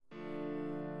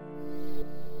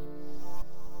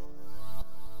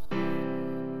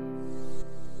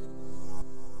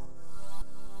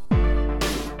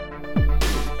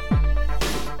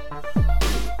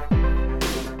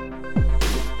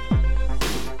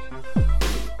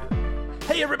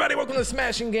Hey everybody, welcome to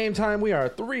Smashing Game Time. We are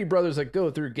three brothers that go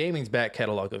through gaming's back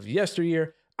catalog of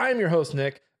yesteryear. I'm your host,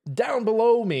 Nick. Down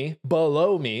below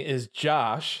me is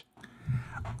Josh.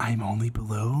 I'm only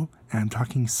below, and I'm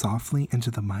talking softly into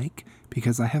the mic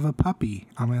because I have a puppy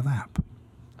on my lap.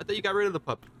 I thought you got rid of the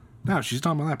puppy. No, she's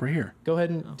on my lap right here. Go ahead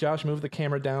and, Josh, move the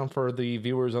camera down for the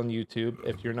viewers on YouTube.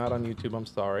 If you're not on YouTube, I'm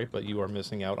sorry, but you are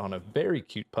missing out on a very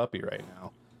cute puppy right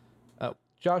now.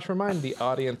 Josh, remind the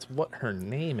audience what her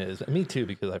name is. Me too,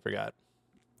 because I forgot.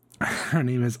 Her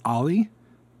name is Ollie.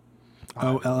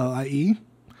 Ollie.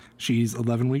 She's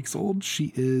 11 weeks old.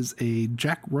 She is a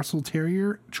Jack Russell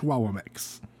Terrier Chihuahua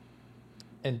mix.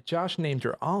 And Josh named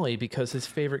her Ollie because his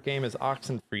favorite game is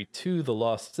Oxenfree 2, The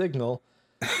Lost Signal.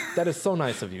 That is so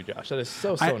nice of you, Josh. That is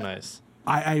so nice.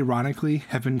 I ironically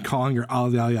have been calling her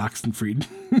Ollie Oxenfried.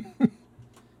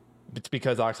 It's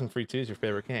because Oxenfree 2 is your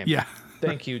favorite game. Yeah.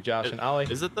 Thank you, Josh and Ollie.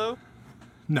 Is it though?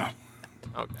 No.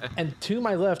 Okay. And to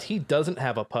my left, he doesn't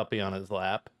have a puppy on his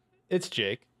lap. It's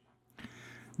Jake.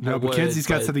 No, because he's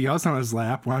got something else on his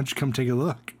lap. Why don't you come take a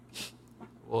look?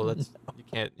 Well, that's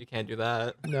you can't do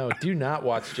that. No, do not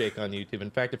watch Jake on YouTube. In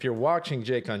fact, if you're watching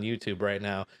Jake on YouTube right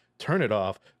now, turn it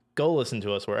off. Go listen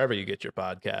to us wherever you get your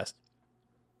podcast.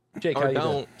 Jake, how you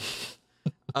doing?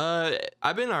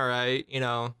 I've been all right. You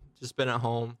know, just been at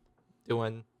home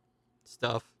doing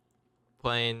stuff,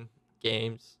 playing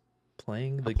games,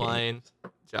 applying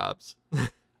jobs.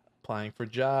 Applying for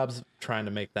jobs, trying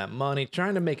to make that money,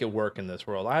 trying to make it work in this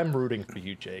world. I'm rooting for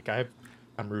you, Jake. I'm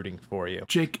rooting for you.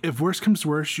 Jake, if worse comes to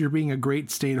worse, you're being a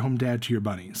great stay-at-home dad to your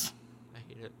bunnies. I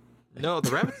hate it. No,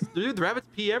 the rabbits, dude, the rabbits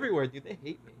pee everywhere, dude. They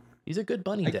hate me. He's a good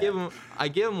bunny dad. I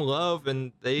give them love,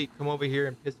 and they come over here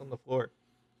and piss on the floor.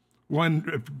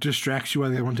 One distracts you while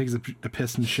the other one takes a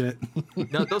piss and shit.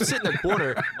 No, they'll sit in the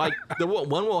corner. Like the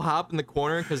one will hop in the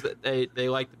corner because they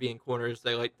like to be in corners.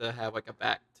 They like to have like a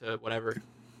back to whatever.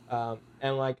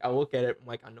 And like I look at it, I'm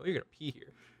like, I know you're gonna pee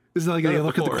here. Is it like they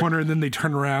look at the corner and then they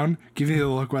turn around, give you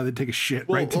a look while they take a shit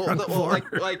right there on the floor?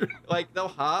 Like they'll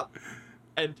hop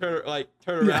and turn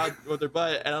around with their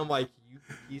butt, and I'm like, you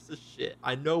piece of shit.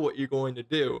 I know what you're going to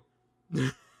do.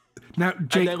 Now,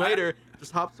 Jake, and then later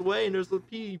just hops away and there's the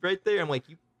pee right there. I'm like,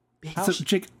 you bitch. So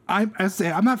Jake, I'm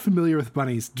not familiar with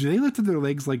bunnies. Do they lift their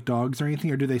legs like dogs or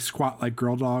anything, or do they squat like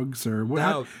girl dogs or what?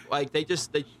 No, like they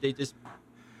just.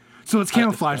 So it's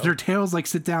camouflage. Their tails like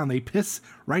sit down. They piss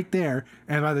right there,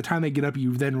 and by the time they get up,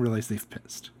 you then realize they've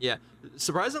pissed. Yeah,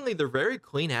 surprisingly, they're very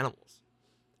clean animals.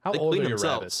 How old are your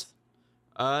rabbits?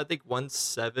 I think one's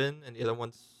 7 and the other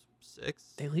one's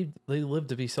 6. They live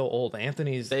to be so old.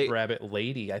 Anthony's rabbit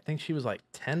Lady, I think she was like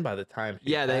 10 by the time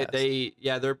she passed. They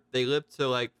live to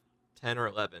like 10 or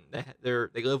 11. They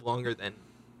live longer than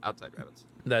outside rabbits.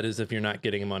 That is if you're not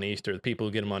getting them on Easter. The people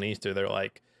who get them on Easter,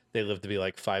 they live to be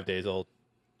like 5 days old.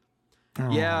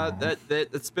 Yeah,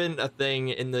 that's been a thing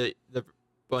in the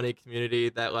bunny community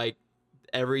that like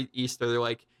every Easter they're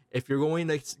like, if you're going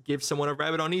to give someone a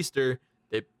rabbit on Easter,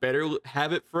 they better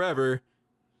have it forever.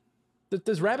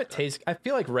 Does rabbit taste? I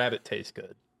feel like rabbit tastes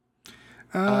good.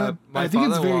 I think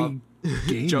it's very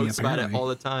gamey, jokes apparently. about it all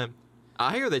the time.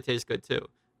 I hear they taste good too,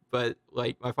 but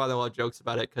like my father-in-law jokes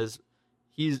about it because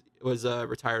he was a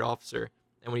retired officer.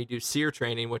 And when you do SEER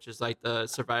training, which is like the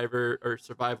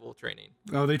survival training.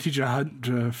 Oh, they teach you how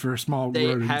to for small rodents.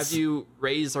 rodents. They have you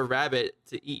raise a rabbit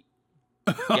to eat.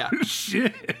 Oh,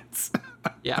 shit.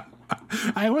 Yeah.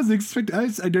 I wasn't expecting.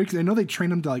 I know they train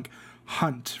them to like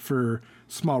hunt for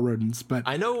small rodents, but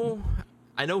I know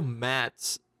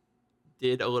Matt's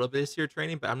did a little bit of SEER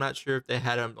training, but I'm not sure if they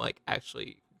had him like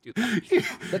actually do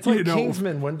that. That's like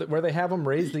Kingsman where they have them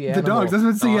raise the animal. The dogs. That's what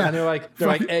I'm saying. Yeah. And they're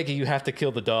like, Eggy, you have to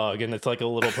kill the dog, and it's like a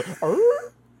little.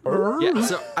 Yeah.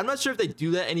 So I'm not sure if they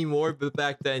do that anymore, but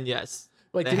back then, yes.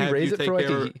 Like, did you raise it for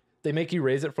like they make you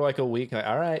raise it for like a week? Like,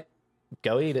 all right,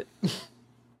 go eat it.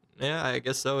 Yeah, I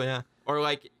guess so. Yeah. Or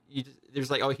like there's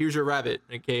like, oh, here's your rabbit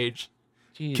in a cage.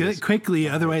 Jesus. Kill it quickly,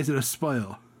 otherwise it'll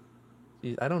spoil.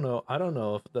 Jeez, I don't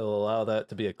know if they'll allow that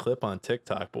to be a clip on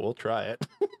TikTok, but we'll try it.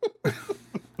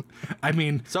 I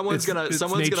mean, someone's gonna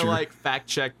like fact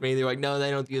check me. They're like, no,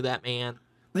 they don't do that, man.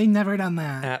 They never done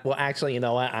that. Well, actually, you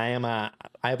know what? I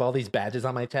have all these badges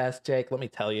on my chest, Jake. Let me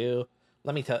tell.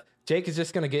 Jake is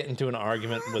just gonna get into an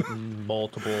argument with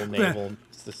multiple naval.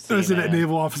 That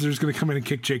naval officer is gonna come in and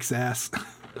kick Jake's ass.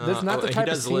 This is not the type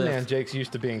of Seaman Jake's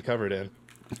used to being covered in.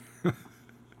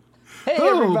 Hey,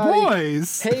 everybody.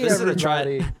 Boys. Hey,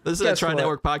 everybody. This is a Tri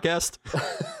Network podcast.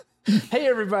 Hey,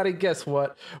 everybody. Guess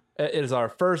what? It is our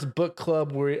first book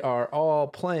club. We are all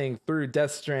playing through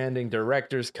Death Stranding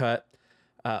Director's Cut.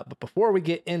 But before we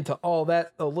get into all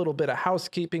that, a little bit of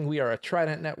housekeeping. We are a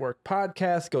Trident Network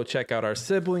podcast. Go check out our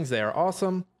siblings. They are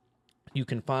awesome. You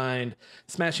can find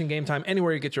Smashing Game Time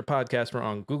anywhere you get your podcast. We're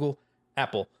on Google,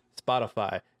 Apple,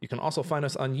 Spotify. You can also find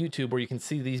us on YouTube where you can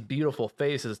see these beautiful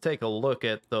faces. Take a look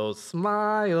at those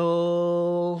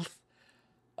smiles.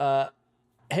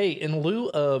 Hey, in lieu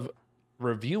of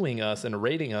reviewing us and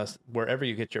rating us wherever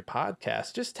you get your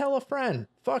podcast, just tell a friend.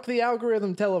 Fuck the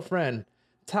algorithm, tell a friend.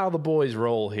 It's how the boys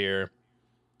roll here.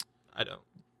 I don't.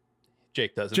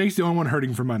 Jake doesn't. Jake's the only one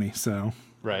hurting for money, so.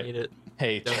 Right. Need it.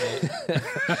 Hey,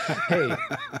 hey,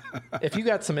 if you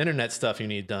got some internet stuff you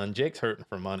need done, Jake's hurting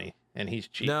for money and he's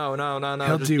cheap. No.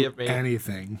 He'll Just do give me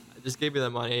anything. Just give me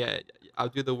the money. I'll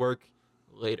do the work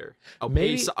later. I'll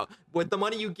Maybe- pay with the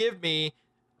money you give me.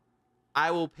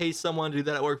 I will pay someone to do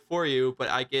that work for you, but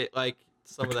I get like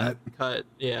some of that cut.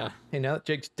 Yeah. Hey, now that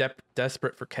Jake's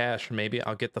desperate for cash, maybe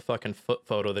I'll get the fucking foot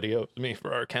photo that he owes me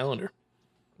for our calendar.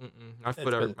 My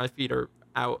feet are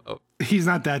out of He's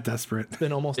not that desperate. It's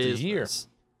been almost business. a year.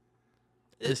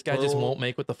 This guy just Well, won't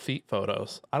make with the feet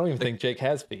photos. I don't even think Jake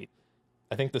has feet.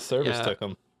 I think the service Yeah. took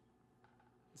them.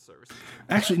 service.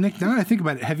 Actually, Nick, now that I think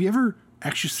about it, have you ever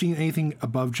actually seen anything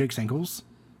above Jake's ankles?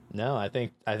 No, I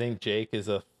think Jake is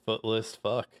a footless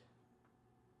fuck.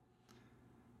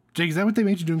 Jake, is that what they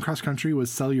made you do in cross country?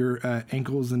 Was sell your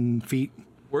ankles and feet?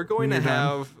 We're going to When you're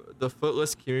done? have the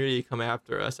footless community come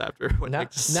after us after what Now,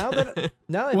 Nick just now said. that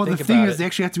I Well, think the thing about is, it, they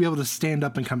actually have to be able to stand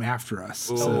up and come after us.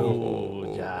 So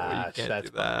oh, you gosh, can't that's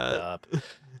do that. fucked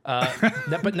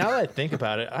up. But now that I think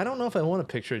about it, I don't know if I want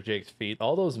to picture Jake's feet.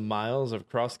 All those miles of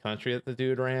cross country that the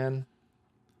dude ran,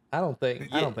 I don't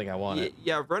think I want it.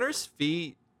 Yeah, runners'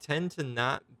 feet tend to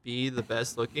not be the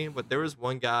best looking, but there was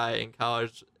one guy in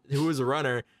college who was a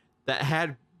runner that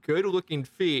had good looking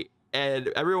feet, and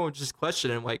everyone was just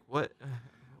questioning him, like, what?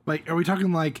 like, are we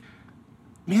talking like,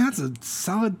 man, that's a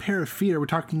solid pair of feet? Are we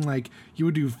talking like you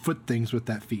would do foot things with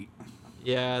that feet?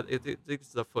 Yeah,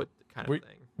 it's a foot kind of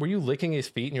thing. Were you licking his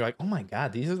feet and you're like, oh my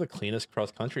god, these are the cleanest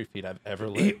cross country feet I've ever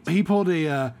licked? He pulled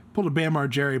a Bam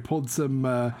Margera, pulled some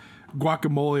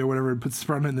guacamole or whatever, and put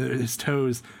some in his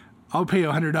toes. I'll pay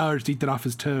 $100 to eat that off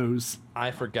his toes.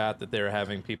 I forgot that they were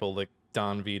having people lick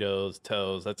Don Vito's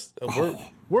toes.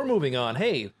 We're moving on.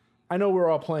 Hey, I know we're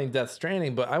all playing Death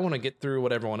Stranding, but I want to get through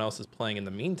what everyone else is playing in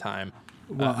the meantime.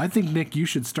 Well, I think, Nick, you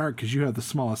should start because you have the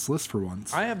smallest list for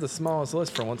once. I have the smallest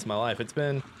list for once in my life. It's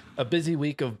been a busy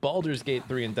week of Baldur's Gate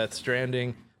 3 and Death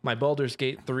Stranding. My Baldur's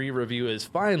Gate 3 review is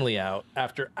finally out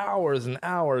after hours and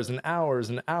hours and hours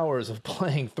and hours of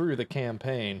playing through the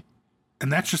campaign.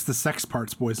 And that's just the sex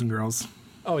parts, boys and girls.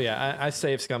 Oh yeah, I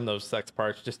save scum those sex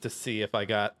parts just to see if I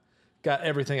got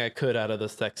everything I could out of the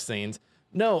sex scenes.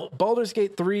 No, Baldur's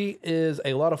Gate 3 is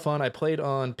a lot of fun. I played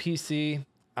on PC.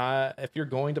 If you're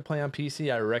going to play on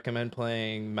PC, I recommend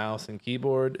playing mouse and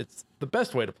keyboard. It's the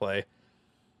best way to play.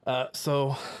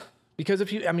 Because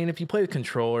if you play the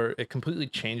controller, it completely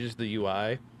changes the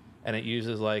UI, and it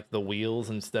uses like the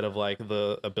wheels instead of like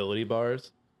the ability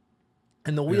bars.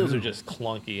 And the wheels are just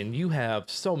clunky, and you have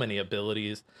so many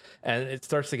abilities, and it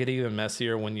starts to get even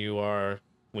messier when you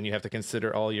have to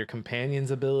consider all your companions'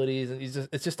 abilities, and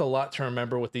it's just a lot to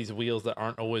remember with these wheels that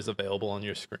aren't always available on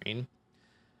your screen,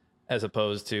 as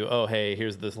opposed to, oh hey,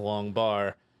 here's this long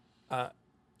bar. I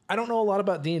don't know a lot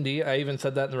about D&D. I even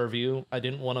said that in the review. I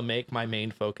didn't want to make my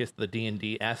main focus the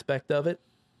D&D aspect of it.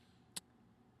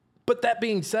 But that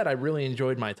being said, I really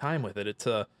enjoyed my time with it. It's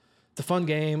a fun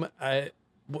game.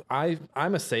 I'm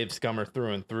a save scummer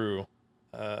through and through.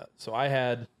 So I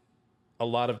had a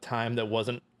lot of time that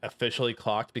wasn't officially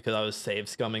clocked because I was save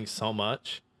scumming so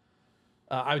much.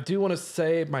 I do want to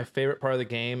say my favorite part of the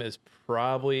game is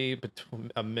probably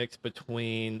a mix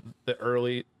between the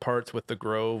early parts with the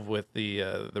Grove, with the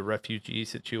refugee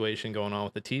situation going on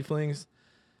with the Tieflings,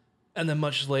 and then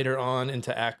much later on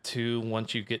into Act 2,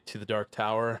 once you get to the Dark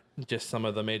Tower, just some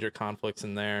of the major conflicts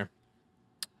in there.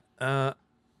 It's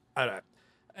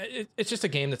just a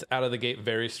game that's out of the gate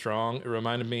very strong. It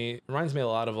reminds me a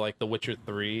lot of like The Witcher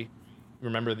 3.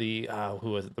 Remember the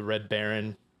the Red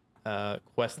Baron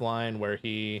quest line where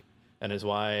he and his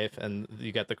wife, and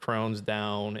you got the crones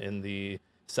down in the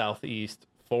southeast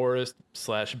forest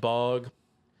 / bog,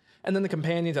 and then the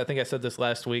companions. I think I said this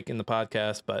last week in the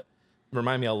podcast, but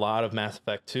remind me a lot of Mass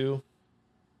Effect 2.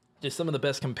 Just some of the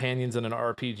best companions in an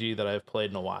RPG that I've played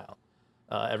in a while.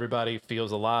 Everybody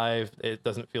feels alive. It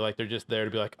doesn't feel like they're just there to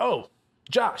be like, oh,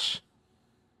 Josh,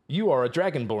 you are a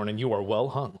Dragonborn and you are well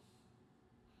hung.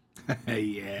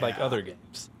 Yeah. Like other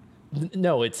games.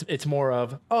 No, it's more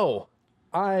of, oh,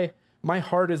 my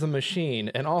heart is a machine,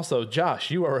 and also,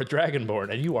 Josh, you are a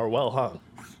Dragonborn and you are well hung.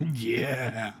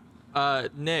 Yeah.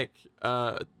 Nick,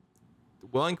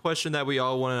 one question that we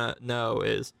all want to know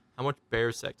is how much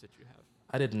bear sex did you have?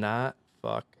 I did not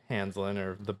fuck Hanslin,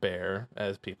 or the bear,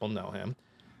 as people know him.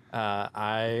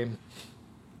 I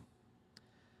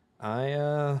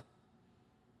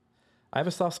have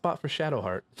a soft spot for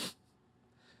Shadowheart.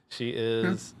 She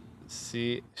is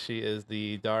she is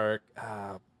the dark.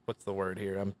 What's the word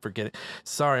here? I'm forgetting.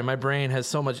 Sorry, my brain has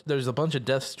so much. There's a bunch of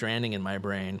Death Stranding in my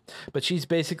brain, but she's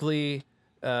basically,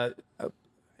 for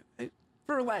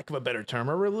lack of a better term,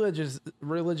 a religious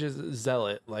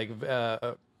zealot. Like,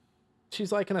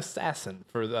 she's like an assassin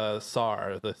for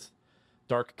SAR, this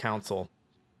Dark Council.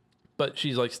 But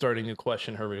she's like starting to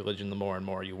question her religion the more and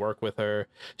more you work with her.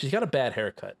 She's got a bad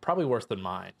haircut, probably worse than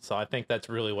mine. So I think that's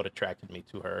really what attracted me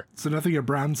to her. So nothing a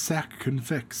brown sack couldn't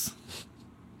fix.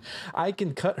 I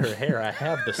can cut her hair. I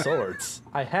have the swords.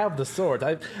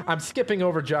 I'm skipping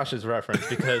over Josh's reference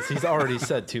because he's already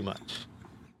said too much.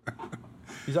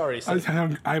 He's already said.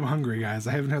 I'm hungry, guys.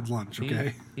 I haven't had lunch.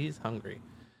 Okay. He's hungry.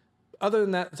 Other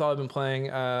than that, that's all I've been playing.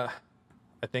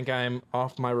 I think I'm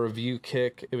off my review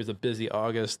kick. It was a busy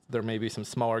August. There may be some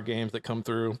smaller games that come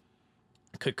through.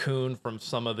 Cocoon from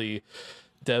some of the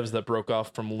devs that broke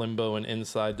off from Limbo and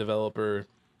Inside Developer.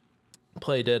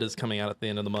 Playdead is coming out at the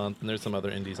end of the month, and there's some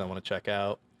other indies I want to check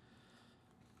out.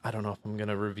 I don't know if I'm going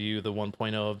to review the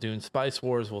 1.0 of Dune Spice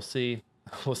Wars. We'll see.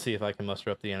 We'll see if I can muster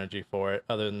up the energy for it.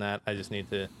 Other than that, I just need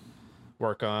to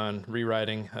work on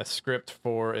rewriting a script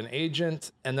for an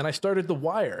agent. And then I started The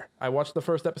Wire. I watched the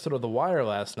first episode of The Wire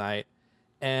last night,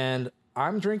 and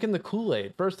I'm drinking the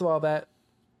Kool-Aid. First of all, that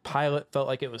pilot felt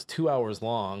like it was 2 hours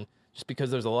long, just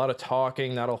because there's a lot of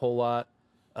talking, not a whole lot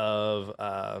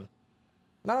of,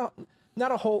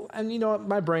 not a whole, and you know what,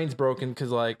 my brain's broken because,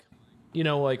 like, you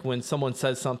know, like when someone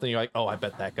says something, you're like, oh, I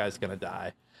bet that guy's gonna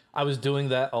die. I was doing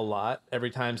that a lot every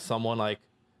time someone like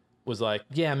was like,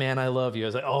 yeah, man, I love you. I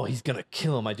was like, oh, he's gonna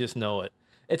kill him. I just know it.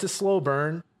 It's a slow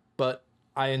burn, but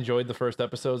I enjoyed the first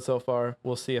episode so far.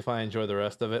 We'll see if I enjoy the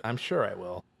rest of it. I'm sure I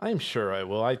will.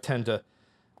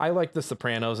 I like The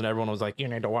Sopranos, and everyone was like, you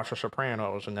need to watch The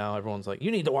Sopranos. And now everyone's like, you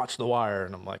need to watch The Wire.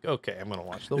 And I'm like, okay, I'm going to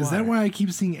watch The Wire. Is that why I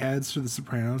keep seeing ads for The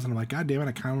Sopranos? And I'm like, God damn it,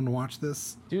 I kind of want to watch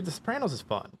this. Dude, The Sopranos is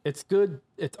fun. It's good.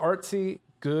 It's artsy,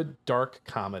 good, dark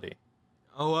comedy.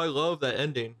 Oh, I love that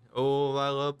ending. Oh, I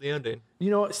love the ending. You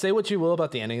know, say what you will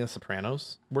about the ending of The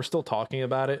Sopranos. We're still talking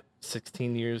about it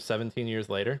 16 years, 17 years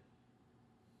later.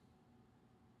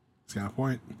 It's got a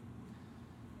point.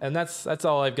 And that's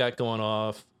all I've got going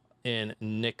off in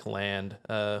Nick Land.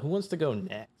 Who wants to go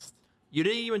next? You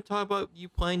didn't even talk about you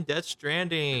playing Death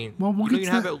Stranding. Well, you don't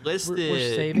even have it listed.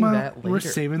 We're saving that later. We're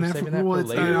saving that for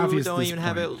later. You don't even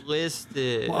have it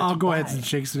listed. Well, I'll go ahead and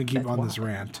Shakespeare and keep on this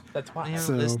rant. That's why I have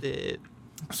it listed.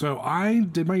 So I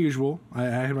did my usual. I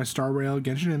had my Star Rail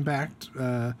Genshin Impact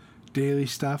daily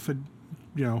stuff, and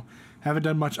you know, haven't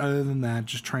done much other than that.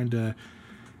 Just trying to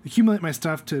accumulate my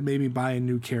stuff to maybe buy a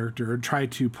new character or try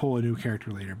to pull a new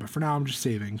character later. But for now, I'm just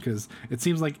saving because it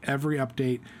seems like every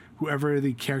update, whoever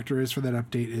the character is for that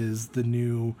update is the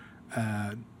new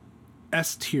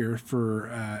S tier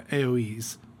for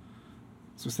AoEs.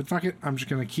 So I said, fuck it, I'm just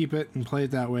going to keep it and play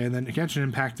it that way. And then Genshin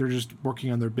Impact, they're just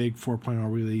working on their big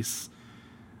 4.0 release.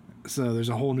 So there's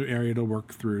a whole new area to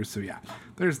work through. So yeah,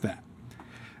 there's that.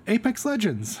 Apex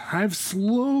Legends. I've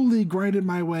slowly grinded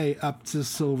my way up to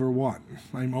Silver 1.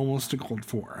 I'm almost to Gold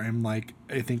 4. I'm like,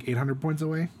 I think 800 points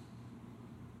away.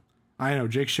 I know,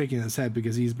 Jake's shaking his head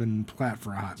because he's been plat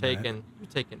for a hot minute. You're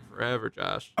taking forever,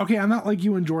 Josh. Okay, I'm not like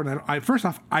you and Jordan. First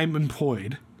off, I'm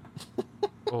employed.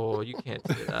 Oh, you can't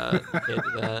do that. You can't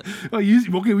do that. Well,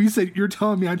 you said you're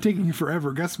telling me I'm taking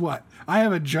forever. Guess what? I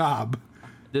have a job.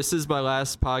 This is my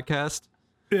last podcast.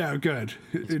 Yeah, good.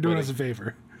 You're doing us a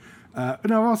favor. No,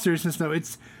 in all seriousness, though,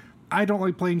 I don't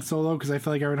like playing solo because I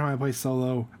feel like every time I play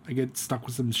solo, I get stuck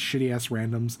with some shitty ass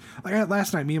randoms. Like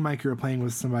last night, me and Mike were playing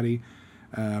with somebody.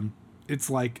 It's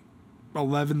like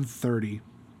 11:30,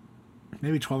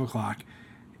 maybe 12 o'clock,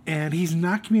 and he's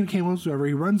not communicating whatsoever.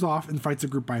 He runs off and fights a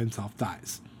group by himself,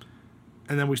 dies,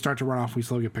 and then we start to run off. We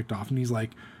slowly get picked off, and he's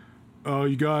like, "Oh,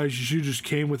 you guys, you should just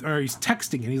came with." Or he's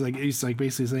texting, and he's like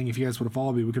basically saying, "If you guys would have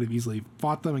followed me, we could have easily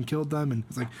fought them and killed them." And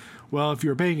it's like, well, if you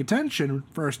were paying attention,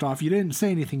 first off, you didn't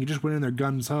say anything. You just went in there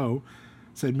guns ho,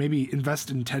 said maybe invest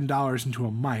in $10 into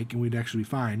a mic, and we'd actually be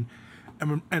fine.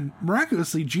 And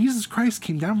miraculously, Jesus Christ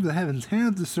came down from the heavens,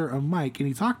 handed us a mic, and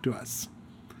he talked to us.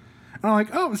 And I'm like,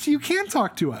 oh, so you can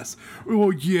talk to us?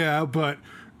 Well, yeah, but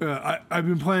I've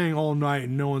been playing all night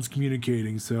and no one's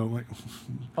communicating, so I'm like...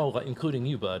 Oh, including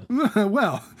you, bud.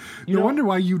 Well, no wonder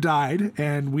why you died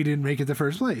and we didn't make it the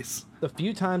first place. The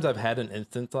few times I've had an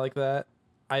instance like that,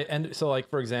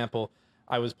 for example,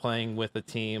 I was playing with a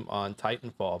team on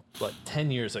Titanfall, but 10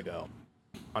 years ago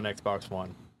on Xbox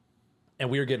One. And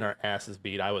we were getting our asses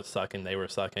beat. I was sucking. They were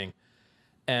sucking.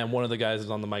 And one of the guys is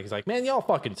on the mic. He's like, man, y'all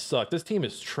fucking suck. This team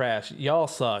is trash. Y'all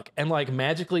suck. And like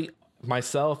magically,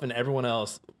 myself and everyone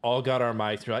else all got our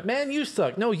mics. We're like, man, you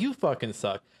suck. No, you fucking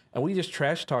suck. And we just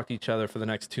trash talked each other for the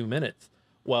next 2 minutes.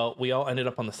 Well, we all ended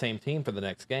up on the same team for the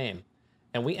next game.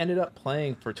 And we ended up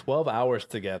playing for 12 hours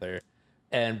together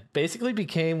and basically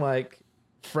became like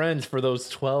friends for those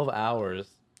 12 hours.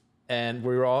 And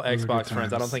we were all Xbox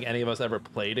friends. I don't think any of us ever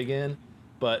played again,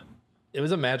 but it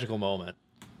was a magical moment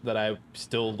that I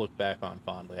still look back on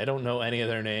fondly. I don't know any of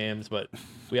their names, but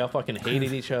we all fucking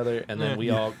hated each other, and then we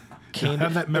all came.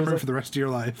 Have that memory for the rest of your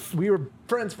life. We were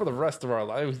friends for the rest of our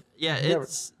lives. Yeah,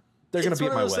 they're gonna be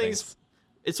at my weddings.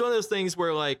 It's one of those things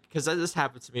where, like, because this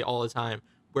happens to me all the time,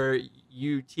 where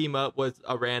you team up with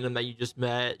a random that you just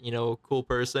met, you know, cool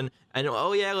person, and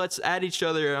oh yeah, let's add each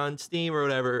other on Steam or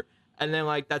whatever, and then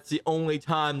like that's the only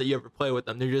time that you ever play with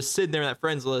them. They're just sitting there in that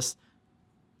friends list.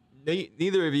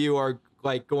 Neither of you are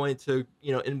like going to,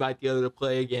 you know, invite the other to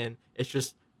play again. It's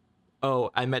just, oh,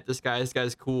 I met this guy. This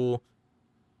guy's cool.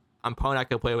 I'm probably not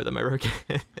gonna play with him ever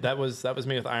again. That was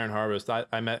me with Iron Harvest.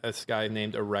 I met this guy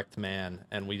named Erect Man,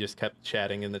 and we just kept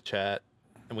chatting in the chat,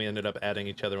 and we ended up adding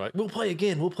each other. Like, we'll play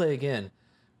again.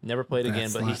 Never played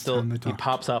again, but he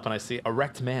pops up, and I see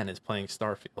Erect Man is playing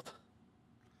Starfield.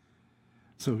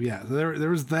 So yeah, there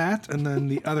was that, and then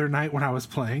the other night when I was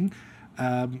playing,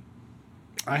 I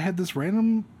had this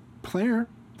random player,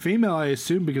 female, I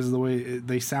assume because of the way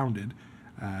they sounded.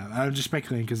 I was just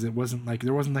speculating because there wasn't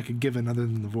like a given other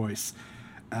than the voice.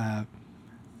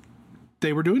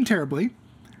 They were doing terribly.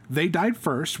 They died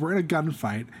first. We're in a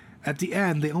gunfight. At the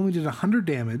end, they only did 100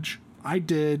 damage. I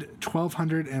did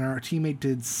 1,200, and our teammate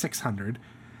did 600.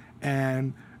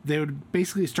 And they would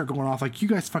basically start going off like, "You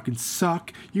guys fucking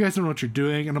suck. You guys don't know what you're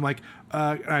doing." And I'm like,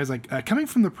 I was like, coming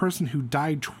from the person who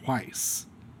died twice.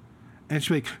 And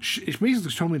she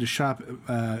basically told me to shut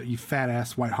up, you fat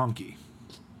ass white honky.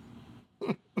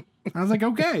 I was like,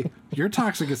 okay, you're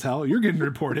toxic as hell. You're getting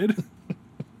reported.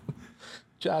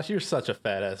 Josh, you're such a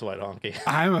fat ass white honky.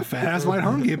 I'm a fat ass white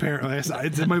honky, apparently.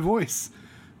 It's in my voice.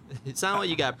 It sounds like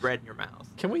you got bread in your mouth.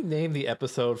 Can we name the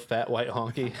episode Fat White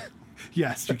Honky?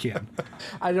 Yes, you can.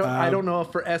 I don't know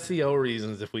if for SEO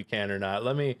reasons if we can or not.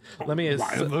 Let me look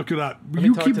it up. Let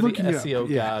me talk to the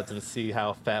SEO gods and see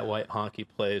how Fat White Honky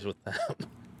plays with them.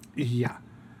 Yeah.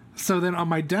 So then on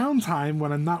my downtime,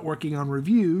 when I'm not working on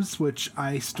reviews, which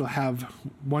I still have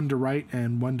one to write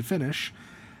and one to finish,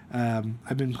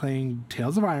 I've been playing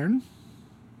Tales of Iron.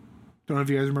 Don't know if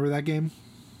you guys remember that game.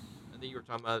 I think you were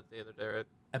talking about it the other day, right?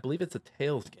 I believe it's a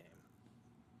Tales game.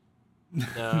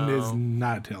 No. It is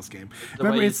not a Tales game.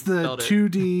 Remember, it's the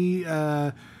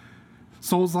 2D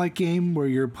Souls-like game where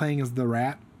you're playing as the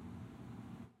rat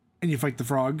and you fight the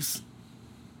frogs.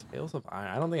 Tales of Iron.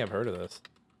 I don't think I've heard of this.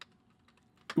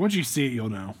 Once you see it, you'll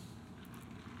know.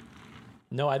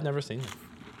 No, I've never seen it.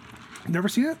 Never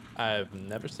seen it? I've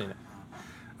never seen it.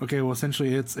 Okay, well,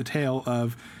 essentially, it's a tale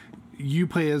of you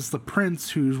play as the prince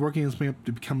who's working his way up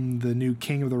to become the new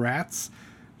king of the rats,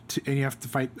 and you have to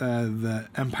fight the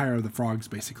Empire of the Frogs,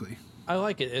 basically. I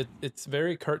like it. It's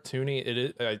very cartoony.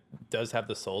 It does have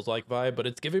the Souls-like vibe, but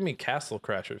it's giving me Castle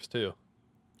Crashers, too.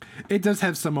 It does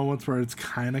have some moments where it's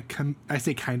kind of, I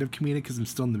say kind of comedic because I'm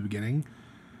still in the beginning.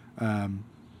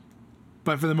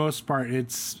 But for the most part,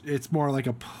 it's more like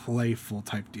a playful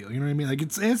type deal. You know what I mean? Like,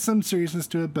 it has some seriousness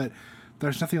to it, but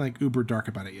there's nothing like uber dark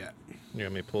about it yet. You're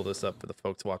going to pull this up for the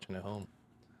folks watching at home.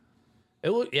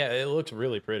 It looks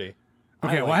really pretty.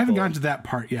 Okay, I haven't gotten to that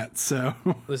part yet, so...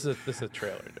 This is a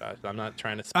trailer, Josh. I'm not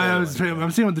trying to spoil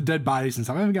I'm seeing with the dead bodies and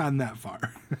stuff. I haven't gotten that far.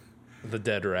 The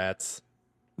dead rats.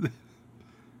 But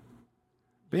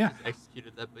yeah.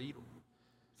 Executed that beetle.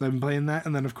 So I've been playing that,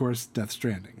 and then, of course, Death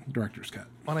Stranding, Director's Cut.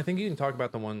 Well, I think you can talk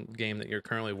about the one game that you're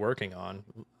currently working on.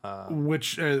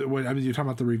 Which, you're talking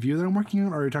about the review that I'm working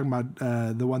on, or are you talking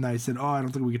about the one that I said, I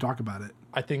don't think we could talk about it?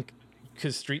 I think...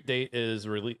 Because Street Date is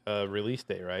release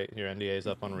date, right? Your NDA is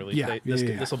up on release date.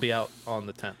 This will be out on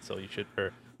the 10th, so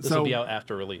this will be out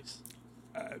after release.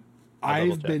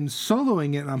 I've been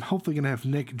soloing it, and I'm hopefully going to have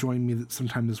Nick join me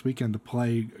sometime this weekend to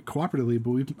play cooperatively.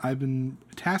 But I've been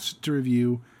tasked to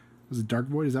review. Was it Dark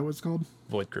Void? Is that what it's called?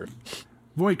 Void Crew.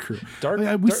 Void Crew. Dark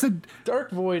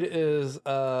Void is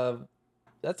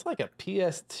that's like a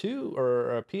PS2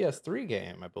 or a PS3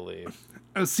 game, I believe.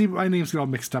 See, my names get all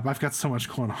mixed up. I've got so much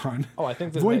going on. Oh, I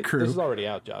think Void Crew. This is already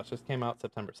out, Josh. This came out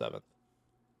September 7th.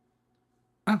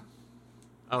 Oh,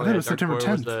 I thought it was September 10th.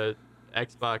 Was the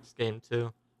Xbox game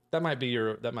too. That might be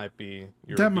your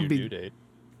review due date.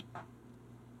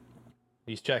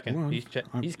 He's checking. He's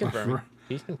confirming.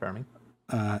 He's confirming.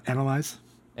 Analyze.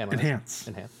 Enhance.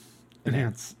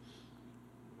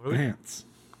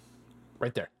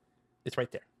 Right there. It's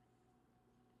right there.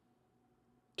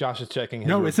 Josh is checking.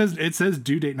 No, it says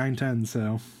due date 9/10.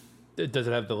 So does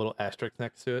it have the little asterisk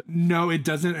next to it? No, it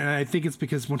doesn't. And I think it's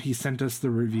because when he sent us the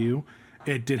review,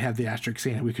 it did have the asterisk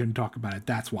saying we couldn't talk about it.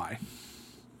 That's why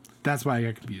I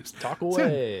got confused. Talk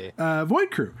away. So,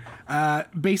 Void Crew.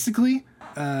 Basically,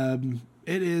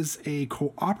 it is a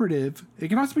cooperative. It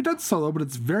can also be done solo, but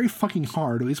it's very fucking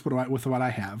hard, at least with what I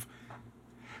have.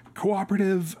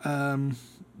 Cooperative,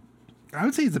 I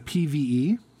would say it's a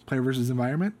PvE, player versus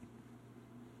environment.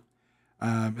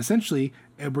 Essentially,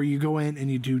 where you go in and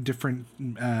you do different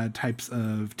types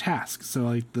of tasks. So,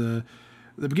 like the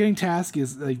beginning task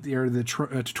is like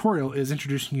the tutorial is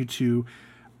introducing you to,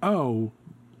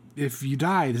 if you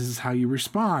die, this is how you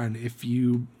respawn. If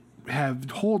you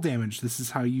have hull damage, this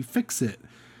is how you fix it.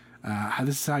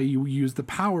 This is how you use the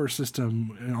power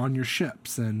system on your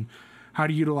ships, and how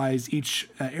to utilize each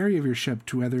area of your ship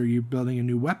to whether you're building a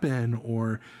new weapon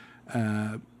or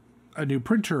a new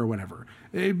printer or whatever.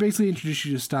 It basically introduces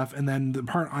you to stuff, and then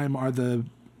the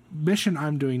mission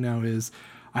I'm doing now is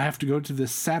I have to go to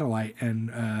this satellite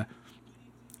and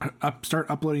start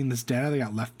uploading this data that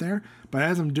got left there. But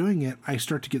as I'm doing it, I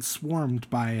start to get swarmed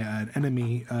by an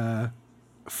enemy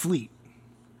fleet.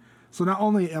 So not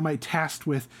only am I tasked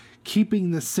with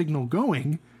keeping the signal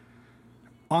going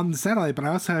on the satellite, but I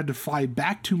also had to fly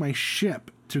back to my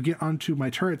ship to get onto my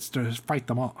turrets to fight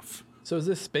them off. So is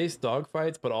this space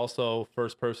dogfights, but also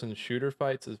first-person shooter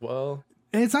fights as well?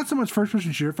 It's not so much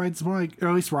first-person shooter fights. It's more like, or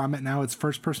at least where I'm at now, it's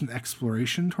first-person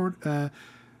exploration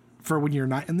for when you're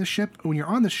not in the ship. When you're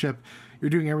on the ship, you're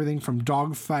doing everything from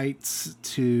dogfights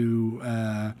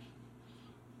to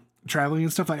traveling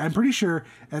and stuff. Like, I'm pretty sure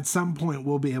at some point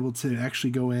we'll be able to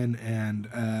actually go in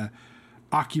and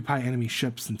occupy enemy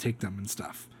ships and take them and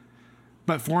stuff.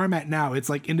 But for where I'm at now, it's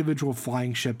like individual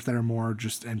flying ships that are more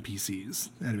just NPCs,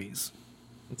 enemies.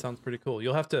 It sounds pretty cool.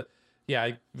 You'll have to, yeah,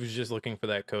 I was just looking for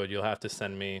that code. You'll have to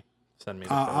send me the code.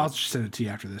 I'll just send it to you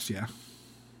after this, yeah.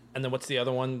 And then what's the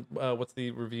other one? What's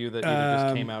the review that either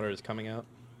just came out or is coming out?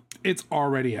 It's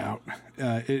already out.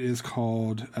 It is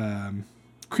called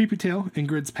Creepy Tale,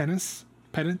 Ingrid's Penance.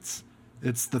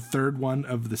 It's the third one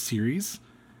of the series.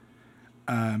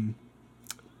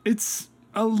 It's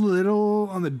a little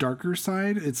on the darker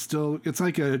side. It's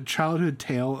like a childhood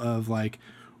tale of like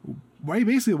why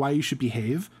you should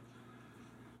behave.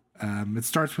 It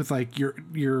starts with like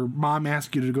your mom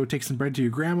asks you to go take some bread to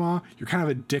your grandma. You're kind of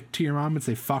a dick to your mom and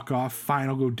say, fuck off. Fine,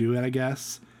 I'll go do it, I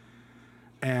guess.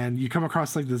 And you come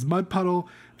across like this mud puddle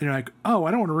and you're like, oh,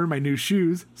 I don't want to ruin my new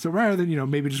shoes. So rather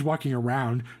than, maybe just walking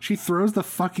around, she throws the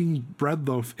fucking bread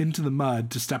loaf into the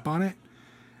mud to step on it.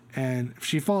 And if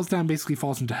she falls down, basically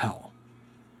falls into hell.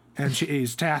 And she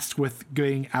is tasked with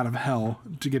getting out of hell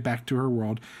to get back to her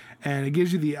world. And it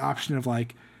gives you the option of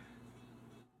like,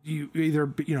 you either,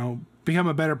 become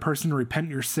a better person, repent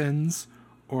your sins,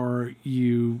 or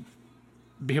you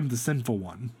become the sinful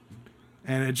one.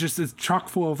 And it's chock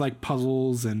full of like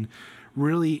puzzles and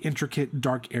really intricate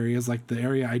dark areas. Like the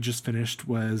area I just finished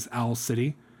was Owl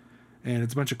City. And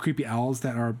it's a bunch of creepy owls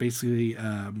that are basically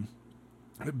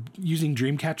using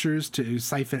dream catchers to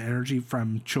siphon energy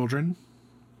from children.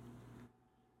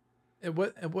 And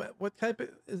what type of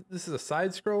this is a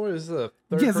side scroller? Is this a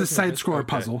third? Yeah, it's a side scroller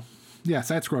puzzle. Yeah,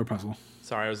 side scroller puzzle.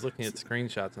 Sorry, I was looking at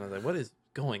screenshots and I was like, what is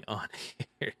going on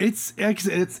here? It's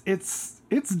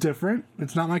different.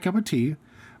 It's not my cup of tea,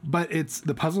 but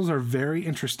the puzzles are very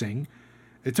interesting.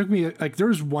 It took me there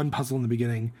was one puzzle in the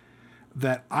beginning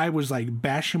that I was like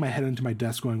bashing my head into my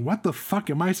desk going, what the fuck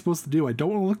am I supposed to do? I don't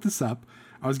want to look this up.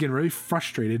 I was getting really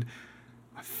frustrated.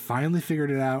 I finally figured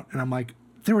it out, and I'm like,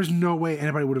 there was no way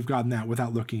anybody would have gotten that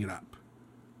without looking it up.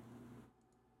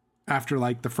 After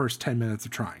like the first 10 minutes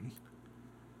of trying.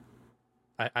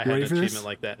 I had an achievement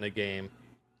like that in a game.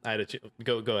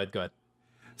 Go ahead.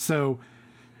 So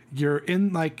you're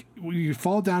in you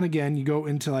fall down again, you go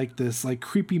into like this like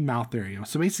creepy mouth area.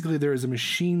 So basically there is a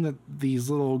machine that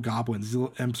these little goblins, these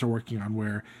little imps are working on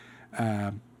where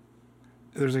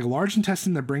there's like a large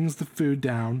intestine that brings the food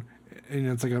down, and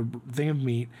it's like a thing of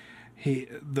meat.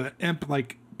 The imp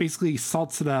like basically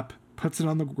salts it up, puts it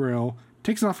on the grill,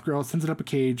 takes it off the grill, sends it up a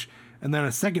cage, and then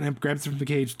a second imp grabs it from the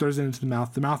cage, throws it into the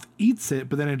mouth. The mouth eats it,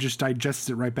 but then it just digests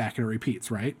it right back and it repeats,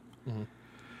 right? Mm-hmm.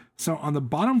 So on the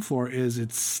bottom floor is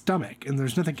its stomach, and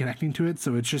there's nothing connecting to it,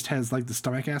 so it just has like the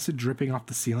stomach acid dripping off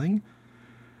the ceiling.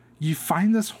 You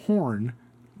find this horn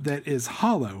that is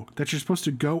hollow that you're supposed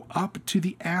to go up to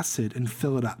the acid and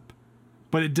fill it up.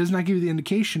 But it does not give you the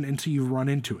indication until you run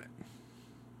into it.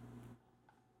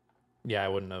 Yeah, I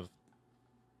wouldn't have.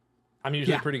 I'm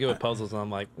usually Yeah. pretty good with puzzles, and I'm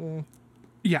like,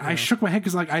 Yeah, I shook my head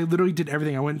because like I literally did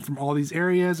everything. I went from all these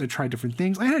areas. I tried different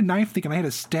things. I had a knife thinking I had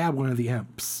to stab one of the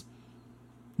imps.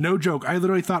 No joke. I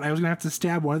literally thought I was gonna have to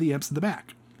stab one of the imps in the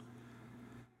back.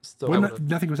 so, But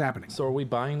nothing was happening. so are we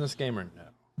buying this game or no?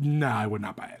 No, I would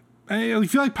not buy it.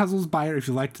 If you like puzzles, buy it. If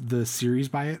you liked the series,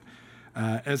 buy it.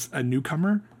 As a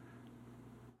newcomer,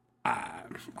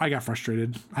 I got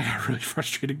frustrated. I got really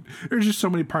frustrated. There's just so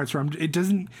many parts where it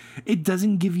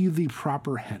doesn't give you the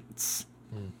proper hints.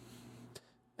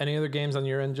 Any other games on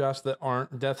your end, Josh, that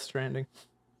aren't Death Stranding?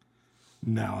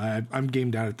 No, I'm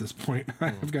gamed out at this point.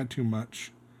 I've got too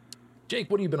much. Jake,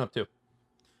 what have you been up to?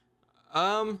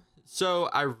 So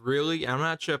I'm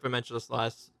not sure if I mentioned this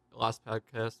last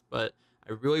podcast, but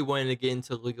I really wanted to get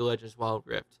into League of Legends Wild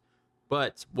Rift.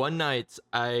 But one night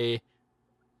I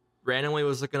randomly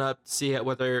was looking up to see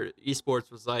whether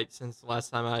esports was like since the last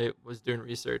time I was doing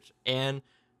research, and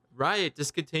Riot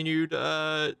discontinued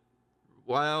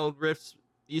Wild Rift's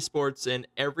esports in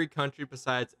every country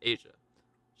besides Asia,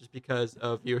 just because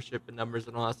of viewership and numbers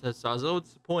and all that stuff. So I was a little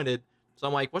disappointed. So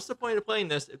I'm like, what's the point of playing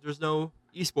this if there's no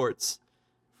esports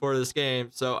for this game?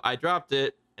 So I dropped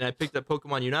it and I picked up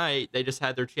Pokemon Unite. They just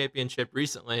had their championship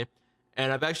recently,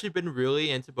 and I've actually been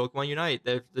really into Pokemon Unite.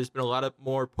 There's been a lot of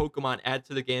more Pokemon added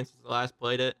to the game since I last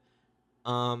played it.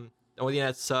 The only thing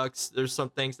that sucks, there's some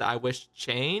things that I wish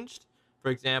changed. For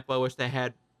example, I wish they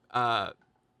had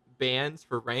bans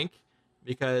for rank,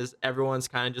 because everyone's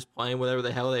kind of just playing whatever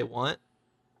the hell they want,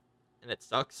 and it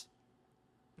sucks.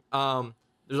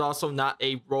 There's also not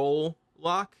a role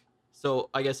lock, so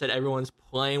like I said, everyone's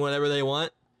playing whatever they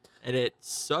want, and it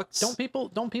sucks.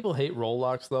 Don't people hate roll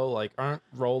locks though? Like, aren't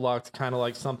roll locks kind of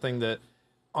like something that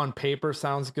on paper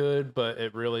sounds good, but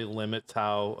it really limits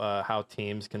how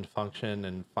teams can function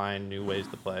and find new ways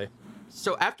to play?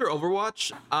 So after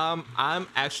Overwatch, I'm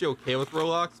actually okay with roll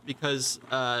locks because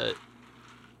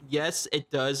yes, it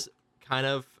does kind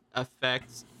of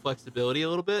affect flexibility a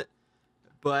little bit,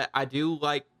 but I do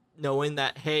like knowing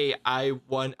that, hey, I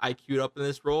queued up in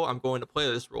this role, I'm going to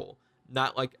play this role.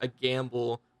 Not like a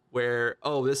gamble where,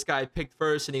 oh, this guy picked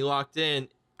first and he locked in,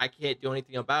 I can't do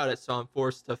anything about it, so I'm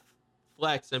forced to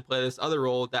flex and play this other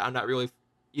role that I'm not really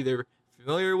either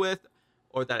familiar with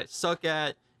or that I suck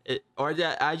at, or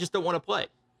that I just don't want to play.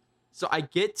 So I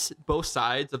get both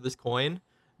sides of this coin,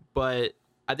 but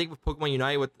I think with Pokemon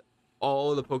Unite, with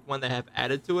all the Pokemon that have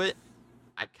added to it,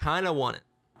 I kind of want it.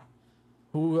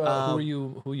 Who are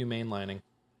you mainlining?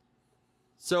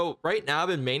 So right now I've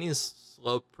been maining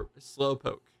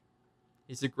Slowpoke.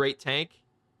 He's a great tank.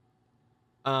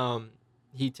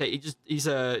 He's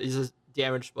a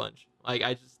damage sponge. Like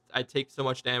I take so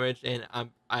much damage, and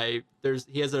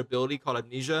he has an ability called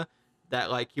Amnesia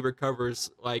that like he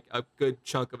recovers like a good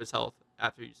chunk of his health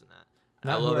after using that. And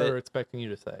Not I love who it. we were expecting you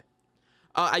to say.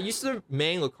 I used to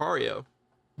main Lucario.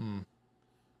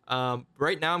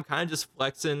 Right now I'm kind of just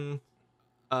flexing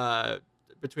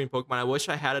between Pokemon. I wish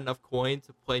I had enough coin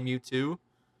to play Mewtwo,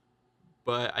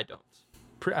 but I don't.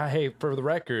 Hey, for the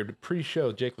record,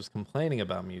 pre-show Jake was complaining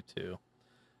about Mewtwo.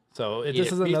 So Yeah,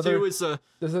 this is Mewtwo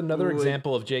another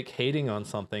example of Jake hating on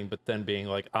something, but then being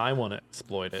like, "I want to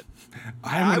exploit it."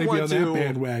 I'm gonna be on that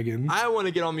bandwagon. I want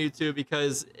to get on Mewtwo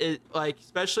because it, like,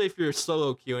 especially if you're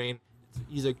solo queuing,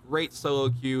 he's a great solo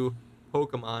queue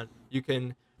Pokemon. You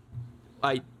can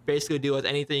like basically deal with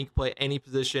anything. You can play any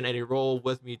position, any role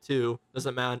with Mewtwo.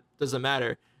 Doesn't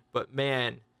matter. But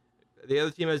man, the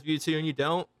other team has Mewtwo and you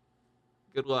don't.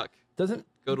 Good luck.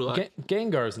 Good luck.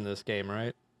 Gengar's in this game,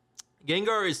 right?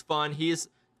 Gengar is fun. He's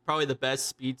probably the best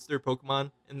speedster Pokemon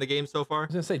in the game so far. I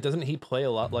was gonna say, doesn't he play a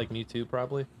lot like Mewtwo?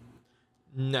 Probably.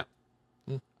 No.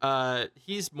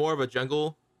 He's more of a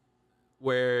jungle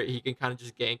where he can kind of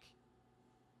just gank.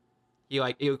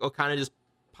 He'll kind of just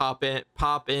pop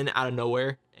in out of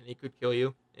nowhere, and he could kill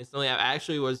you instantly. I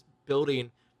actually was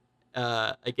building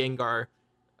a Gengar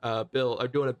build, or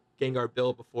doing a Gengar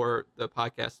build before the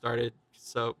podcast started.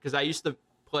 So, because I used to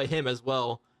play him as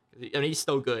well, and he's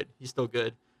still good.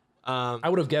 I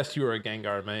would have guessed you were a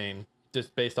Gengar main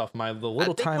just based off the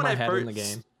little time I had in the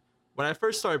game. When I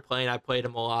first started playing, I played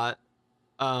him a lot.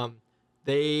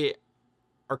 They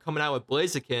are coming out with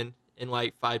Blaziken in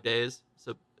like 5 days,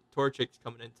 so Torchic's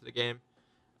coming into the game.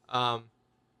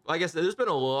 Like I said, there's been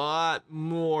a lot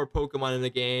more Pokemon in the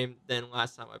game than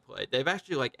last time I played. They've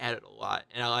actually like added a lot,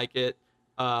 and I like it.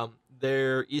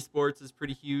 Their esports is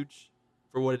pretty huge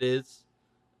for what it is.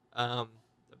 I've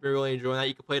been really enjoying that.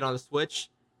 You can play it on the Switch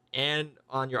and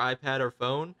on your iPad or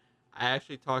phone. I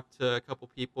actually talked to a couple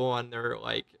people on their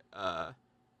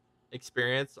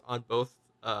experience on both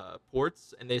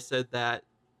ports, and they said that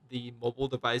the mobile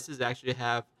devices actually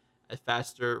have a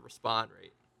faster respawn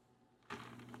rate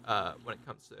when it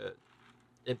comes to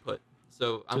input.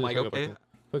 So I'm like, okay.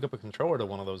 Hook up a controller to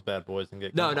one of those bad boys and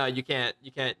get. No, you can't.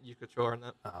 You can't use controller on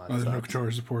that. Oh, there's no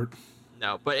controller support.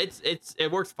 No, but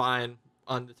it works fine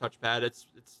on the touchpad.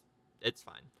 It's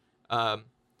fine.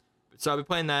 So I've been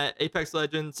playing that. Apex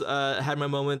Legends. Had my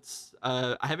moments.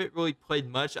 I haven't really played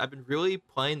much. I've been really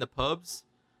playing the pubs,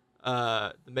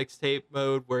 the mixtape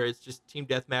mode where it's just team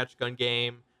deathmatch, gun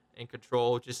game, and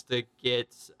control, just to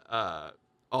get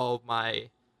all of my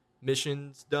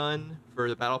missions done for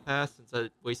the battle pass, since I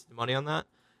wasted money on that.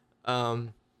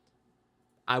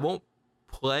 I won't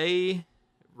play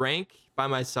rank by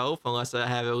myself unless I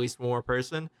have at least one more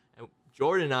person. And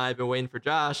Jordan and I have been waiting for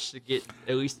Josh to get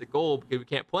at least the gold, because we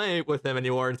can't play with him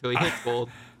anymore until he hits gold.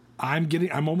 I'm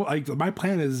almost like, my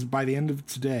plan is by the end of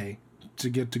today to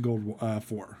get to gold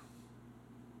 4.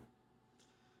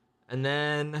 And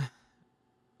then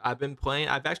I've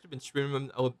actually been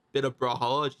streaming a bit of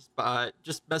Brawlhalla,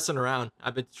 just messing around.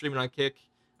 I've been streaming on Kick.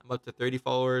 I'm up to 30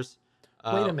 followers.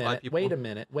 Wait a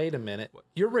minute. What?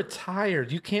 You're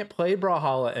retired. You can't play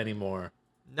Brawlhalla anymore.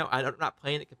 No, I'm not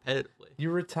playing it competitively.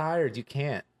 You're retired. You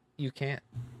can't.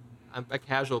 I'm a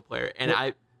casual player,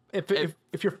 and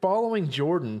if you're following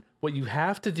Jordan, what you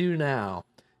have to do now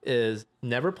is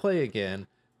never play again,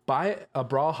 buy a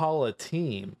Brawlhalla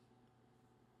team,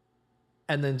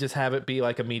 and then just have it be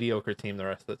like a mediocre team the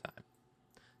rest of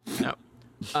the time.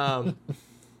 No.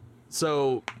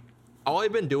 So all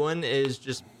I've been doing is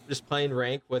just playing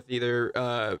rank with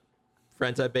either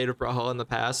friends I beta Brawlhalla in the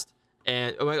past,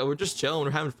 and we're just chilling,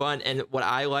 we're having fun. And what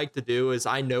I like to do is,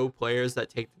 I know players that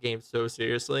take the game so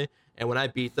seriously, and when I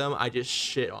beat them, I just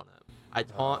shit on them. I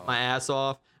taunt my ass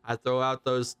off. I throw out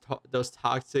those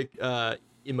toxic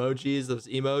emojis, those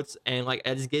emotes, and like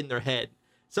I just get in their head.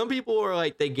 Some people are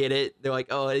like, they get it. They're like,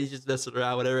 oh, he's just messing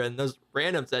around, whatever. And those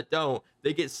randoms that don't,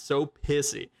 they get so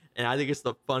pissy. And I think it's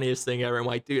the funniest thing ever. I'm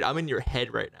like, dude, I'm in your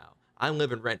head right now. I'm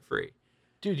living rent free.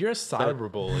 Dude, you're a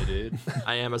cyberbully, dude.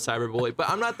 I am a cyberbully, but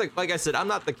I'm not like I said, I'm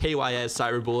not the KYS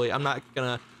cyberbully. I'm not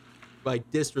gonna like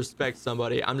disrespect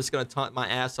somebody. I'm just gonna taunt my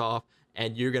ass off,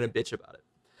 and you're gonna bitch about it.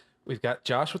 We've got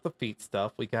Josh with the feet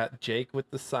stuff. We got Jake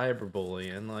with the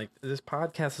cyberbully, and like, this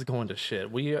podcast is going to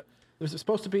shit. We're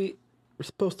supposed to be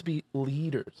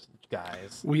leaders,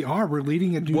 guys. We're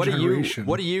leading a new generation.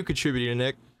 What are you contributing,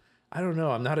 Nick? I don't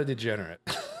know. I'm not a degenerate.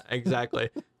 Exactly.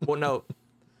 Well, no.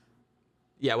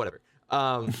 Yeah, whatever.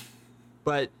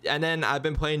 But and then I've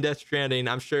been playing Death Stranding.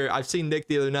 I'm sure I've seen Nick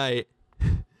the other night.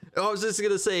 I was just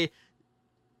gonna say,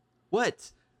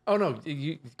 what? Oh no,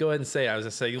 you go ahead and say it. I was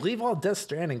gonna say, you leave all Death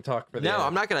Stranding talk for the No, end.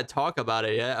 I'm not gonna talk about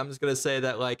it yet. I'm just gonna say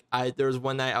that like there was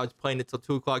one night I was playing it till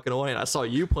 2:00 in the morning, and I saw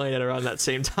you playing it around that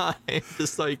same time,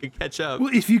 just so you could catch up.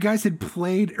 Well, if you guys had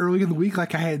played early in the week,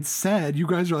 like I had said, you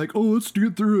guys are like, oh, let's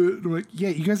get through it. And I'm like, yeah,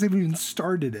 you guys haven't even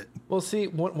started it. Well, see,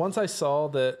 once I saw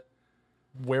that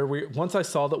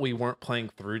we weren't playing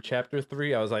through chapter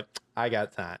 3, I was like, I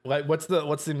got time. Like, what's the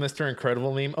Mr.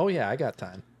 Incredible meme? Oh yeah, I got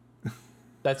time.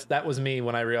 That was me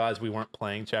when I realized we weren't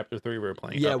playing chapter 3. We were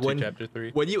playing up to chapter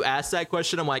 3. When you asked that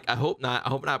question, I'm like, I hope not. I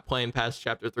hope not playing past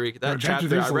chapter 3. That chapter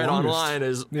chapter I read longest. online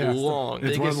is long.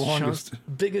 It's one of the longest.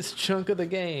 Biggest chunk of the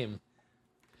game.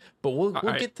 But we'll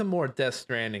get to more Death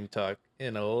Stranding talk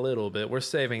in a little bit. We're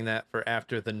saving that for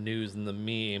after the news and the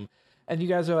meme. And you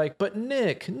guys are like, but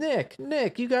Nick,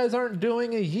 you guys aren't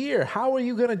doing a year. How are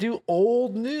you going to do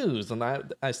old news? And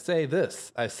I say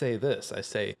this.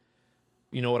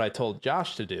 You know what I told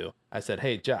Josh to do? I said,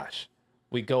 hey, Josh,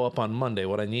 we go up on Monday.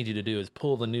 What I need you to do is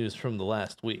pull the news from the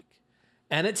last week.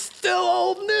 And it's still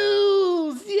old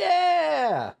news.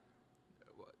 Yeah.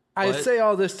 What? I say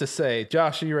all this to say,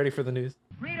 Josh, are you ready for the news?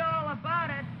 Read all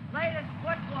about it. Latest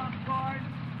football scores.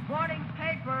 Morning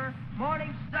paper.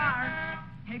 Morning Star.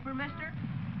 Paper, mister?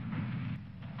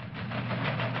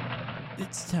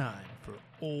 It's time for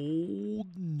old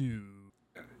news.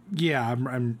 Yeah,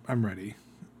 I'm ready.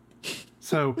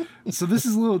 So this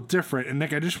is a little different, and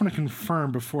Nick, I just want to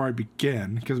confirm before I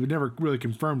begin, because we never really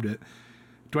confirmed it.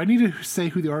 Do I need to say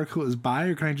who the article is by,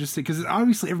 or can I just say, because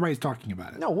obviously everybody's talking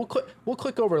about it? No, we'll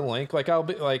click over a link. Like, I'll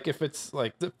be like, if it's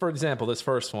like, for example, this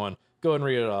first one, go ahead and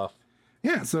read it off.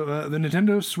 Yeah, so the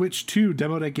Nintendo Switch 2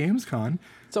 demoed at Gamescom.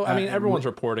 So I mean, everyone's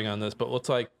reporting on this, but it looks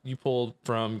like you pulled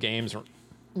from Games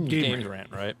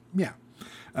Rant, right? Yeah.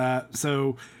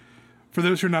 So for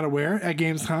those who are not aware, at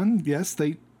Gamescom, yes,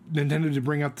 Nintendo did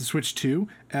bring out the Switch 2,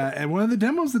 and one of the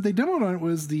demos that they demoed on it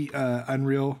was the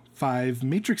Unreal 5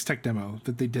 Matrix Tech demo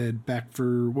that they did back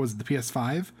for, what was it, the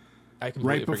PS5? I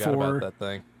completely forgot about that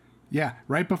thing. Yeah,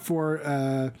 right before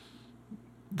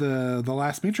the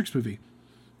last Matrix movie.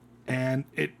 and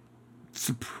it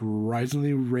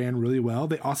surprisingly ran really well.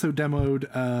 They also demoed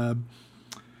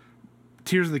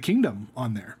Tears of the Kingdom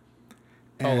on there.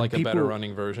 Oh, like a better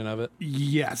running version of it?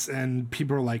 Yes, and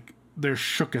people are like, they're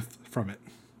shooketh from it.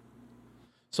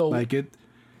 So like it.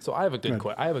 So I have a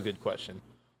good question.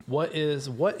 What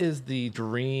is the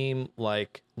dream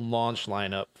like launch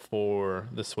lineup for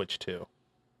the Switch 2?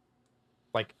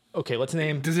 Like, okay, let's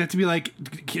name. Does it have to be like?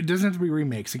 It doesn't have to be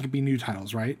remakes. It could be new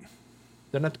titles, right?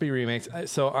 Doesn't have to be remakes.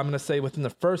 So I'm gonna say within the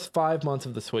first 5 months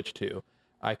of the Switch 2,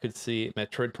 I could see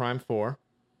Metroid Prime 4.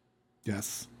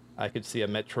 Yes. I could see a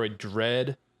Metroid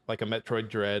Dread, like a Metroid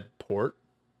Dread port.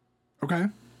 Okay.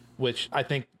 Which I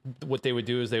think what they would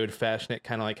do is they would fashion it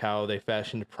kind of like how they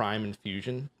fashioned Prime and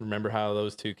Fusion. Remember how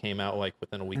those two came out like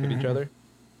within a week of each other?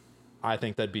 I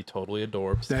think that'd be totally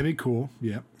adorbs. That'd be cool.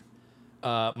 Yep.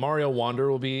 Mario Wander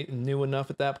will be new enough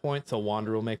at that point, so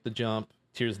Wander will make the jump.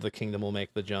 Tears of the Kingdom will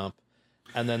make the jump.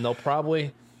 And then they'll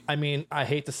probably, I mean, I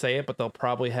hate to say it, but they'll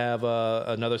probably have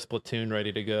another Splatoon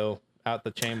ready to go out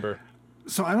the chamber.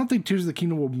 So I don't think Tears of the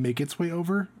Kingdom will make its way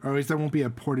over, or at least there won't be a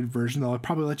ported version. They'll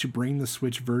probably let you bring the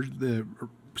Switch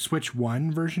Switch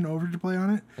 1 version over to play on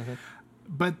it. Mm-hmm.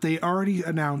 But they already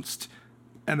announced,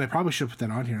 and they probably should put that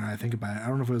on here now I think about it. I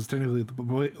don't know if it was technically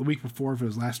the week before, if it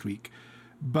was last week.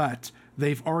 But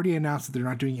they've already announced that they're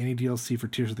not doing any DLC for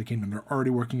Tears of the Kingdom. They're already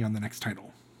working on the next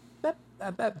title.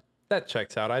 That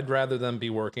checks out. I'd rather them be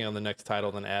working on the next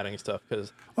title than adding stuff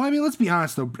because... Well, I mean, let's be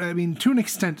honest, though. I mean, to an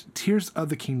extent, Tears of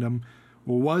the Kingdom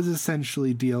was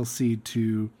essentially DLC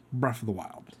to Breath of the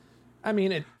Wild. I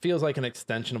mean, it feels like an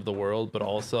extension of the world, but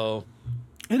also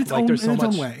in its like own, there's so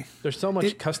much way. There's so much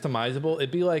customizable. It'd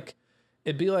be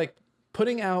like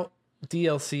putting out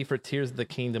DLC for Tears of the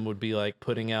Kingdom would be like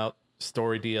putting out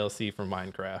story DLC for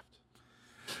Minecraft.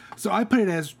 So I put it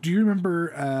as, do you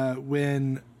remember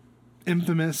when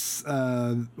Infamous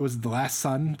was The Last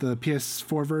Sun, the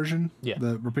PS4 version? Yeah.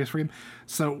 The PS4 game.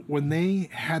 So when they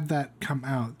had that come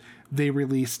out, they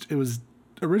released, it was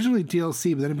originally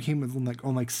DLC, but then it became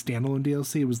like standalone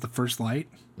DLC. It was The First Light,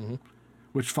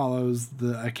 which follows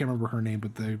I can't remember her name,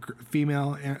 but the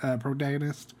female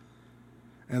protagonist,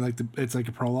 and it's like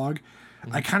a prologue.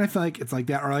 I kind of feel like it's like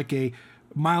that, or like a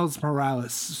Miles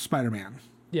Morales Spider-Man.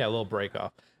 Yeah, a little break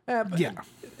off.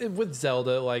 With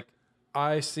Zelda, like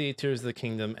I see Tears of the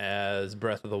Kingdom as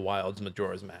Breath of the Wild's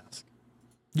Majora's Mask.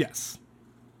 Yes.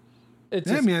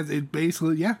 It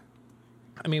basically.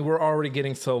 I mean, we're already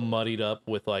getting so muddied up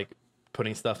with like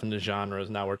putting stuff into genres.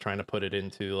 Now we're trying to put it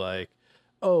into like,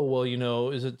 oh well,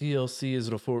 is it DLC? Is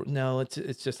it a full? No,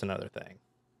 it's just another thing.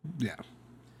 Yeah.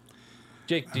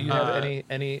 Jake, do you have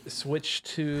any Switch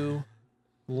 2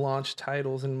 launch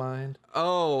titles in mind?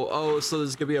 So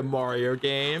there's gonna be a Mario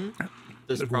game.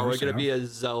 There's probably gonna be a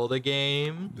Zelda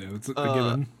game. Yeah, that's a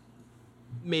given.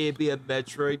 Maybe a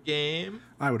Metroid game.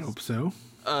 I would hope so.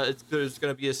 There's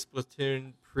gonna be a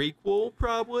Splatoon prequel,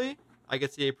 probably. I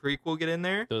could see a prequel get in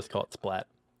there. They'll just call it Splat.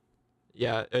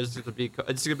 Yeah, it's gonna be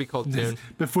called Toon.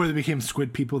 Before they became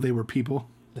Squid People, they were people.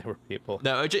 They were people.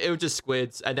 No, it was just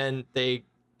squids, and then they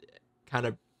kind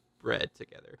of bred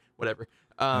together. Whatever.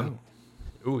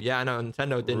 Ooh, yeah, I know.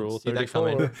 Nintendo didn't Rule see 34.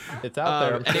 that coming. It's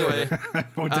out there. Anyway,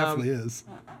 it definitely is.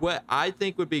 What I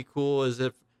think would be cool is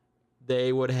if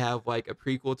they would have like a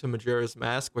prequel to Majora's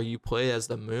Mask where you play as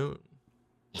the moon.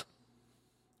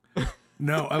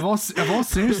 No, I've all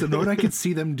serious. The what I could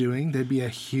see them doing, there'd be a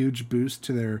huge boost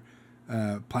to their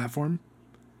platform.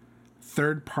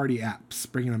 Third-party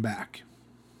apps, bringing them back.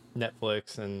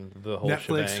 Netflix and the whole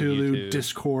Netflix, shebang, Hulu, YouTube.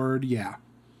 Discord, yeah.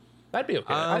 That'd be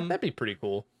okay. That'd be pretty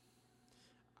cool.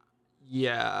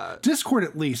 Yeah. Discord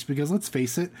at least, because let's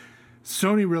face it,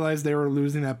 Sony realized they were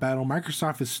losing that battle.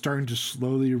 Microsoft is starting to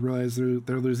slowly realize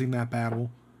they're losing that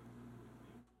battle.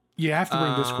 You have to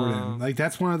bring Discord in. Like,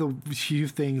 that's one of the few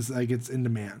things like it's in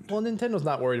demand. Well, Nintendo's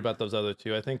not worried about those other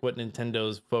two. I think what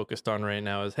Nintendo's focused on right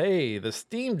now is, hey, the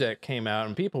Steam Deck came out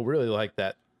and people really like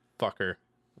that fucker.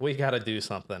 We got to do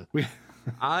something.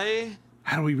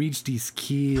 How do we reach these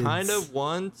kids? Kind of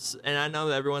want, and I know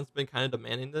that everyone's been kind of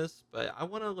demanding this, but I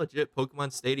want a legit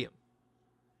Pokemon Stadium.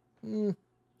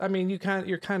 I mean, you're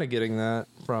kind of getting that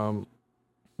from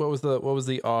what was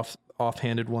the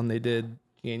offhanded one they did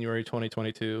January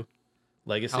 2022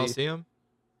 Legacy Coliseum?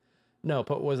 No,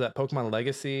 what was that, Pokemon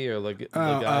Legacy or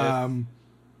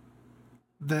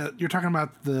you're talking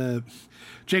about the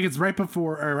Jake. It's right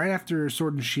before or right after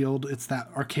Sword and Shield. It's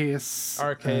that Arceus.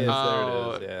 There it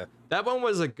is. Yeah, that one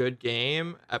was a good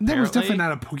game. Apparently. That was definitely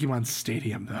not a Pokemon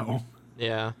Stadium though.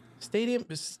 Yeah. Stadium.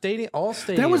 All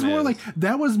stadium.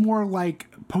 That was more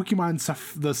like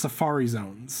Pokemon the Safari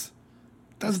Zones.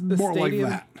 That's more like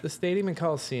that. The Stadium and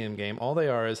Coliseum game, all they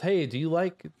are is, hey, do you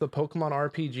like the Pokemon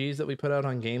RPGs that we put out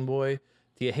on Game Boy?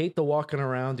 Do you hate the walking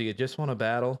around? Do you just want to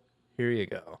battle? Here you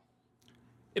go.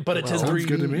 But it's in 3D. Sounds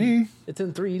good to me. It's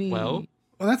in 3D. Well,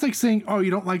 That's like saying, oh,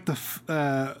 you don't like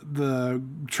the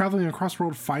traveling across the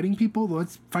world fighting people?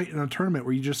 Let's fight in a tournament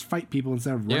where you just fight people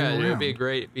instead of running around. it would be a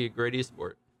great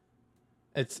esport.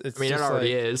 It's I mean, it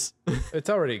already is. It's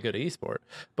already a good esport,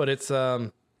 but it's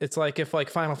like if like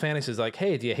Final Fantasy is like,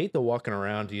 hey, do you hate the walking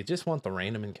around? Do you just want the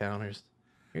random encounters?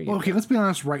 Here you Well, go. okay, let's be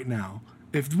honest right now.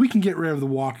 If we can get rid of the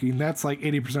walking, that's like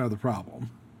 80% of the problem.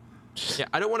 Yeah,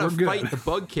 I don't want We're to good. fight the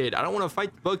Bug Kid. I don't want to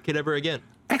fight the Bug Kid ever again.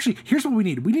 Actually, here's what we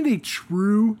need. We need a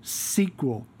true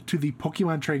sequel to the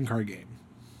Pokemon trading card game.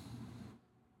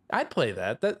 I'd play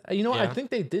that. I Yeah. think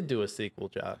they did do a sequel,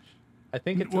 Josh. I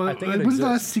think it Wasn't the last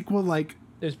exists. sequel like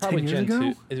It was probably 10 years Gen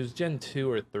ago? 2. It was Gen 2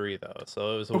 or 3 though,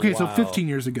 so it was so 15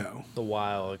 years ago. a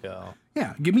while ago.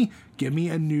 Yeah, give me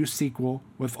a new sequel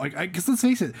with like, because let's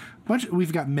face it,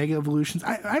 we've got Mega Evolutions.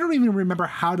 I don't even remember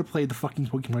how to play the fucking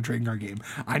Pokemon trading card game.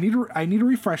 I need a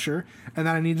refresher, and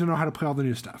then I need to know how to play all the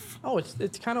new stuff. Oh,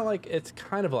 it's kind of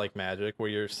like Magic, where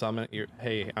here's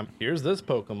this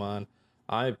Pokemon.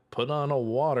 I put on a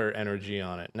water energy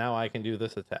on it. Now I can do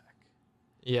this attack.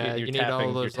 Yeah, You're you need tapping- all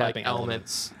you're those like tapping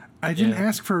elements. I didn't Yeah.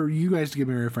 ask for you guys to give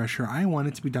me a refresher. I want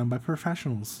it to be done by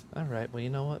professionals. All right. Well, you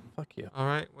know what? Fuck you. All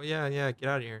right. Well, yeah. Get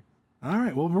out of here. All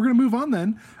right, well, we're going to move on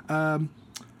then.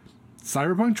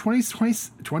 Cyberpunk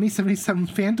 2077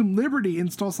 Phantom Liberty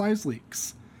install size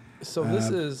leaks. So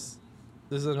this is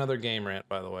another game rant,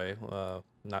 by the way.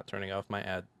 Not turning off my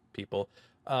ad, people.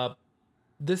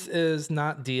 This is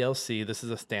not DLC. This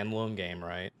is a standalone game,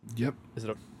 right? Yep. Is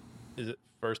it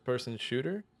first person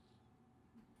shooter?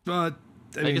 I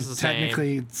mean, it's the same.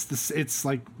 technically, it's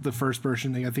like the first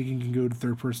person thing. I think you can go to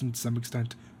third person to some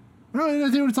extent. No, I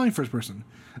think it's only first person.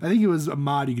 I think it was a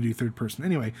mod you could do third person.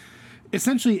 Anyway,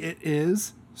 essentially, it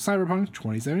is Cyberpunk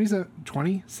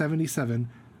 2077,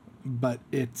 but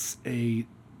it's a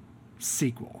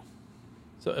sequel.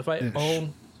 So if I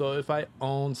own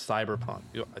Cyberpunk,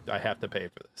 I have to pay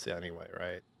for this anyway,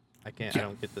 right? I can't. Yeah. I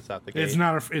don't get this out the gate. It's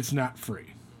not free.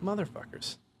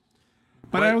 Motherfuckers.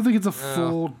 But I don't think it's a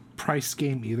full price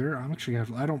game either. I'm actually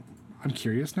I'm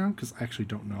curious now because I actually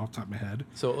don't know off the top of my head.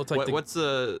 So it's like What's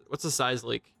the size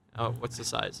leak? Oh, what's the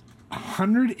size?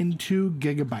 102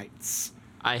 gigabytes.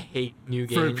 I hate new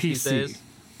For a games these PC. days.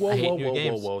 I hate new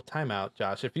games. Whoa! Time out,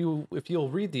 Josh. If you'll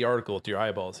read the article to your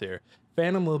eyeballs here,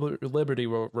 Phantom Liberty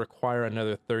will require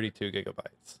another 32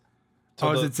 gigabytes. So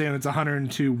Is it saying it's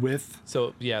 102 with?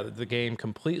 So yeah, the game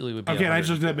completely would be. Okay, I just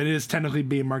looked 102. up. It is technically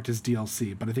being marked as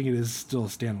DLC, but I think it is still a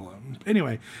standalone.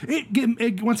 Anyway,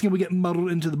 once again we get muddled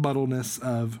into the muddleness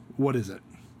of what is it,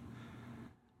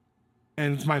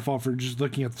 and it's my fault for just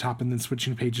looking at the top and then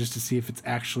switching pages to see if it's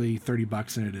actually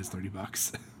 $30, and it is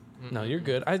 $30. No, you're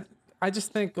good. I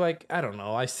just think like I don't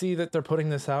know. I see that they're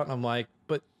putting this out, and I'm like,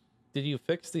 but did you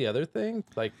fix the other thing?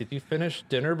 Like, did you finish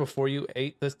dinner before you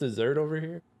ate this dessert over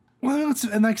here? Well,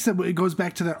 and like I said, it goes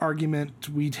back to that argument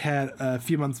we'd had a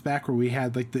few months back where we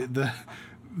had like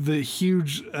the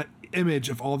huge image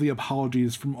of all the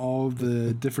apologies from all of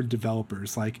the different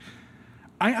developers. Like,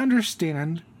 I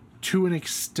understand to an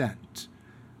extent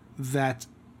that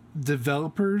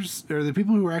developers or the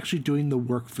people who are actually doing the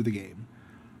work for the game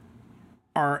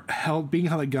are being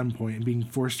held at gunpoint and being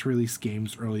forced to release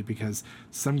games early because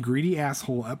some greedy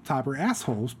asshole up top, or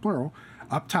assholes plural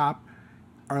up top,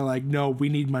 are like, no, we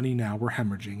need money now, we're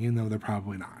hemorrhaging, even though they're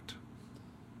probably not.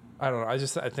 I don't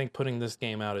know. I think putting this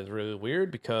game out is really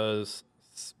weird because,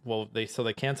 well, they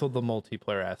canceled the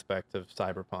multiplayer aspect of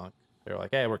Cyberpunk. They're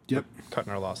like, hey, we're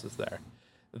cutting our losses there.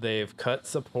 They've cut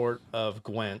support of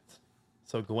Gwent.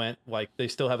 So Gwent, like, they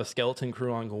still have a skeleton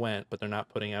crew on Gwent, but they're not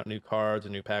putting out new cards or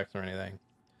new packs or anything.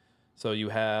 So you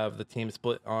have the team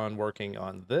split on working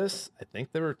on this. I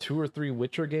think there were 2 or 3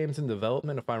 Witcher games in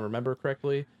development, if I remember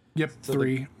correctly. Yep, So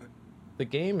 3. The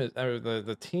game is, or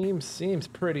the team seems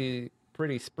pretty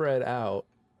spread out.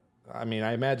 I mean,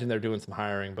 I imagine they're doing some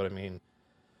hiring, but I mean,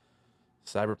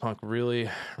 Cyberpunk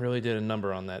really did a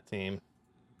number on that team.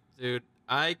 Dude,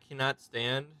 I cannot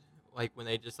stand like when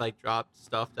they just like drop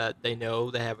stuff that they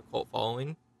know they have a cult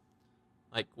following,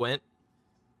 like Gwent,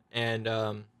 and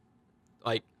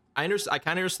like I kind of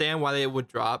understand why they would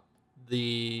drop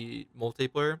the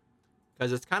multiplayer,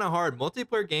 because it's kind of hard.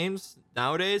 Multiplayer games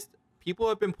nowadays, people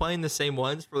have been playing the same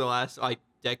ones for the last like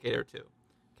decade or two.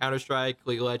 Counter-Strike,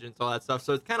 League of Legends, all that stuff.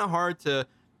 So it's kind of hard to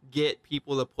get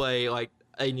people to play like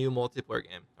a new multiplayer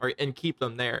game and keep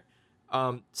them there.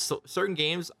 So certain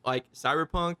games like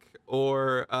Cyberpunk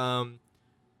or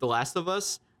The Last of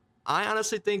Us, I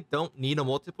honestly think don't need a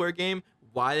multiplayer game.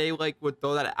 Why they like would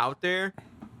throw that out there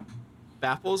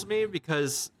baffles me,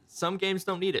 because some games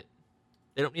don't need it.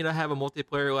 They don't need to have a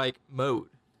multiplayer like mode.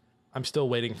 I'm still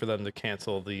waiting for them to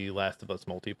cancel the Last of Us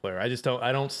multiplayer.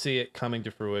 I don't see it coming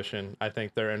to fruition. I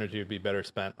think their energy would be better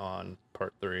spent on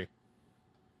part 3.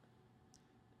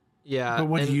 Yeah. But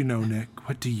what do you know, Nick?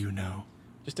 What do you know?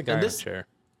 Just a guy in a chair.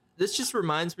 This just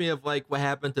reminds me of like what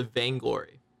happened to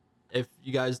Vainglory. If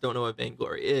you guys don't know what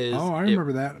Vainglory is. Oh, I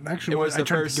remember that. Actually, I tried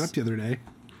to pick it up the other day.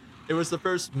 It was the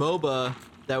first MOBA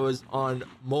that was on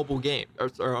mobile game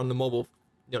or on the mobile,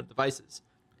 devices,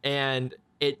 and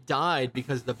it died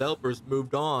because developers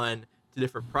moved on to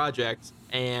different projects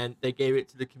and they gave it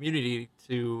to the community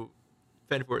to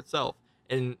fend for itself.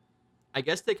 And I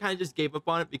guess they kind of just gave up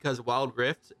on it because Wild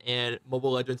Rift and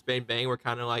Mobile Legends Bang Bang were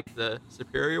kind of like the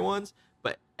superior ones,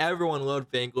 but everyone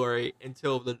loved Vainglory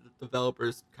until the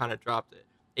developers kind of dropped it.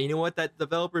 And you know what that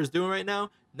developer is doing right now?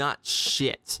 Not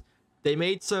shit. They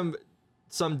made some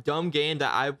dumb game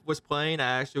that I was playing.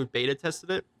 I actually beta tested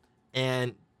it,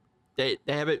 and they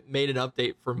haven't made an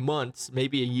update for months,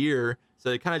 maybe a year. So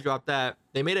they kind of dropped that.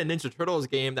 They made a Ninja Turtles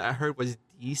game that I heard was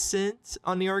decent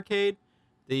on the arcade,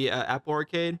 the Apple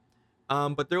Arcade.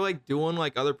 But they're like doing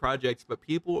like other projects, but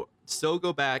people still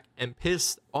go back and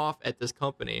piss off at this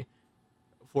company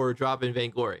for dropping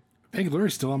Vainglory.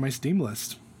 Vainglory's still on my Steam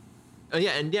list.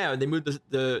 Yeah, they moved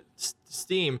the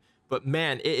Steam, but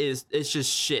man, it's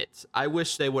just shit. I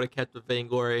wish they would have kept the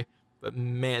Vainglory, but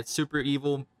man, Super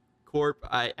Evil Corp,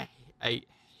 I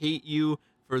hate you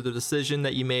for the decision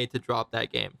that you made to drop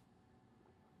that game.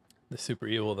 The Super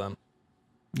Evil them.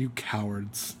 You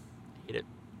cowards. I hate it.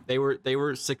 They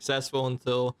were successful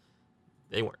until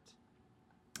they weren't.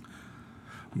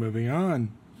 Moving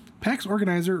on. PAX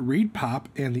organizer Reed Pop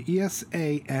and the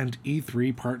ESA and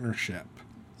E3 partnership.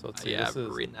 So let's see. Yeah, I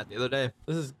was reading that the other day.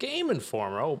 This is Game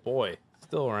Informer. Oh boy,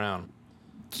 still around.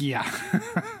 Yeah.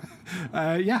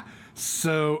 Yeah.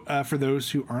 So for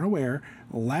those who aren't aware,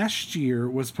 last year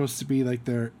was supposed to be like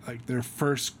their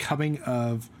first coming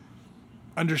of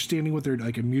understanding with their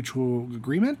like a mutual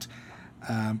agreement.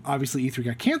 Obviously E3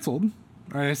 got canceled.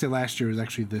 Or I say last year, it was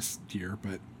actually this year,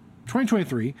 but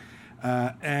 2023.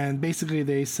 And basically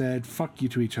they said fuck you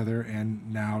to each other,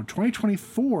 and now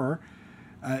 2024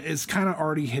 is kind of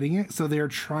already hitting it. So they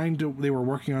were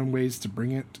working on ways to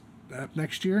bring it up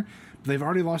next year, but they've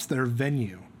already lost their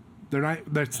venue.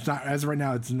 That's not, as of right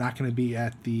now, it's not going to be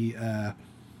at the the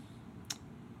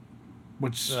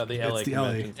LA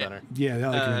Convention Center. Yeah, the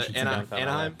LA Convention Center.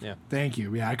 Anaheim. Yeah. Thank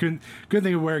you. Yeah, I couldn't think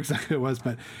of where exactly it was,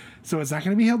 but so it's not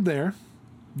going to be held there.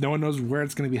 No one knows where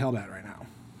it's going to be held at right now.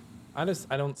 I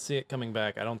don't see it coming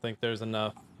back. I don't think there's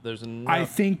enough. I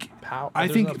think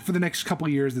enough. For the next couple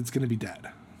of years, it's going to be dead.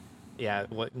 Yeah,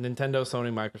 Nintendo,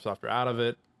 Sony, Microsoft are out of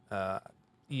it.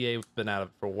 EA's been out of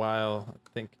it for a while. I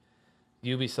think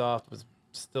Ubisoft was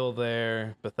still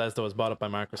there. Bethesda was bought up by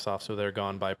Microsoft, so they're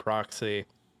gone by proxy.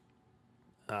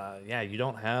 Yeah, you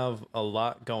don't have a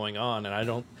lot going on,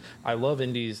 and I love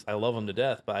indies, I love them to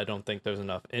death, but I don't think there's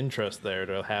enough interest there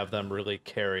to have them really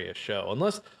carry a show.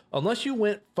 Unless you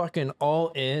went fucking all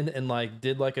in and like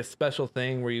did like a special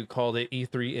thing where you called it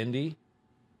E3 Indie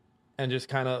and just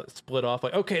kind of split off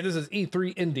like, okay, this is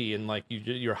E3 Indie, and like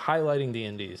you're highlighting the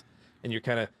indies and you're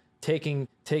kind of taking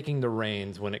the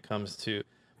reins when it comes to,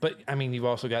 but I mean, you've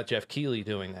also got Jeff Keighley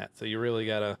doing that, so you really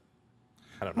gotta,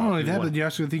 I don't know. Not only that, but you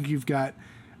also think you've got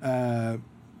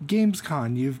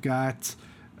Gamescom, you've got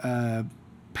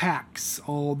PAX,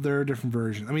 all their different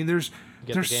versions. I mean, there's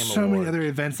so many other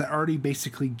events that already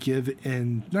basically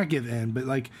not give in, but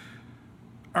like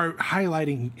are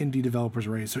highlighting indie developers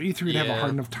already. So E3 would have a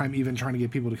hard enough time even trying to get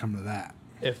people to come to that.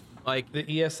 If like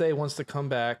the ESA wants to come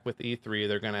back with E3,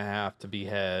 they're gonna have to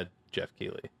behead Jeff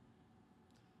Keighley.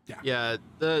 Yeah.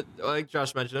 Like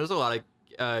Josh mentioned, there's a lot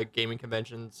of gaming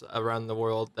conventions around the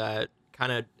world that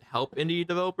kind of help indie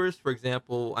developers. For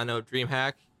example, I know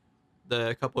DreamHack,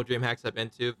 the couple of DreamHacks I've been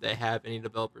to, they have indie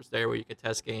developers there where you can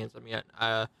test games. I mean,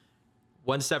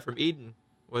 One Step from Eden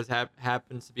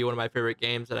happens to be one of my favorite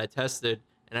games that I tested,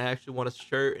 and I actually won a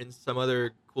shirt and some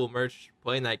other cool merch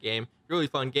playing that game. Really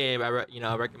fun game. I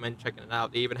recommend checking it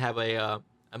out. They even have a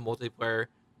multiplayer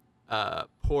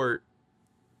port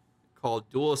called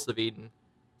Duelist of Eden.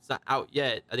 It's not out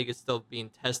yet. I think it's still being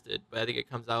tested, but I think it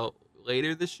comes out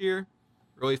later this year.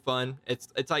 Really fun. It's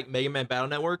like Mega Man Battle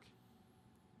Network,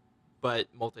 but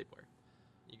multiplayer.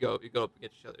 You go up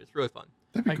against each other. It's really fun.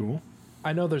 That'd be cool.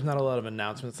 I know there's not a lot of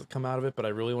announcements that come out of it, but I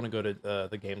really want to go to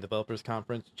the Game Developers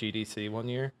Conference, GDC, one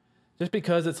year. Just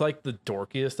because it's like the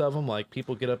dorkiest of them. Like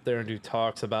people get up there and do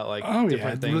talks about like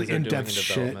different things really they're doing in in-depth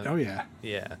development. shit. Oh yeah.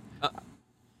 Yeah.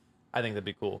 I think that'd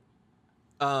be cool.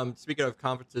 Speaking of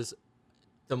conferences,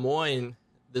 Des Moines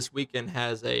this weekend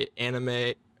has a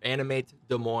Animate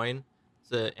Des Moines.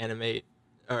 It's an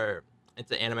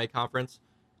anime conference,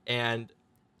 and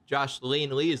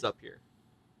Jocelyn Lee is up here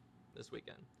this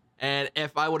weekend. And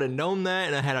if I would have known that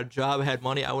and I had a job, had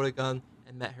money, I would have gone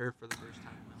and met her for the first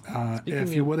time.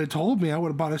 If you would have told me, I would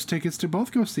have bought us tickets to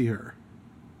both go see her.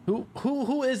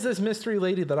 Who is this mystery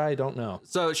lady that I don't know?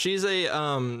 So she's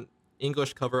a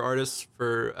English cover artist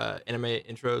for anime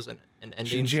intros and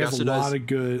endings. She has a lot of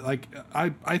good, like, I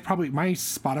probably, my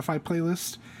Spotify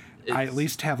playlist, I at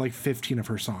least have like 15 of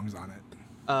her songs on it.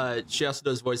 She also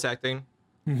does voice acting.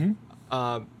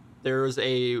 Mm-hmm. There was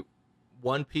a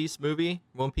One Piece movie,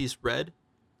 One Piece Red,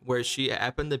 where she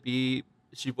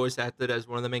voice acted as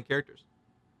one of the main characters.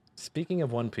 Speaking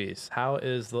of One Piece, have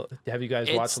you guys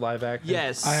watched live action?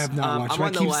 Yes. I have not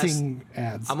watched it. I keep seeing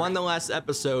ads. I'm on the last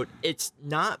episode. It's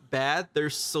not bad.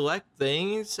 There's select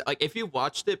things. Like, if you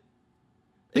watched it,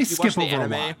 they skip over a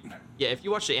lot. Yeah, if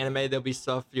you watch the anime, there'll be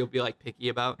stuff you'll be, like, picky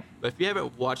about. But if you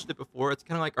haven't watched it before, it's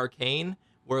kind of like Arcane,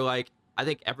 where, like, I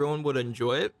think everyone would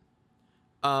enjoy it.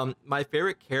 My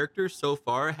favorite character so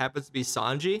far happens to be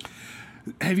Sanji.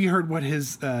 Have you heard what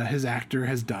his actor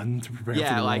has done to prepare for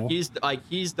the role?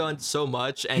 He's done so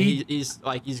much, and he's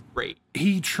great.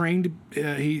 He trained.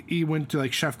 He went to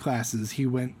like chef classes. He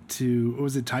went to,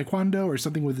 was it Taekwondo or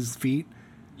something with his feet?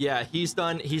 Yeah, he's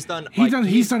done his homework.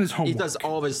 He does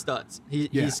all of his stunts.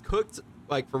 He's cooked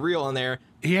like for real on there.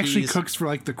 He actually cooks for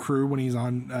like the crew when he's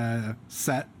on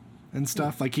set and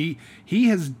stuff. Like he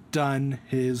has done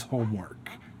his homework.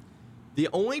 The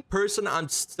only person I'm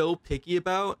still picky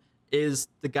about is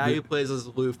the guy who plays as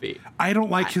Luffy. I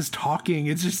don't like his talking.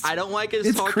 It's just, I don't like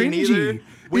his talking either.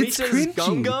 When he says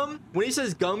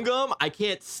Gum Gum, I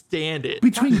can't stand it.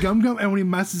 Between Gum Gum and when he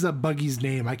messes up Buggy's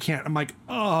name, I can't. I'm like,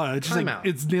 oh, it's just Time like out.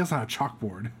 it's nails on a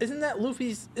chalkboard. Isn't that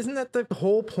the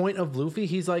whole point of Luffy?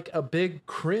 He's like a big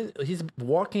cringe. He's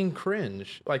walking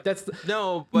cringe. Like that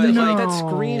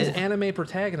screams anime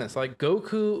protagonist. Like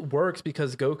Goku works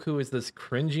because Goku is this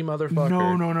cringy motherfucker.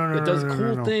 No. That does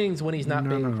cool things when he's not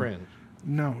being cringe.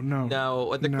 No.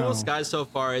 The coolest guy so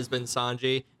far has been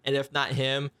Sanji, and if not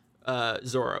him,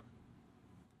 Zoro.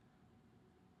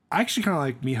 I actually kind of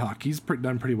like Mihawk. He's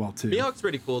done pretty well too. Mihawk's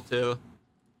pretty cool too.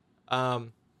 I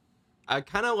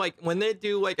kind of like when they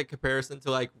do like a comparison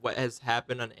to like what has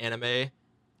happened on anime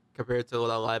compared to the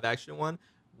live action one.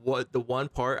 What the one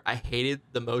part I hated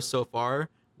the most so far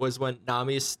was when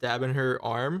Nami's stabbing her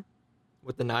arm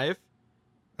with the knife,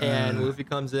 and Luffy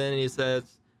comes in and he says,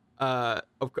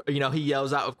 he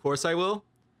yells out, "Of course I will."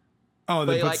 Oh,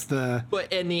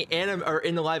 But in the anime or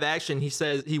in the live action,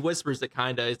 he whispers it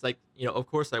kinda. It's like, "Of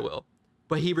course I will,"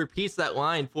 but he repeats that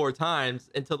line 4 times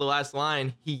until the last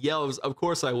line he yells, "Of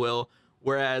course I will."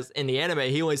 Whereas in the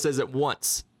anime, he only says it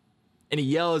once, and he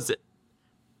yells it,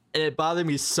 and it bothered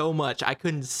me so much. I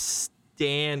couldn't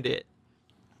stand it.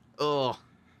 Ugh.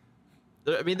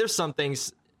 I mean, there's some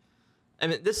things. I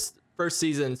mean, this first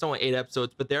season, it's only 8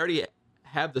 episodes, but they already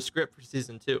have the script for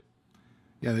season 2.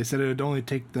 Yeah, they said it would only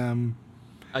take them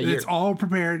a year. It's all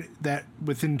prepared that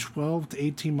within 12 to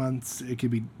 18 months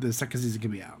the second season can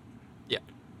be out. Yeah.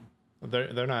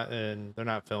 They're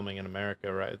not filming in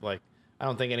America, right? Like I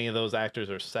don't think any of those actors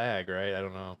are SAG, right? I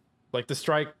don't know. Like the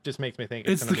strike just makes me think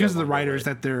it's because of the writers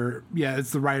that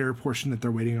it's the writer portion that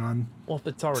they're waiting on. Well, if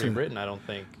it's already written, I don't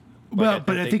think. Well,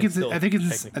 but I think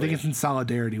it's in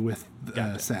solidarity with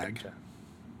SAG. Gotcha.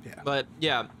 Yeah. But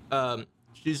yeah,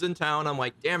 she's in town. I'm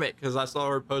like, damn it, because I saw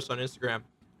her post on Instagram.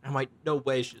 I'm like, no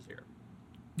way she's here.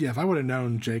 Yeah, if I would have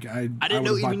known, Jake, I didn't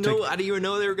even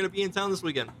know they were gonna be in town this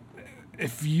weekend.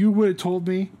 If you would have told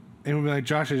me and would be like,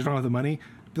 Josh, I just don't have the money,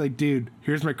 I'd be like, dude,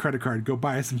 here's my credit card. Go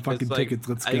buy us some fucking tickets.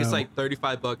 Let's go. I think it's like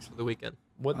 $35 for the weekend.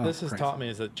 What this has taught me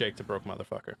is that Jake's a broke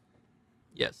motherfucker.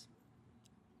 Yes.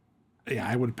 Yeah,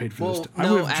 I would have paid for this.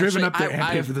 I would have driven up there and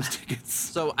paid for those tickets.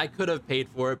 So I could have paid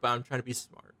for it, but I'm trying to be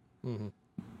smart. Mm-hmm.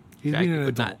 He's being an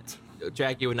adult.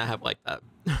 Jackie would not have liked that.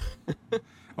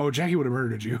 Oh, Jackie would have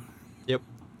murdered you. Yep.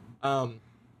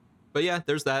 But yeah,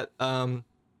 there's that.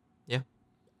 Yeah.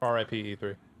 R.I.P.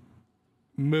 E3.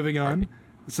 Moving on.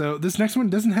 So this next one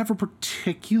doesn't have a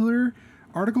particular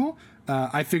article.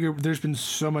 I figure there's been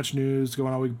so much news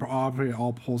going on. We probably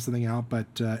all pull something out,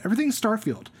 but everything's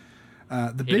Starfield.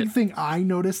 The big thing I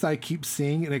noticed that I keep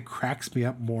seeing, and it cracks me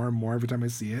up more and more every time I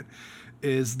see it,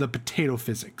 is the potato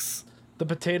physics. The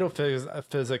potato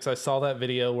physics. I saw that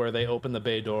video where they open the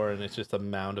bay door and it's just a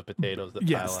mound of potatoes that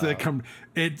pile out.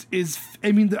 It is.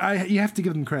 I mean, you have to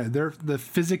give them credit. The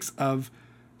physics of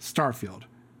Starfield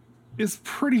is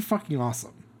pretty fucking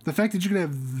awesome. The fact that you can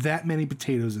have that many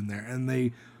potatoes in there and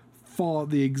they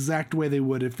Fallout the exact way they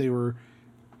would if they were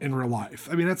in real life.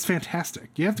 I mean, that's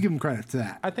fantastic. You have to give them credit to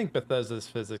that. I think Bethesda's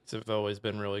physics have always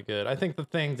been really good. I think the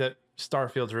thing that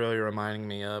Starfield's really reminding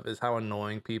me of is how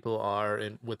annoying people are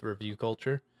with review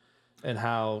culture and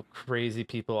how crazy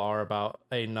people are about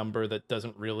a number that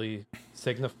doesn't really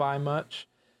signify much.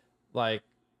 Like,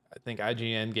 I think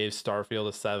IGN gave Starfield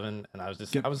a 7, and I was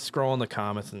scrolling the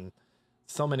comments and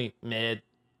so many mid,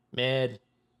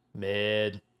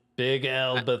 big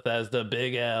L, Bethesda,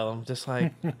 big L. I'm just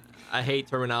like, I hate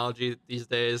terminology these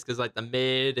days because like the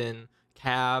mid and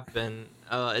cap and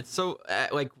it's so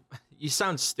like you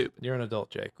sound stupid. you're an adult,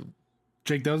 Jake.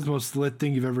 Jake, that was the most lit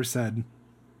thing you've ever said.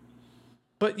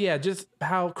 But yeah, just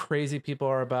how crazy people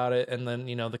are about it, and then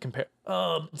the compare.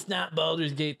 Oh, it's not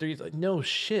Baldur's Gate 3. It's like, no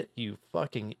shit, you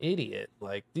fucking idiot!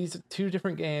 Like, these 2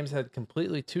 different games had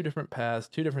completely 2 different paths,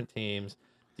 2 different teams.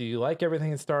 Do you like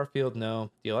everything in Starfield?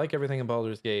 No. Do you like everything in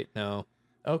Baldur's Gate? No.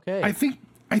 Okay. I think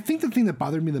the thing that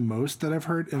bothered me the most that I've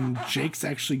heard, and Jake's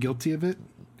actually guilty of it,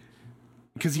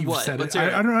 because you've said it.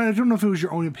 I don't know if it was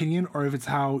your own opinion or if it's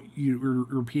how you're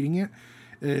repeating it.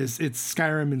 It's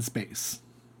Skyrim in space.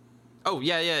 Oh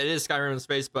yeah, it is Skyrim in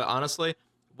space. But honestly,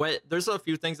 there's a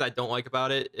few things I don't like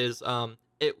about it. Is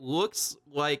it looks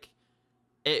like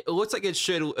it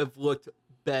should have looked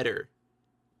better.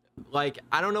 Like,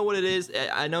 I don't know what it is.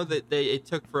 I know that it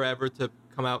took forever to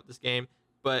come out with this game,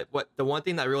 but the one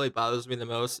thing that really bothers me the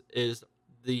most is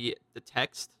the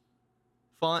text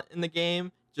font in the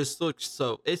game just looks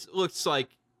it looks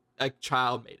like a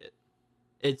child made it.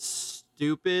 It's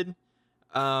stupid.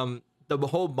 The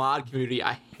whole mod community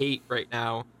I hate right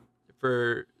now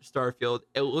for Starfield.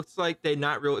 It looks like they're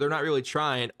not really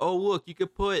trying. Oh, look, you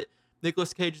could put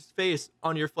Nicolas Cage's face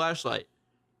on your flashlight.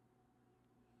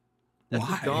 That's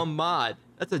Why? a dumb mod.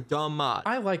 That's a dumb mod.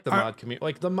 I like the mod community.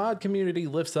 Like, the mod community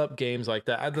lifts up games like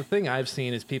that. The thing I've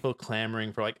seen is people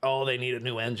clamoring for, like, oh, they need a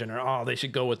new engine, or oh, they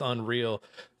should go with Unreal.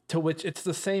 To which it's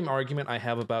the same argument I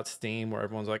have about Steam, where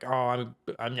everyone's like, oh,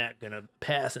 I'm not gonna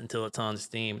pass until it's on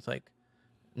Steam. It's like,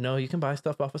 no, you can buy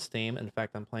stuff off of Steam. In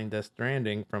fact, I'm playing Death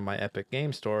Stranding from my Epic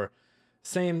Game Store.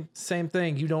 Same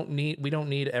thing. We don't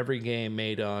need every game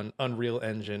made on Unreal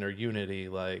Engine or Unity.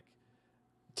 Like,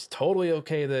 it's totally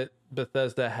okay that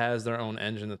Bethesda has their own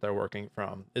engine that they're working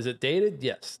from. Is it dated?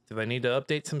 Yes. Do they need to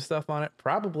update some stuff on it?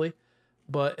 Probably.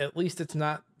 But at least it's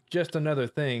not just another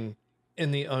thing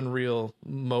in the Unreal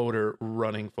motor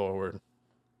running forward.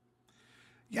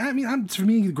 Yeah, I mean, for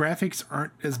me, the graphics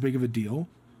aren't as big of a deal.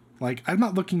 Like, I'm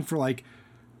not looking for, like,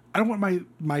 I don't want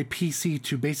my PC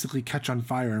to basically catch on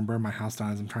fire and burn my house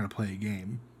down as I'm trying to play a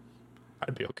game.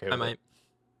 I'd be okay with I might. it.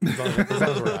 As long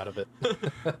as we're out of it.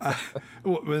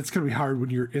 Well, it's gonna be hard when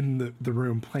you're in the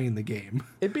room playing the game.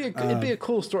 It'd be a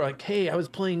cool story. Like, hey, I was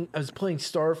playing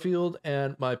Starfield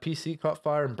and my PC caught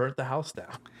fire and burnt the house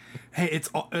down. Hey,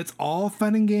 it's all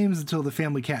fun and games until the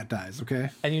family cat dies. Okay.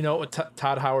 And you know what?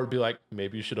 Todd Howard would be like,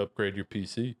 maybe you should upgrade your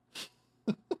PC.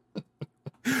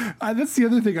 That's the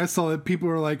other thing I saw, that people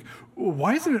were like, well,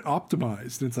 why isn't it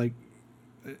optimized? And it's like,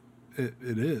 it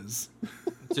is.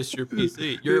 It's just your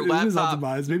PC. Your It is laptop.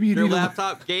 optimized. Maybe you your need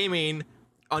laptop gaming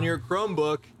on your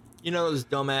Chromebook. You know those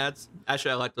dumb ads.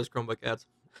 Actually, I like those Chromebook ads.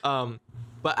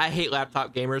 But I hate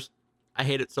laptop gamers. I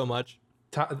hate it so much.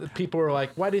 People were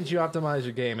like, why didn't you optimize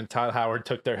your game? And Todd Howard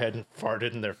took their head and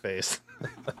farted in their face.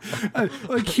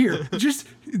 like here, just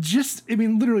I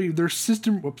mean, literally, there's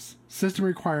system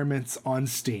requirements on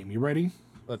Steam. You ready?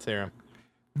 Let's hear him.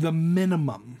 The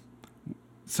minimum.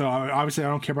 So obviously, I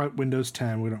don't care about Windows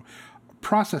 10. We don't.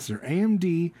 Processor: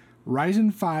 AMD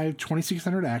Ryzen 5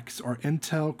 2600X or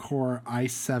Intel Core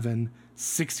i7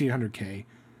 6800K,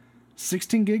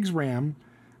 16 gigs RAM,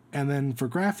 and then for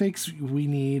graphics we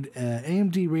need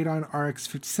AMD Radeon RX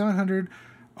 5700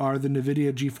 or the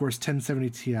NVIDIA GeForce 1070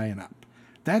 Ti and up.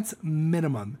 That's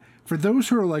minimum. For those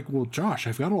who are like, well, Josh,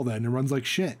 I've got all that and it runs like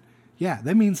shit. Yeah,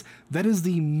 that means that is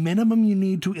the minimum you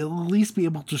need to at least be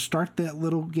able to start that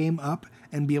little game up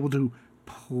and be able to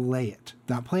play it.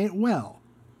 Not play it well.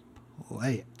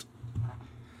 Play it.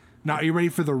 Now, are you ready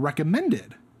for the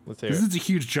recommended? Let's hear This it. is a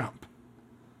huge jump.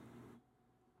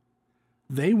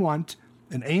 They want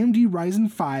an AMD Ryzen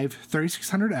 5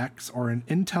 3600X or an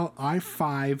Intel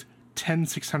i5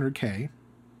 10600K,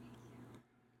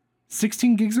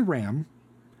 16 gigs of RAM,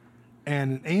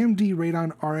 and an AMD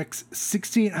Radeon RX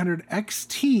 6800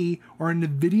 XT or a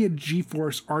NVIDIA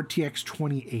GeForce RTX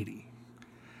 2080.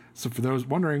 So for those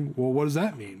wondering, well, what does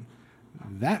that mean?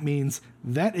 That means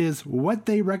that is what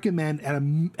they recommend at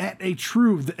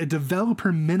a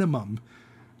developer minimum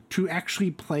to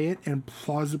actually play it and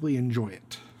plausibly enjoy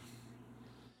it.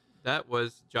 That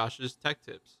was Josh's tech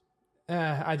tips.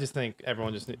 I just think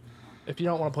everyone just If you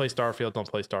don't want to play Starfield, don't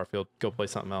play Starfield. Go play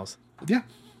something else. Yeah.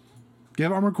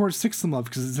 Give Armored Core 6 some love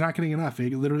because it's not getting enough.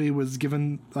 It literally was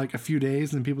given like a few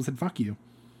days and people said, fuck you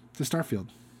to Starfield.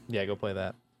 Yeah, go play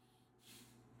that.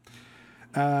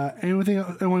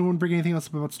 Anyone want to bring anything else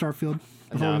up about Starfield?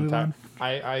 No, I'm tired.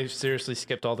 I seriously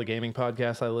skipped all the gaming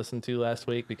podcasts I listened to last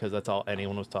week because that's all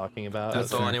anyone was talking about.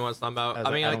 That's all anyone's talking about.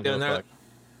 I mean, like, they're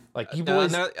like you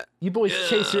boys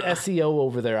chase your SEO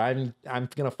over there. I'm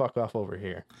gonna fuck off over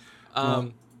here.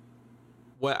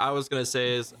 What I was gonna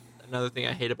say is another thing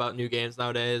I hate about new games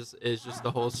nowadays is just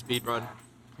the whole speedrun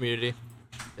community.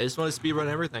 They just want to speedrun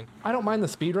everything. I don't mind the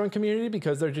speedrun community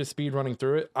because they're just speedrunning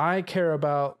through it. I care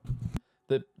about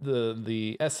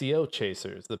the SEO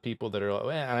chasers, the people that are,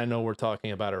 and I know we're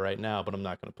talking about it right now, but I'm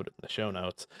not going to put it in the show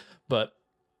notes. But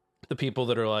the people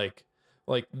that are like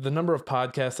the number of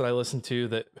podcasts that I listened to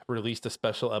that released a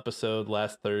special episode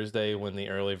last Thursday when the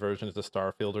early versions of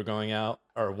Starfield are going out,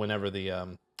 or whenever the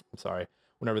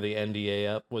whenever the NDA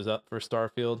up was up for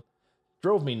Starfield,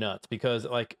 drove me nuts because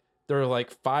like there were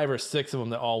like 5 or 6 of them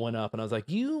that all went up, and I was like,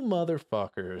 you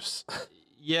motherfuckers.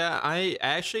 Yeah, I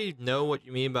actually know what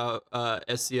you mean about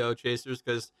SEO chasers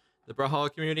because the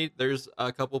Brawlhalla community, there's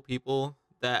a couple people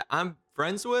that I'm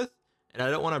friends with, and I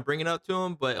don't want to bring it up to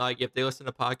them, but like if they listen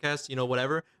to podcasts, you know,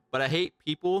 whatever. But I hate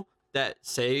people that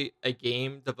say a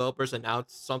game developers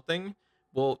announce something.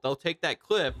 Well, they'll take that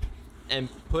clip and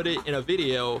put it in a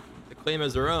video to claim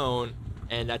as their own,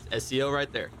 and that's SEO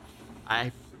right there.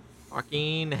 I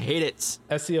fucking hate it.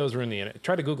 SEOs ruin the internet.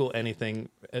 Try to Google anything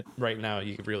right now.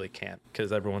 You really can't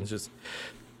because everyone's just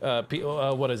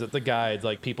what is it? The guides,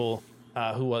 like people.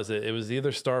 Who was it? It was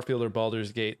either Starfield or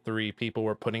Baldur's Gate 3. People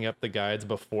were putting up the guides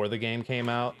before the game came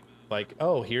out. Like,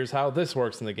 oh, here's how this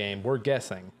works in the game. We're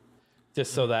guessing,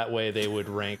 just so that way they would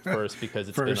rank first because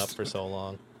it's been up for so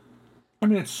long. I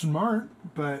mean, it's smart,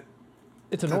 but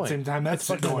it's annoying. At the same time, that's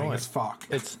annoying as fuck.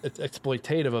 It's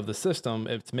exploitative of the system.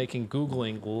 It's making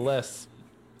Googling less.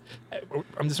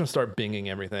 I'm just gonna start binging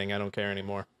everything. I don't care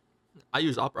anymore. I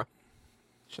use Opera.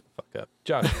 Shut the fuck up,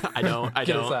 Josh. I don't.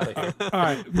 Get us out of here. All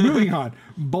right, moving on.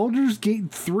 Baldur's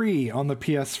Gate 3 on the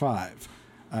PS5.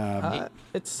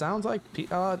 It sounds like. Do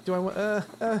I want?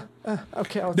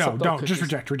 Okay. No, don't. Just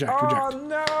reject.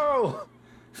 Oh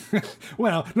no!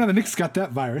 Well, now the Nick's got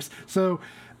that virus. So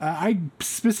I didn't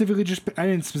specifically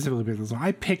pick this one.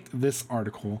 I picked this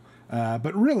article.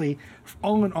 But really,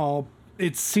 all in all,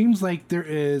 it seems like there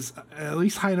is at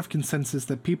least high enough consensus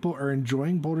that people are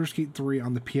enjoying Baldur's Gate 3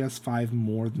 on the PS5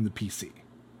 more than the PC.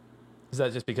 Is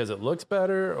that just because it looks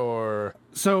better, or?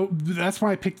 So that's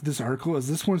why I picked this article, is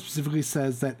this one specifically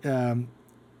says that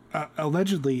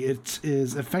allegedly it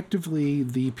is effectively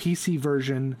the PC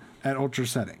version at ultra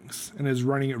settings and is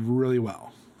running it really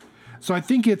well. So I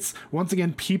think it's, once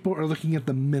again, people are looking at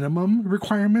the minimum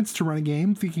requirements to run a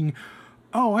game, thinking,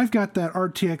 oh, I've got that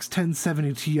RTX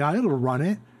 1070 Ti, it'll run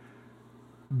it.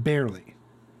 Barely.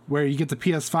 Where you get the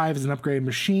PS5 as an upgraded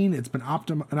machine, it's been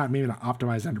maybe not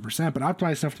optimized 100%, but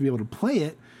optimized enough to be able to play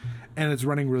it, and it's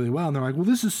running really well. And they're like, well,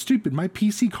 this is stupid. My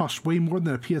PC costs way more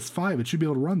than a PS5. It should be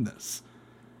able to run this.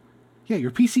 Yeah,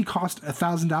 your PC cost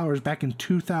 $1,000 back in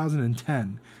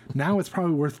 2010. Now it's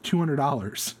probably worth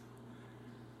 $200.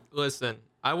 Listen,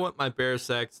 I want my Bear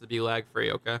Sex to be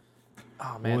lag-free, okay?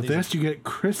 Oh man, Well, with this, you get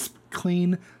crisp,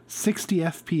 clean, 60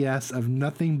 FPS of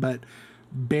nothing but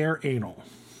bare anal.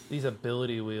 These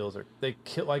ability wheels they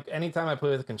kill. Like anytime I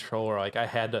play with a controller, like I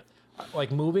had to, like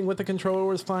moving with the controller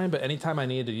was fine, but anytime I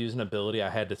needed to use an ability, I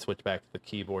had to switch back to the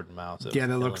keyboard and mouse. Yeah,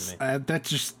 that looks that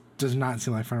just does not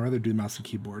seem like fun. I'd rather do mouse and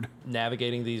keyboard.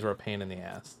 Navigating these were a pain in the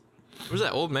ass. Where's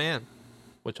that old man?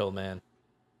 Which old man?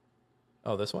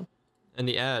 Oh, this one? In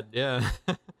the ad, yeah.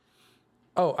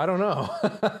 Oh, I don't know.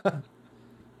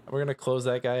 We're gonna close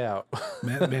that guy out.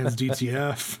 Man's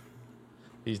DTF.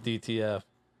 He's DTF.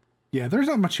 Yeah, there's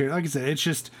not much here. Like I said, it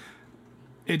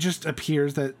just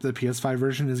appears that the PS5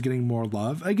 version is getting more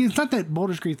love. Like, it's not that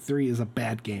Baldur's Gate 3 is a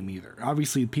bad game either.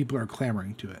 Obviously, people are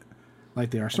clamoring to it,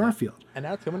 like they are Starfield. And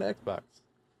now it's coming to Xbox.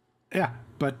 Yeah,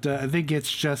 but I think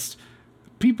it's just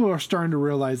people are starting to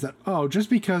realize that, oh, just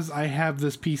because I have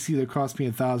this PC that cost me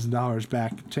 $1,000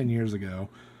 back 10 years ago,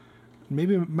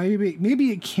 maybe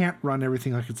it can't run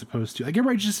everything like it's supposed to. Like,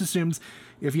 everybody just assumes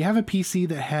if you have a PC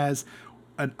that has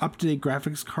an up-to-date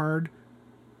graphics card,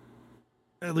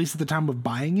 at least at the time of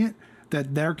buying it,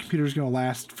 that their computer is going to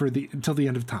last until the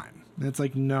end of time. And it's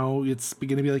like, no, it's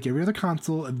going to be like every other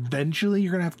console. Eventually,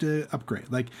 you're going to have to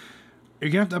upgrade. Like, are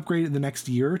you going to have to upgrade in the next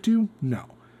year or two? No.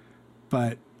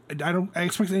 But I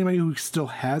expect anybody who still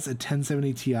has a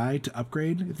 1070 Ti to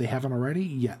upgrade, if they haven't already,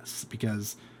 yes,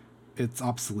 because it's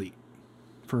obsolete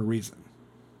for a reason.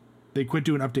 They quit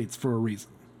doing updates for a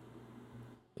reason.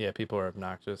 Yeah, people are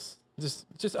obnoxious.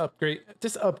 Just upgrade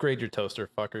your toaster,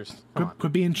 fuckers.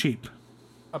 Quit being cheap.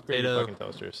 Upgrade your fucking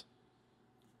toasters.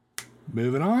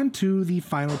 Moving on to the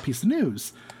final piece of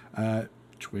news.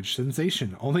 Twitch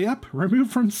sensation. Only Up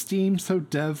removed from Steam so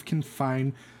dev can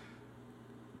find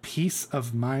peace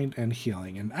of mind and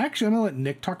healing. And actually, I'm going to let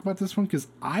Nick talk about this one because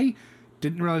I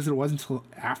didn't realize it was until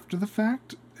after the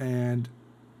fact. And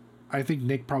I think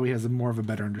Nick probably has more of a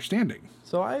better understanding.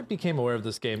 So I became aware of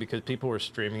this game because people were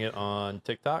streaming it on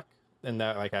TikTok. And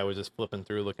that, like, I was just flipping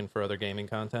through looking for other gaming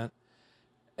content.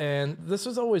 And this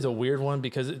was always a weird one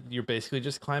because you're basically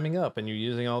just climbing up and you're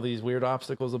using all these weird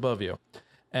obstacles above you.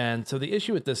 And so the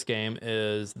issue with this game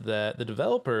is that the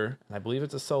developer, and I believe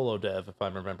it's a solo dev if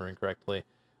I'm remembering correctly,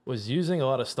 was using a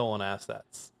lot of stolen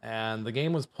assets. And the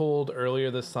game was pulled earlier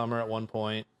this summer at one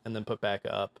point and then put back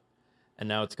up. And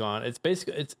now it's gone. It's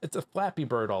basically, it's a Flappy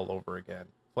Bird all over again.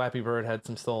 Flappy Bird had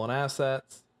some stolen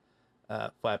assets.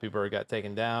 Flappy Bird got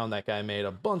taken down. That guy made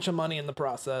a bunch of money in the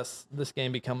process. This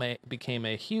game became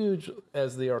a huge,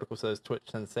 as the article says, Twitch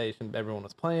sensation. Everyone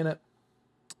was playing it.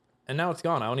 And now it's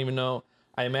gone. I don't even know.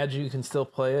 I imagine you can still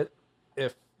play it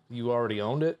if you already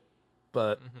owned it.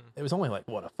 But it was only like,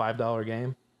 what, a $5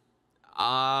 game?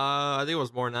 I think it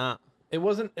was more than that. It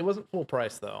wasn't full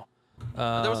price, though.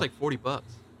 That was like $40.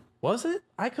 Was it?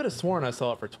 I could have sworn I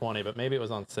saw it for 20, but maybe it was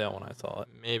on sale when I saw it.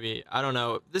 Maybe. I don't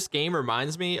know. This game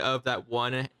reminds me of that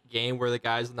one game where the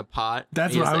guy's in the pot.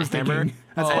 That's what I was thinking.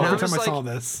 That's every time I like, saw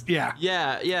this. Yeah.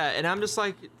 Yeah. And I'm just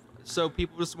like, so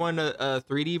people just want a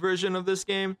 3D version of this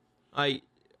game? Like,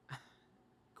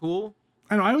 cool.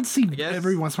 I know. I would see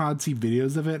every once in a while, I'd see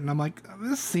videos of it, and I'm like,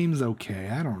 this seems okay.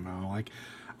 I don't know. Like,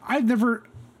 I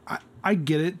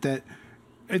get it that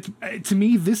to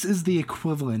me, this is the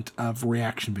equivalent of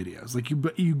reaction videos. Like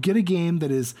you get a game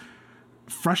that is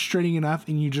frustrating enough,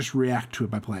 and you just react to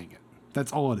it by playing it.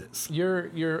 That's all it is.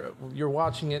 You're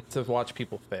watching it to watch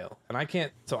people fail, and I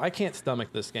can't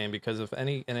stomach this game because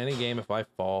in any game, if I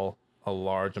fall a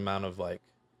large amount of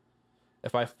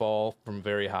if I fall from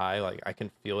very high, like I can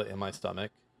feel it in my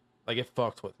stomach, like it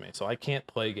fucks with me. So I can't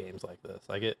play games like this.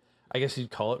 I guess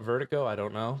you'd call it vertigo. I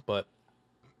don't know, but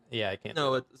yeah, I can't.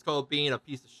 No, it's called being a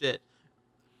piece of shit.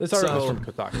 This article is from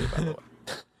Kotaku, by the way.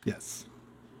 Yes.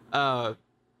 I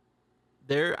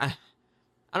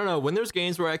don't know, when there's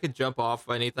games where I could jump off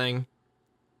anything,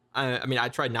 I mean, I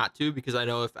try not to because I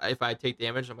know if I take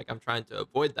damage, I'm trying to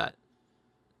avoid that.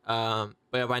 But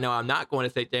if I know I'm not going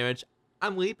to take damage,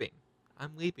 I'm leaping,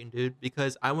 dude,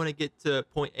 because I want to get to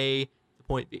point A to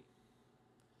point B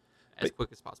as quick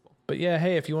as possible. But yeah,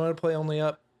 hey, if you want to play Only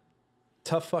Up,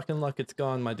 tough fucking luck, it's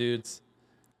gone, my dudes.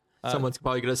 Someone's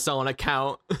probably gonna sell an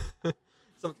account.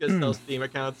 Someone's gonna sell Steam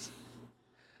accounts.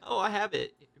 Oh, I have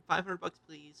it. $500,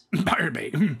 please. Pirate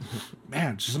Bay.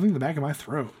 Man, just something in the back of my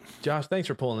throat. Josh, thanks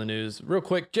for pulling the news. Real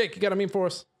quick, Jake, you got a meme for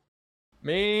us?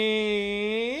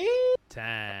 Me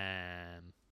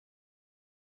time.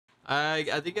 I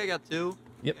think I got two.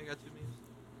 Yep. I got two memes.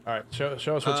 All right,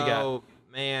 show us what you got. Oh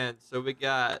man, so we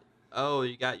got. Oh,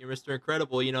 you got your Mr.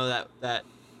 Incredible. You know that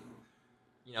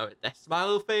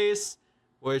smile face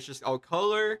where it's just all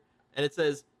color and it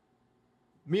says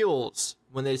mules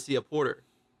when they see a porter,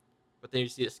 but then you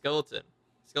see a skeleton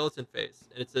face,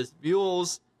 and it says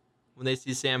mules when they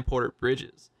see Sam Porter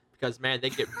Bridges, because man, they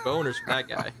get boners for that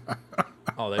guy.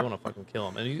 Oh, they want to fucking kill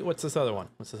him. And what's this other one?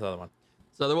 This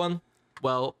other one?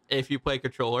 Well, if you play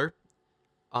controller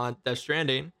on Death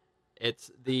Stranding, it's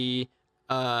the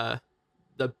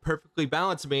perfectly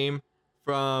balanced meme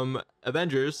from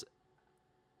Avengers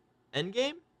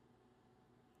Endgame?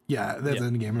 Yeah, that's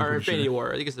Endgame. Or Infinity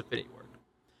War. I think it's Infinity War.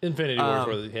 Infinity War is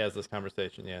where he has this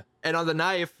conversation, yeah. And on the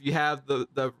knife, you have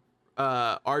the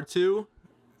R2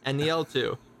 and the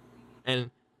L2. And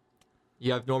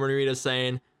you have Norman Reedus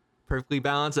saying, perfectly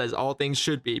balanced as all things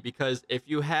should be. Because if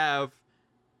you have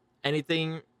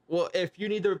anything... Well, if you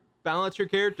need to balance your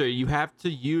character, you have to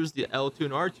use the L2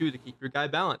 and R2 to keep your guy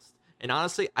balanced. And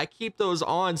honestly, I keep those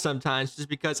on sometimes just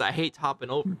because I hate topping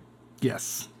over.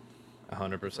 Yes.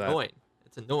 100%. Annoying.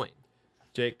 It's annoying.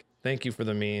 Jake, thank you for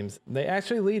the memes. They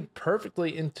actually lead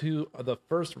perfectly into the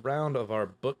first round of our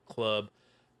book club.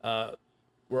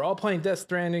 We're all playing Death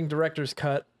Stranding Director's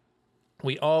Cut.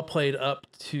 We all played up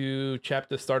to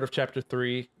start of chapter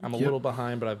 3. I'm a little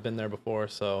behind, but I've been there before.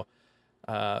 So,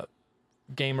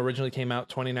 game originally came out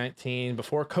 2019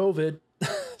 before COVID.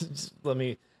 Let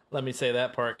me say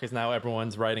that part, because now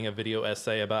everyone's writing a video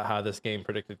essay about how this game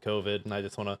predicted COVID, and I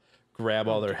just want to grab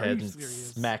all their heads and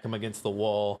smack them against the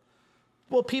wall.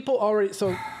 Well, people already...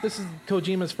 So this is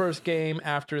Kojima's first game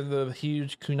after the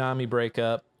huge Konami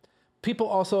breakup. people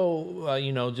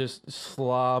also, just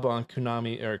slob on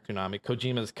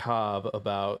Kojima's cob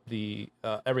about the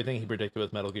everything he predicted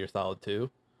with Metal Gear Solid 2.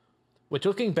 Which,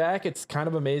 looking back, it's kind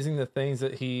of amazing the things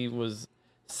that he was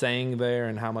saying there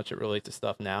and how much it relates to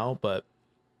stuff now. But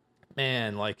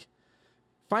man, like,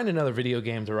 find another video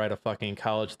game to write a fucking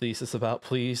college thesis about,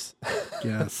 please.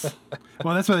 Yes.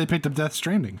 Well, that's why they picked up Death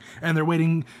Stranding, and they're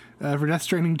waiting for Death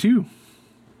Stranding 2.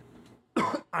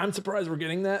 I'm surprised we're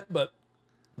getting that, but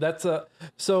that's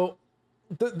so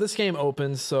this game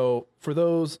opens. So for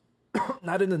those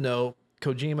not in the know,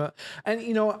 Kojima, and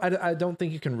I don't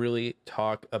think you can really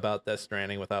talk about Death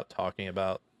Stranding without talking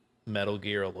about Metal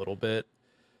Gear a little bit.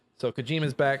 So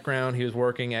Kojima's background, he was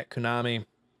working at Konami,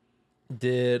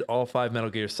 did all 5 Metal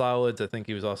Gear Solids. I think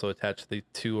he was also attached to the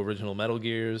 2 original Metal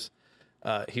Gears.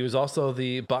 He was also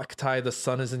the Boktai, the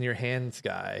sun is in your hands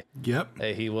guy. Yep.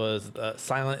 He was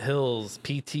Silent Hills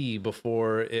PT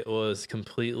before it was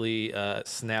completely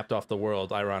snapped off the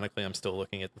world. Ironically, I'm still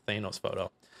looking at the Thanos photo.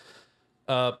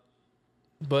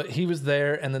 But he was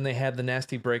there, and then they had the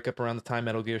nasty breakup around the time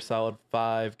Metal Gear Solid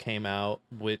 5 came out,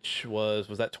 which was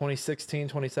that 2016,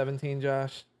 2017,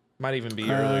 Josh? Might even be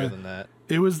earlier than that.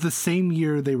 It was the same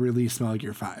year they released Metal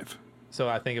Gear 5. So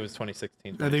I think it was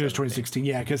 2016. I think it was 2016,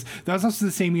 yeah, because that was also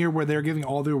the same year where they're giving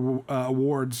all the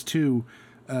awards to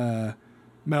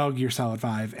Metal Gear Solid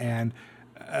 5, and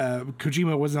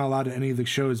Kojima wasn't allowed at any of the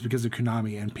shows because of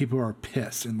Konami, and people are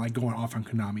pissed and like going off on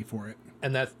Konami for it.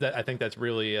 And I think that's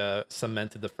really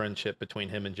cemented the friendship between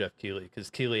him and Jeff Keighley, because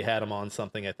Keighley had him on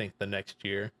something, I think, the next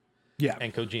year. Yeah.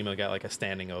 And Kojima got like a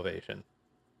standing ovation.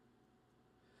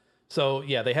 So,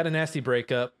 yeah, they had a nasty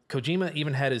breakup. Kojima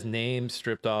even had his name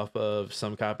stripped off of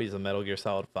some copies of Metal Gear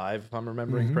Solid 5, if I'm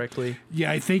remembering correctly. Yeah,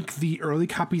 I think the early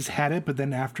copies had it, but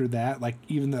then after that, like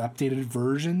even the updated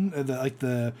version,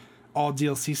 the all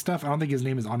DLC stuff, I don't think his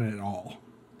name is on it at all.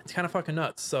 It's kind of fucking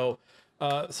nuts. So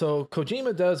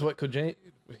Kojima does what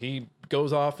he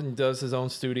goes off and does his own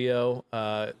studio.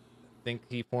 I think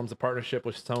he forms a partnership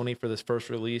with Sony for this first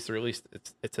release, or at least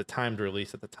it's a timed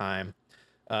release at the time.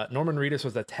 Norman Reedus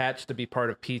was attached to be part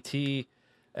of PT,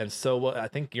 and so I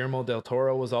think Guillermo del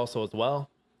Toro was also as well.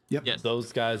 Yep. Yes.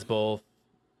 Those guys both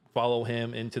follow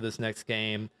him into this next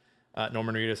game.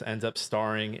 Norman Reedus ends up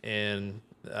starring in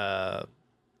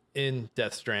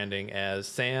Death Stranding as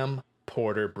Sam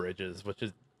Porter Bridges, which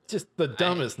is just the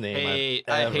dumbest name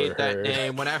I've ever I hate that heard.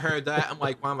 name. When I heard that, I'm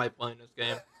like, why am I playing this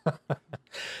game?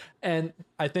 And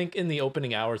I think in the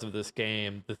opening hours of this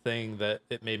game, the thing that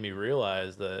it made me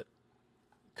realize that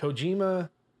Kojima,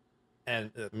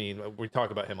 and I mean, we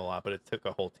talk about him a lot, but it took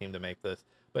a whole team to make this,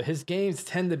 but his games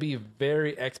tend to be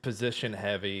very exposition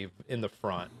heavy in the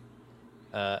front.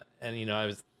 And, I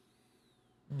was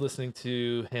listening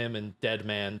to him and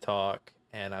Deadman talk,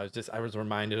 and I was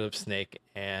reminded of Snake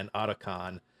and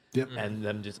Otacon. Yep. And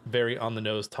them just very on the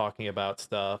nose talking about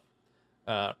stuff.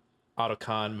 Otacon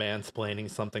mansplaining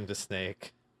something to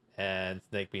Snake, and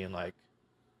Snake being like,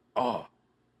 "Oh,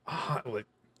 like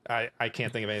I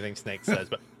can't think of anything Snake says,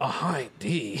 but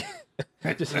D."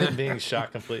 Just him being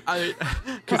shot completely.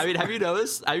 I mean, have you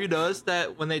noticed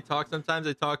that when they talk, sometimes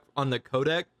they talk on the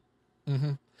codec?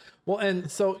 Mm-hmm. Well, and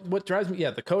so what drives me,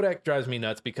 the codec drives me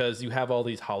nuts because you have all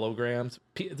these holograms,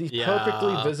 these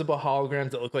perfectly visible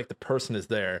holograms that look like the person is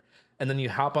there, and then you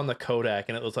hop on the codec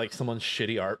and it looks like someone's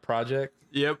shitty art project.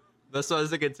 Yep, that's what I was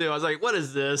thinking too. I was like, what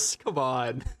is this? Come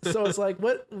on. So it's like,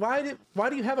 what? Why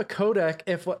do you have a codec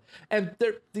if what? And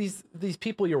these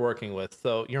people you're working with.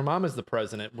 So your mom is the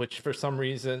president, which for some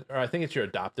reason, or I think it's your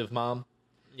adoptive mom.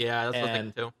 Yeah, that's what I'm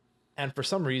thinking too. And for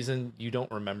some reason, you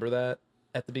don't remember that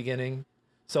at the beginning.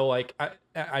 So like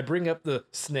I bring up the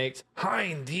Snake's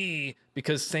D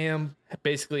because Sam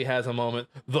basically has a moment.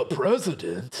 The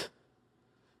president,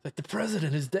 like the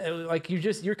president is dead. Like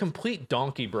you're complete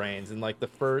donkey brains in like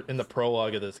in the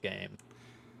prologue of this game,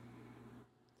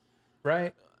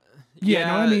 right? Yeah,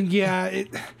 no, I mean, yeah.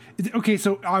 Okay,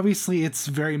 so obviously it's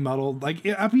very muddled. Like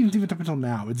even up until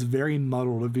now, it's very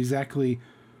muddled of exactly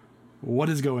what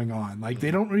is going on. Like they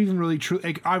don't even really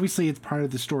like. Obviously, it's part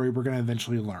of the story we're going to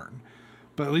eventually learn.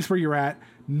 But at least where you're at,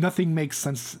 nothing makes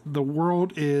sense. The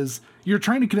world is... You're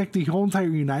trying to connect the whole entire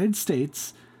United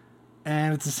States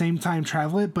and at the same time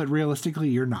travel it, but realistically,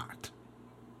 you're not.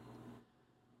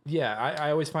 Yeah,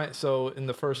 I always find... So in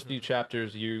the first few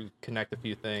chapters, you connect a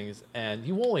few things, and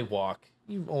you only walk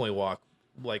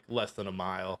like less than a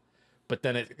mile. But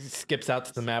then it skips out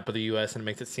to the map of the U.S. and it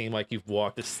makes it seem like you've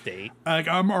walked a state. Like,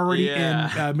 I'm already in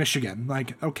Michigan.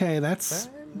 Like, okay, that's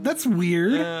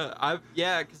weird.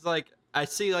 Because like... I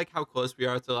see like how close we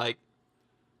are to like,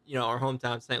 our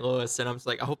hometown, St. Louis, and I'm just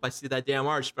like, I hope I see that damn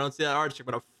arch. If I don't see that arch, I'm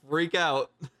gonna freak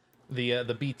out. The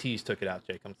BTs took it out,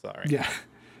 Jake. I'm sorry. Yeah.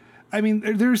 I mean,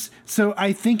 so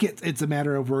I think it's a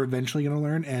matter of we're eventually going to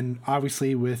learn. And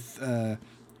obviously with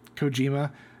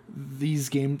Kojima, his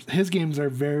games are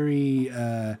very,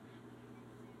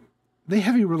 they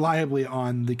heavy reliably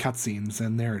on the cutscenes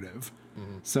and narrative.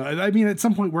 Mm-hmm. So, I mean, at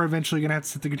some point we're eventually going to have to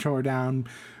sit the controller down,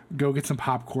 go get some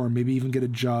popcorn, maybe even get a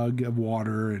jug of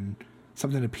water and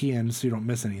something to pee in so you don't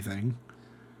miss anything.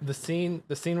 The scene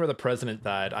where the president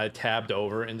died, I tabbed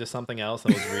over into something else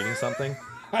and was reading something.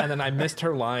 And then I missed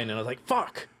her line, and I was like,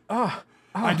 "Fuck! I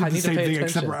did the same thing,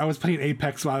 except for I was playing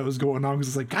Apex while I was going on because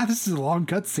it's like, God, this is a long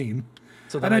cutscene.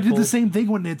 So and I did the same thing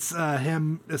when it's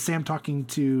Sam talking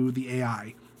to the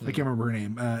AI. I can't remember her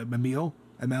name.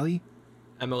 Emily.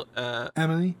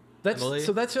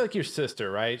 So that's like your sister,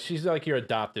 right? She's like your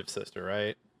adoptive sister,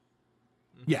 right?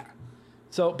 Yeah.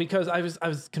 So because I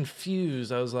was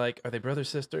confused, I was like, are they brother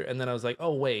sister? And then I was like,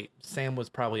 oh wait, Sam was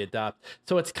probably adopted.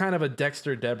 So it's kind of a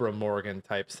Dexter Deborah Morgan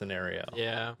type scenario.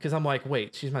 Yeah. Because I'm like,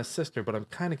 wait, she's my sister, but I'm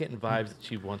kind of getting vibes that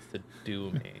she wants to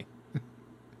do me.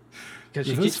 Because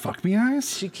she keeps fuck me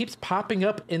eyes. She keeps popping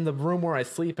up in the room where I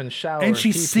sleep and shower, and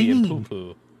she's singing and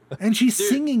poo-poo. And she's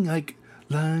singing like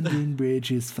London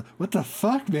Bridge is. What the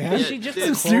fuck, man? Is she just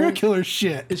some serial killer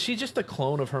shit? Is she just a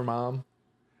clone of her mom?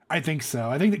 I think so.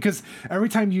 I think because every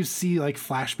time you see like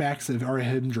flashbacks of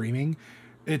him dreaming,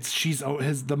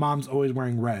 the mom's always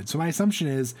wearing red. So my assumption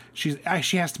is she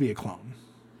has to be a clone.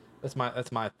 That's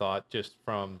my thought, just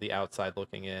from the outside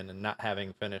looking in and not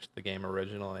having finished the game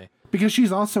originally. Because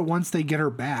she's also, once they get her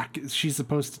back, she's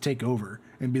supposed to take over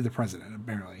and be the president.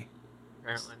 Apparently.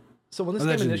 So when this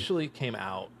game initially came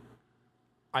out,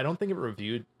 I don't think it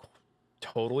reviewed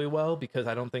totally well because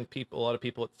I don't think a lot of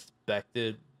people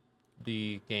expected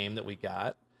the game that we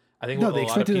got. I think they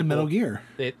expected a Metal Gear.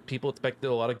 People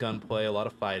expected a lot of gunplay, a lot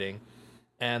of fighting,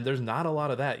 and there's not a lot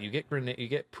of that. You get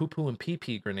poo-poo and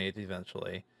pee-pee grenades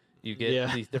eventually. You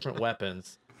get these different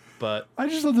weapons, but I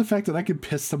just love the fact that I could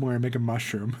piss somewhere and make a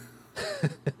mushroom.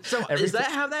 So is that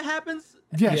how that happens?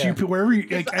 Yes, you put wherever you.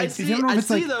 Like, I see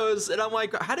those, and I'm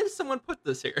like, how did someone put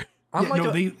this here? I'm like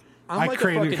a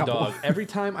fucking dog. Every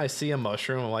time I see a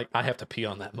mushroom, I'm like, I have to pee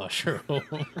on that mushroom.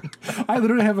 I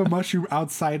literally have a mushroom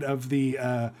outside of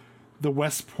the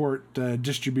Westport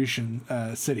distribution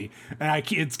city, and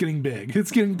it's getting big.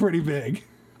 It's getting pretty big.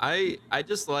 I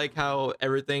just like how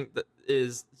everything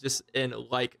is just in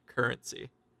like currency.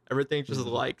 Everything just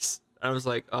likes. I was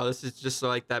like, oh, this is just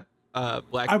like that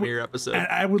Black Mirror episode.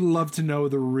 I would love to know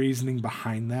the reasoning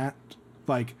behind that.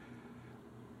 Like,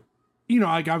 you know,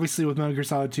 like obviously with Metal Gear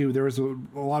Solid 2, there was a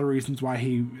lot of reasons why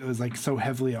he was like so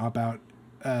heavily about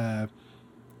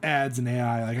ads and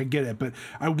AI. Like, I get it, but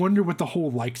I wonder what the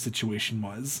whole like situation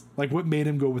was. Like, what made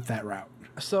him go with that route?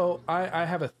 So I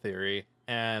have a theory,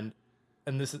 and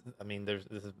this is, I mean, this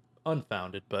is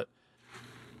unfounded, but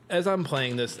as I'm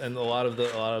playing this, and a lot of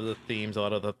the themes, a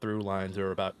lot of the through lines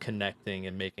are about connecting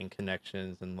and making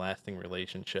connections and lasting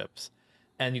relationships.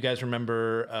 And you guys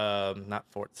remember, not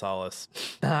Fort Solace.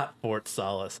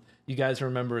 You guys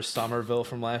remember Somerville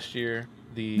from last year?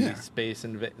 The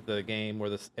the game where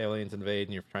the aliens invade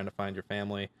and you're trying to find your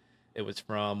family. It was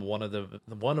from one of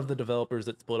the developers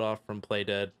that split off from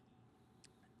Playdead.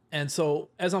 And so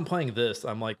as I'm playing this,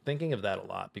 I'm like thinking of that a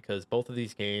lot because both of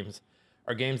these games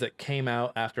are games that came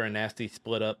out after a nasty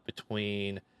split up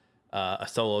between a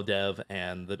solo dev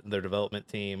and their development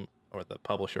team or the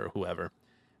publisher or whoever.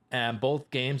 And both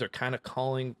games are kind of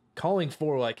calling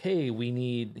for like, hey, we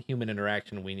need human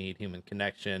interaction, we need human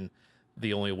connection.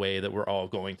 The only way that we're all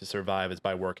going to survive is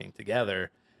by working together.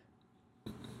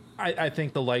 I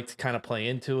think the likes kind of play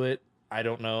into it. I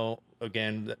don't know.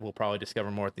 Again, we'll probably discover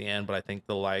more at the end, but I think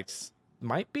the likes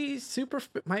might be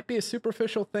a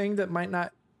superficial thing that might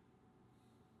not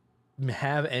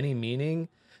have any meaning.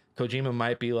 Kojima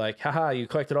might be like, haha, you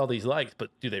collected all these likes, but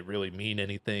do they really mean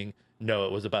anything? No,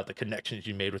 it was about the connections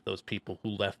you made with those people who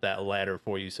left that ladder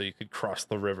for you so you could cross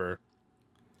the river.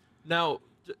 Now,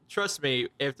 trust me,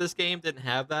 if this game didn't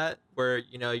have that, where,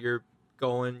 you know, you're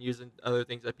going using other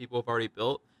things that people have already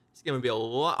built, it's going to be a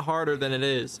lot harder than it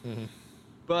is. Mm-hmm.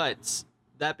 But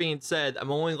that being said, I'm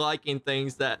only liking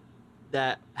things that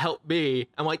help me.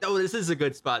 I'm like, oh, this is a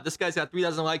good spot. This guy's got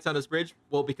 3,000 likes on this bridge.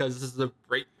 Well, because this is a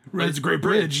great It's a great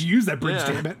bridge. You use that bridge,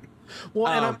 damn it. Well,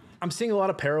 and I'm seeing a lot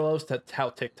of parallels to how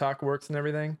TikTok works and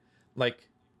everything. Like,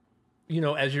 you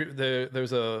know, as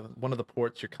there's one of the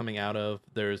ports you're coming out of,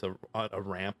 there's a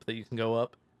ramp that you can go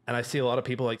up, and I see a lot of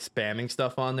people like spamming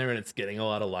stuff on there, and it's getting a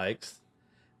lot of likes,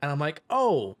 and I'm like,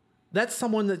 oh, that's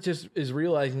someone that just is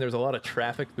realizing there's a lot of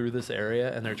traffic through this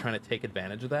area, and they're trying to take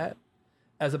advantage of that,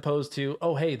 as opposed to,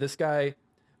 oh, hey, this guy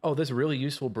oh, this really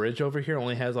useful bridge over here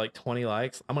only has like 20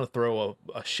 likes. I'm going to throw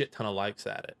a shit ton of likes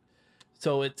at it.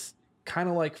 So it's kind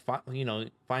of like,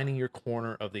 finding your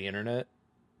corner of the internet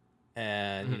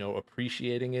and,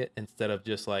 appreciating it instead of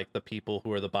just like the people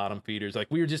who are the bottom feeders. Like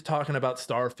we were just talking about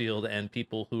Starfield and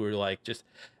people who are like just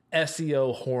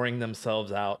SEO whoring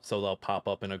themselves out so they'll pop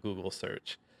up in a Google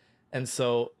search. And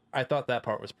so I thought that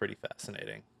part was pretty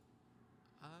fascinating.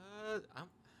 I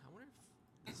wonder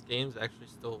if this game's actually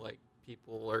still like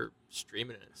people are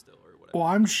streaming it still or whatever. Well,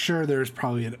 I'm sure there's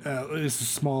probably a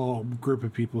small group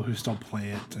of people who still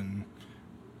play it, and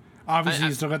obviously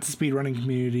you still got the speedrunning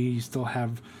community. You still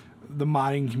have the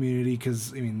modding community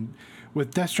because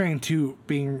with Death Stranding 2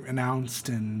 being announced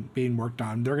and being worked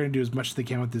on, they're going to do as much as they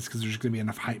can with this because there's going to be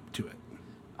enough hype to it.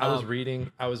 I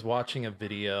was watching a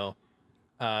video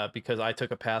because I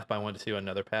took a path, but I wanted to see what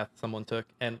another path someone took,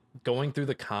 and going through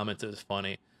the comments, it was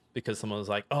funny. Because someone was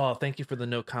like, "Oh, thank you for the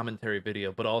no commentary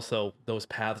video, but also those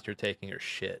paths you're taking are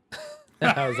shit."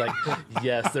 And I was like,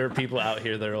 "Yes, there are people out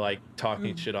here that are like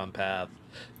talking shit on paths."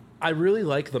 I really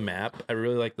like the map. I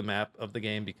really like the map of the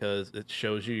game because it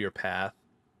shows you your path,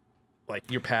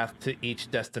 like your path to each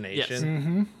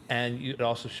destination, Yes. and it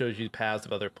also shows you paths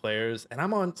of other players. And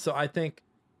so I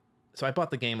bought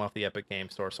the game off the Epic Game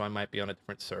Store, so I might be on a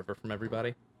different server from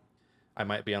everybody. I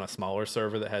might be on a smaller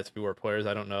server that has fewer players.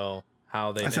 I don't know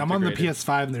how they. I'm on the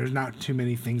PS5, and there's not too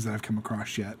many things that I've come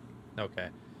across yet. Okay,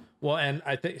 well, and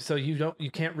I think so. You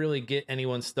can't really get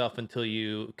anyone's stuff until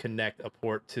you connect a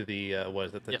port to the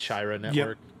the Chiro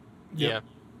network. Yeah,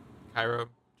 Cairo.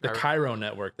 The Cairo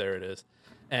network. There it is.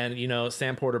 And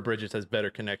Sam Porter Bridges has better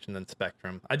connection than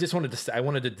Spectrum. I just wanted to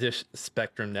wanted to dish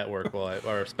Spectrum network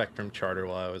or Spectrum charter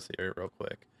while I was here real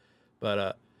quick,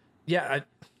 but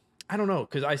I don't know,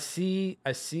 because I see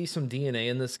some DNA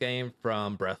in this game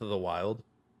from Breath of the Wild.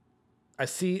 I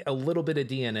see a little bit of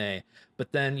DNA,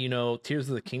 but then, Tears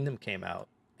of the Kingdom came out,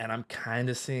 and I'm kind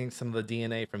of seeing some of the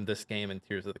DNA from this game in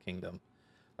Tears of the Kingdom.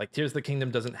 Like, Tears of the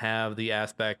Kingdom doesn't have the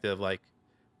aspect of, like,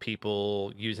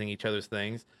 people using each other's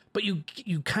things, but you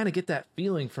kind of get that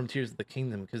feeling from Tears of the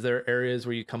Kingdom, because there are areas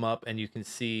where you come up and you can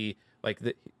see, like,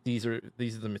 these are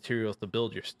the materials to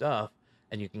build your stuff,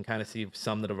 and you can kind of see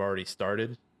some that have already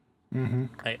started. Mm-hmm.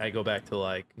 I go back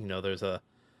to there's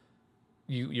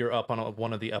you're up on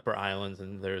one of the upper islands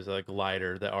and there's a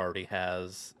glider that already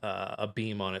has a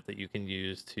beam on it that you can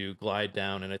use to glide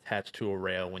down and attach to a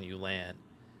rail when you land,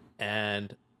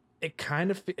 and it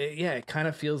kind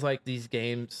of feels like these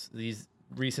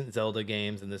recent Zelda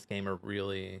games and this game are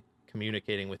really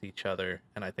communicating with each other,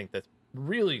 and I think that's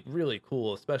really, really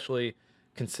cool, especially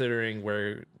considering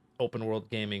where open world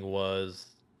gaming was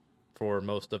for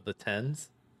most of the 10s.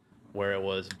 Where it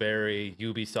was very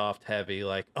Ubisoft heavy,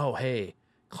 like, oh, hey,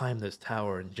 climb this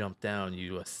tower and jump down,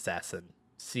 you assassin.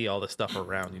 See all the stuff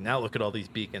around you. Now look at all these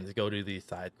beacons. Go do these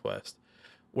side quests.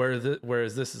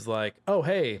 Whereas this is like, oh,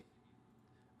 hey,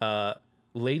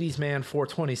 Ladies Man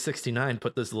 42069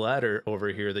 put this ladder over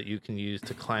here that you can use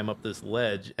to climb up this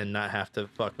ledge and not have to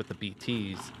fuck with the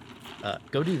BTs.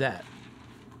 Go do that.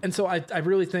 And so I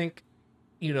really think,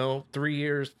 4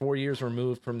 years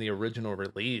removed from the original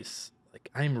release, like,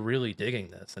 I'm really digging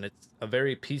this, and it's a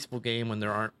very peaceful game when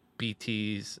there aren't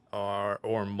BTs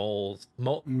or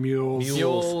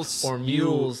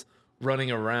mules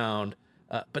running around.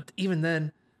 But even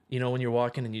then, when you're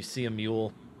walking and you see a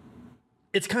mule,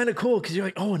 it's kind of cool because you're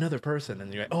like, oh, another person,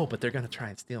 and you're like, oh, but they're gonna try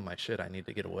and steal my shit. I need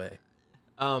to get away.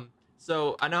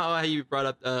 So I know how you brought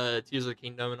up Tears of the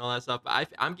Kingdom and all that stuff, but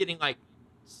I'm getting like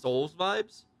Souls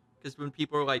vibes because when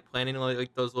people are like planning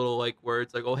like those little like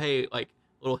words like, oh, hey, like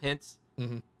little hints.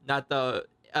 Mm-hmm. Not the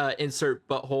insert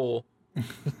butthole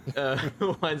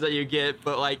ones that you get,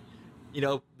 but like,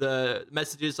 the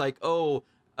messages like, oh,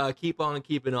 keep on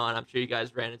keeping on. I'm sure you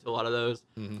guys ran into a lot of those.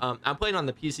 Mm-hmm. I'm playing on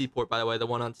the PC port, by the way, the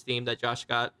one on Steam that Josh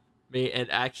got me,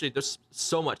 and actually there's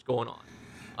so much going on.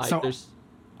 Like,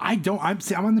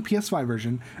 I'm on the PS5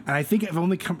 version, and I think I've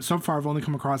only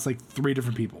come across like 3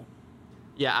 different people.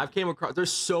 Yeah, I've came across.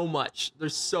 There's so much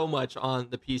on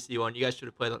the PC one. You guys should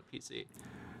have played on the PC.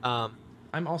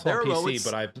 I'm also on PC,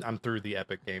 but I'm through the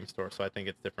Epic Game Store, so I think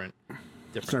it's different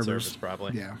service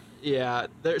probably. Yeah.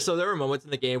 There were moments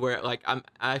in the game where like I'm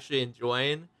actually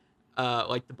enjoying,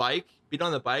 like the bike, being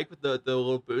on the bike with the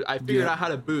little boost. I figured out how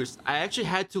to boost. I actually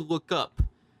had to look up,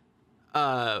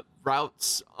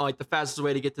 routes, like the fastest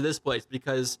way to get to this place,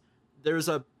 because there's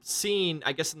a scene,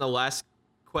 I guess, in the last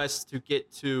quest to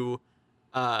get to,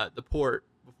 the port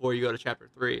before you go to chapter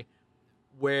 3.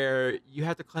 Where you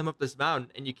have to climb up this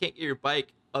mountain and you can't get your bike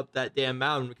up that damn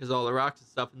mountain because of all the rocks and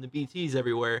stuff and the BTs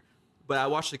everywhere. But I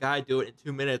watched the guy do it in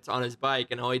 2 minutes on his bike,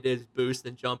 and all he did is boost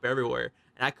and jump everywhere.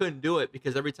 and I couldn't do it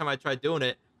because every time I tried doing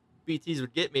it, BTs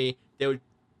would get me. They would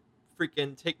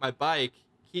freaking take my bike,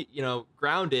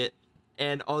 ground it,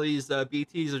 and all these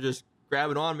BTs are just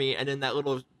grabbing on me, and then that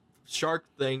little shark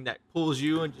thing that pulls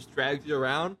you and just drags you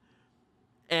around,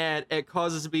 and it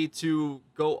causes me to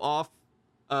go off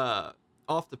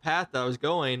the path that I was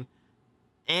going,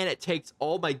 and it takes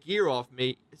all my gear off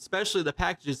me, especially the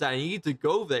packages that I need to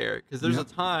go there, because there's a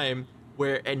time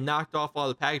where it knocked off all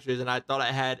the packages and I thought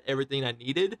I had everything I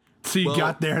needed. So you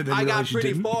got there, then I got realized you pretty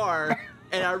didn't. far,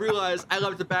 and I realized I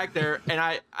left it back there, and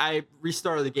I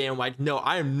restarted the game. I'm like, no,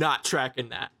 I am not tracking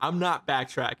that. I'm not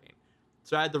backtracking.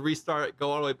 So I had to restart it, go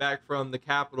all the way back from the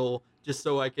capital just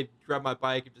so I could grab my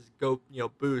bike and just go,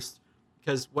 boost.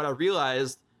 Because what I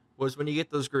realized was when you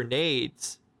get those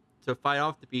grenades to fight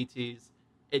off the BTs,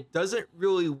 it doesn't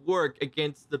really work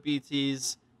against the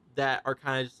BTs that are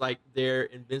kind of just like they're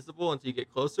invincible until you get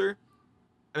closer.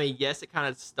 I mean, yes, it kind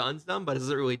of stuns them, but it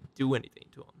doesn't really do anything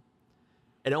to them.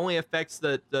 It only affects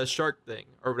the shark thing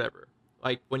or whatever.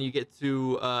 Like when you get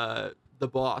to the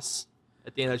boss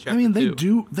at the end of chapter 2. I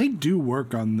mean, they do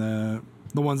work on the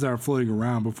ones that are floating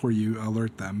around before you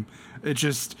alert them. It's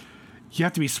just you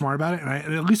have to be smart about it.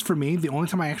 And at least for me, the only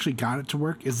time I actually got it to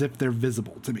work is if they're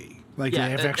visible to me. Like they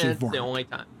have actually formed. The only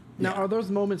time. Now, are those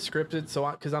moments scripted? So,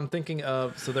 because I'm thinking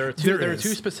of, so there are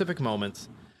two specific moments,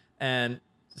 and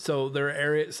so there are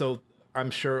areas. So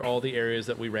I'm sure all the areas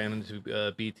that we ran into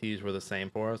BTs were the same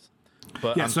for us.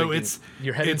 But yeah, I'm so thinking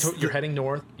you're heading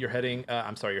north. You're heading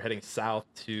south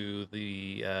to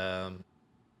the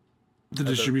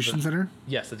distribution center.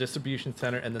 Yes, the distribution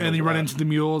center, and then you run into the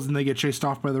mules and they get chased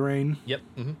off by the rain. Yep.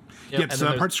 Mm-hmm. Yep. So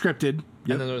that part's scripted.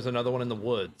 Yep. And then there's another one in the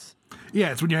woods.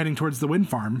 Yeah, it's when you're heading towards the wind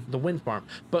farm. The wind farm.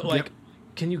 But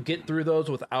can you get through those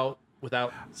without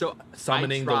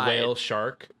summoning the whale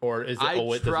shark, or is it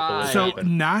always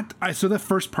happen? So the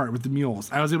first part with the mules,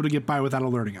 I was able to get by without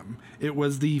alerting them. It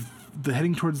was the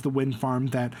heading towards the wind farm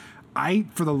that I,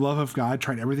 for the love of God,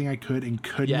 tried everything I could and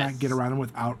could not get around them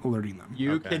without alerting them.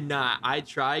 You cannot. I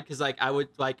tried because I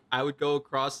would go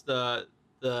across the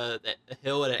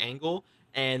hill at an angle,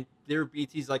 and there were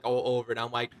BTs like all over it.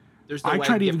 I'm like, there's no way I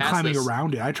tried even climbing this.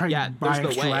 around it. I tried buying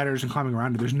extra ladders and climbing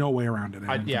around it. There's no way around it.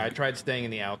 I tried staying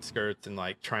in the outskirts and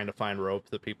like trying to find ropes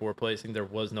that people were placing. There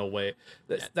was no way.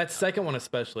 That second one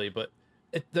especially, but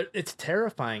it's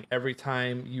terrifying every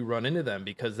time you run into them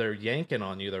because they're yanking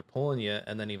on you, they're pulling you,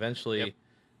 and then eventually,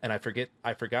 and I forgot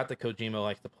that Kojima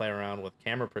likes to play around with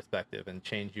camera perspective and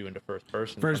change you into first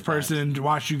person. First person and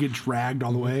watch you get dragged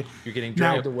all the way. You're getting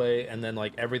dragged away, and then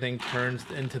like everything turns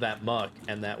into that muck,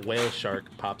 and that whale shark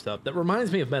pops up. That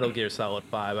reminds me of Metal Gear Solid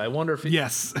 5. I wonder if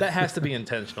that has to be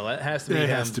intentional. That has to be. It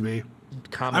has to be.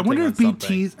 I wonder if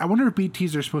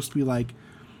BTs are supposed to be like,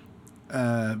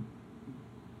 and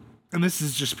this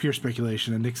is just pure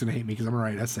speculation, and Nick's gonna hate me because I'm gonna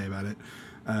write an essay about it.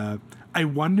 I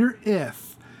wonder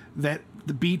if that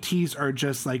the BTs are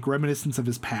just like reminiscence of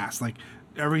his past, like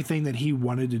everything that he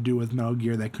wanted to do with Metal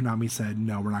Gear that Konami said,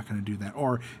 no, we're not going to do that.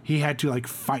 Or he had to like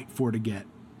fight for to get,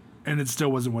 and it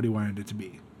still wasn't what he wanted it to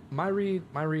be. My read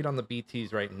on the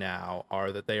BTs right now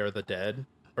are that they are the dead,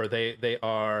 or they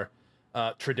are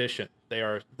tradition. They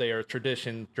are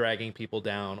tradition dragging people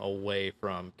down away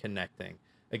from connecting.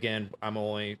 Again, I'm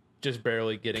only just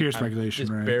barely getting pure speculation,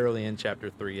 just barely in chapter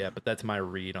 3 yet, but that's my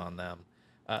read on them.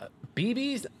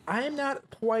 BBs, I'm not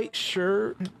quite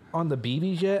sure on the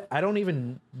BBs yet. I don't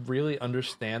even really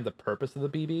understand the purpose of the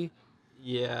BB.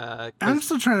 Yeah, I'm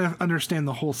still trying to understand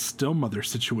the whole Still Mother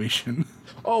situation.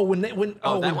 Oh, when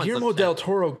Guillermo del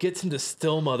Toro gets into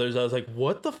Still Mothers, I was like,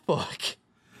 what the fuck?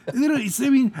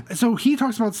 So he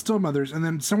talks about Still Mothers, and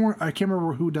then someone, I can't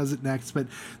remember who does it next, but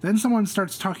then someone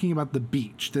starts talking about the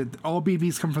beach, that all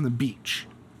BBs come from the beach.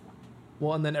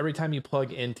 Well, and then every time you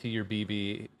plug into your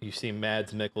BB, you see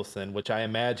Mads Mikkelsen, which I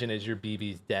imagine is your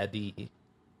BB's daddy.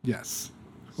 Yes.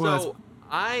 So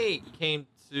I came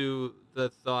to the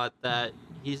thought that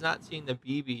he's not seeing the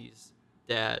BB's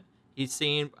dad. He's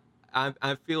seeing,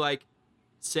 I feel like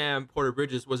Sam Porter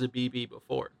Bridges was a BB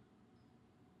before.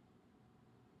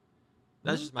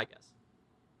 That's just my guess.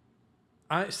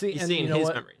 I see. He's and seeing his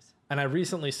memories. And I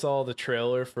recently saw the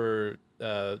trailer for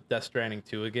Death Stranding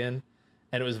 2 again.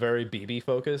 And it was very BB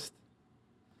focused.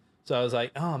 So I was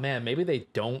like, oh man, maybe they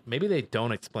don't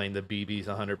explain the BBs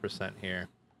 100% here.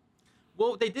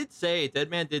 Well, Dead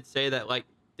Man did say that like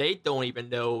they don't even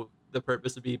know the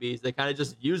purpose of BBs. They kind of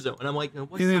just use them. And I'm like,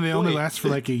 what's and then the they point? only last for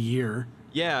like a year.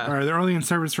 Yeah. Or they're only in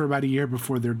service for about a year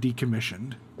before they're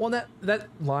decommissioned. Well, that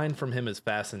line from him is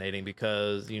fascinating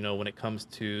because, when it comes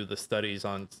to the studies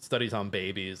on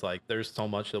babies, like there's so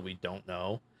much that we don't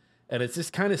know. And it's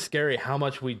just kind of scary how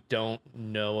much we don't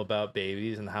know about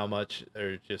babies and how much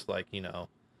are just like,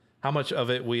 how much of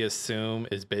it we assume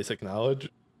is basic knowledge.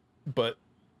 But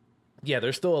yeah,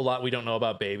 there's still a lot we don't know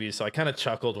about babies. So I kind of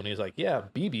chuckled when he was like, yeah,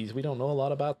 BBs, we don't know a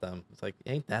lot about them. It's like,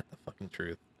 ain't that the fucking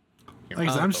truth? Like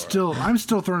I'm still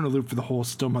throwing a loop for the whole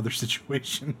still mother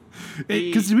situation.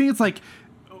 Because to me, it's like,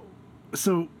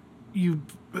 so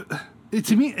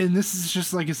to me, and this is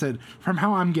just like I said, from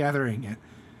how I'm gathering it,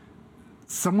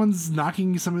 someone's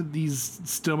knocking some of these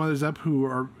still mothers up who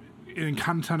are in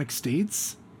catatonic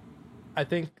states. I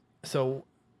think so.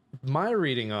 My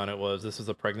reading on it was this was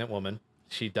a pregnant woman.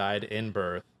 She died in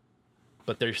birth,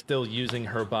 but they're still using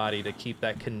her body to keep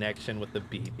that connection with the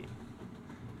baby.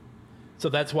 So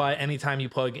that's why anytime you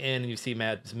plug in and you see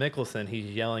Mads Mikkelsen,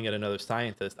 he's yelling at another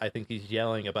scientist. I think he's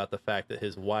yelling about the fact that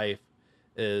his wife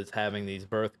is having these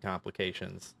birth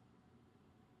complications.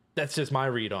 That's just my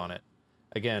read on it.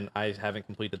 Again, I haven't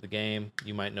completed the game.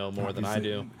 You might know more than I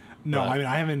do. No, I mean,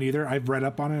 I haven't either. I've read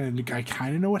up on it, and I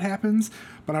kind of know what happens.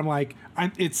 But I'm like,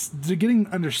 it's getting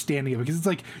understanding of it. Because it's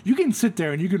like, you can sit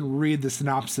there and you can read the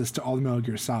synopsis to all the Metal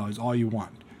Gear Solids all you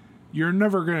want. You're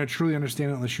never going to truly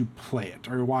understand it unless you play it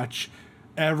or watch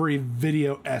every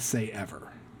video essay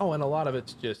ever. Oh, and a lot of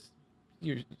it's just,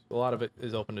 a lot of it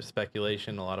is open to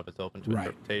speculation. A lot of it's open to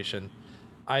interpretation.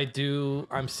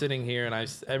 I'm sitting here and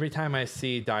every time I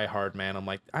see Die Hard Man, I'm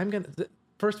like,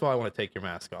 first of all, I want to take your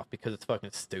mask off because it's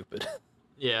fucking stupid.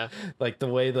 Yeah. Like the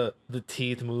way the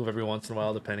teeth move every once in a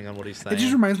while, depending on what he's saying. It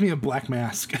just reminds me of Black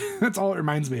Mask. That's all it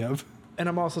reminds me of. And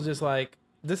I'm also just like,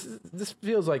 this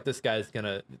feels like this guy's going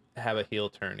to have a heel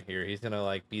turn here. He's going to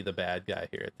like be the bad guy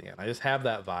here at the end. I just have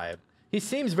that vibe. He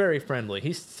seems very friendly.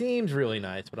 He seems really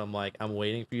nice, but I'm like, I'm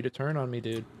waiting for you to turn on me,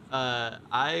 dude.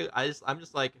 I'm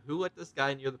just like, who let this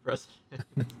guy near the president?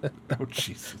 Oh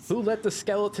Jesus! Who let the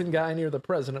skeleton guy near the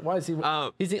president? Why is he?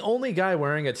 He's the only guy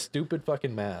wearing a stupid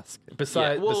fucking mask.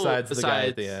 Besides the guy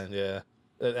at the end, yeah.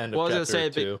 At end of chapter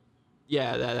 2.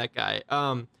 Yeah, that guy.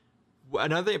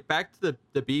 Another thing, back to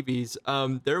the BBs.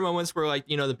 There are moments where like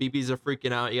the BBs are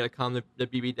freaking out. You gotta calm the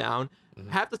BB down. Mm-hmm.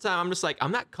 Half the time, I'm just like,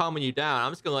 I'm not calming you down.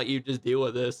 I'm just gonna let you just deal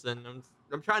with this, and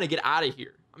I'm trying to get out of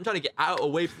here. I'm trying to get out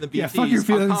away from the BTs. Yeah, fuck your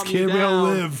feelings, kid. We all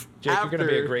live. Jake, you're gonna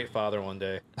be a great father one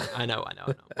day. I know.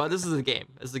 But this is a game.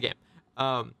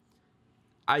 I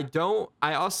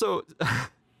also.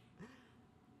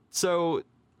 So,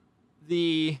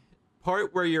 the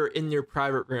part where you're in your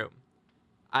private room,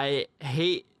 I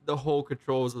hate the whole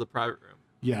controls of the private room.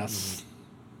 Yes.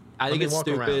 I think it's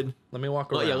stupid. Let me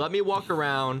walk around. Yeah, let me walk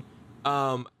around.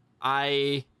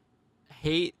 I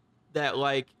hate that,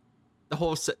 like, the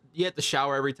whole you have to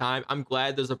shower every time. I'm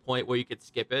glad there's a point where you could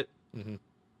skip it. Mm-hmm.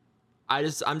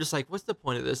 I'm just like, what's the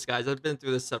point of this, guys? I've been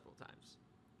through this several times.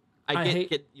 I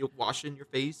get you washing your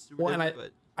face. Or whatever,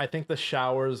 but I think the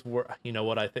showers were. You know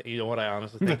what I think? You know what I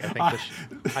honestly think?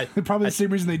 I think probably the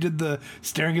same reason they did the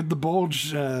staring at the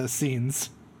bulge scenes.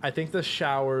 I think the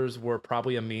showers were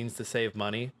probably a means to save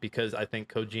money because I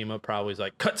think Kojima probably was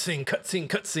like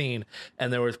cutscene,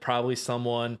 and there was probably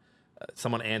someone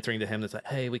answering to him that's like,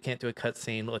 hey, we can't do a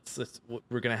cutscene.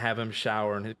 We're gonna have him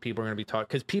shower, and people are gonna be talking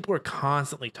because people are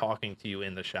constantly talking to you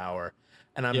in the shower,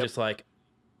 and I'm just like,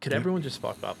 could everyone just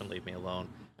fuck off and leave me alone?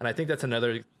 And I think that's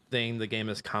another thing the game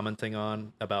is commenting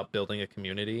on about building a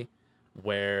community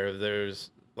where there's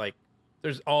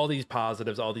all these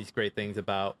positives, all these great things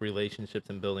about relationships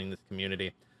and building this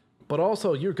community, but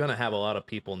also you're gonna have a lot of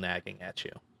people nagging at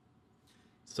you.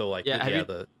 So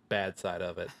the bad side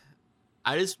of it.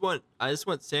 I just want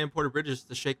Sam Porter Bridges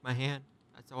to shake my hand.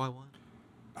 That's all I want.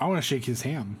 I want to shake his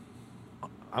ham.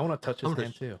 I want to touch his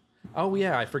hand too. Oh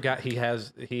yeah, I forgot he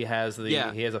has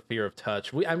a fear of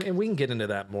touch. We can get into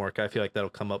that more. I feel like that'll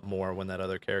come up more when that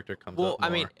other character comes up. Well, I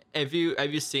mean, have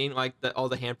you seen like all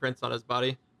the handprints on his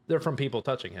body? They're from people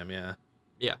touching him, yeah.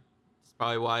 Yeah. That's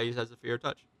probably why he has a fear of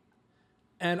touch.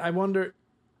 And I wonder,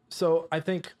 so I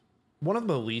think one of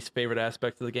the least favorite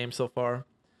aspects of the game so far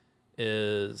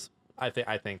is I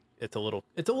think it's a little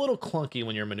clunky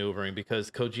when you're maneuvering because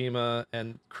Kojima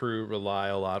and crew rely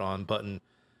a lot on button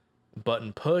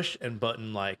push and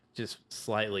button like just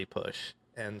slightly push.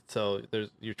 And so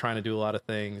you're trying to do a lot of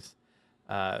things.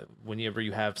 Whenever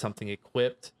you have something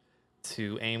equipped,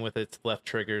 to aim with its left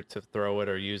trigger to throw it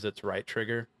or use its right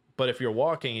trigger. But if you're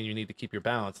walking and you need to keep your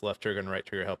balance, left trigger and right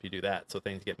trigger help you do that. So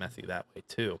things get messy that way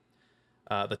too.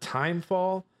 The time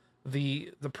fall,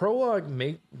 the prologue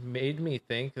made me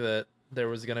think that there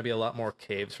was going to be a lot more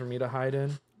caves for me to hide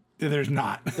in. There's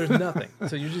not. There's nothing.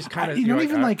 So you just kind of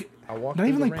not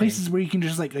even places where you can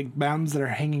just like mountains that are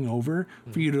hanging over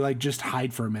for you to like just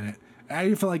hide for a minute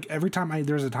I feel like every time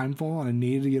there was a time fall and I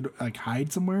needed to get like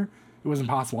hide somewhere, it wasn't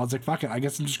possible. I was like, fuck it, I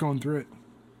guess I'm just going through it.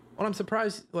 Well, I'm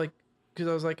surprised, like, because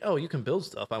I was like, oh, you can build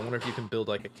stuff. I wonder if you can build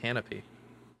like a canopy.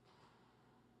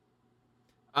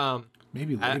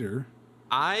 Maybe later.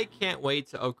 I can't wait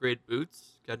to upgrade boots.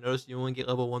 I noticed you only get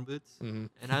level 1 boots, and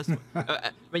I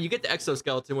mean, you get the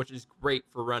exoskeleton, which is great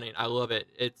for running. I love it.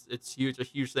 It's huge, a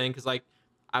huge thing, because like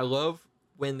I love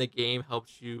when the game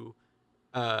helps you,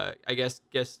 I guess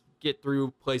get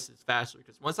through places faster.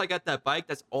 Because once I got that bike,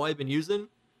 that's all I've been using.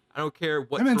 I don't care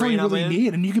what That's all terrain you I'm really in.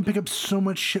 need, and you can pick up so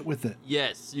much shit with it.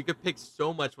 Yes, you could pick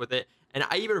so much with it, and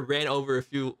I even ran over a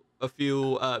few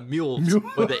mules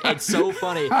with it. It's so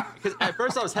funny because at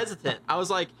first I was hesitant. I was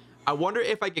like, I wonder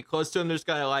if I get close to him, they're just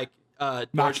gonna like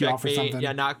Knock you check off or me. something.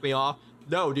 Yeah, knock me off.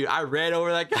 No, dude, I ran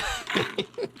over that guy.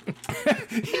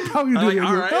 He probably I'm like, did.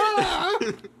 all right, Ah!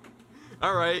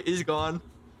 all right, he's gone.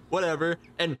 Whatever.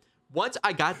 And once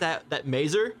I got the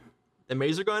mazer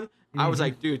gun, I was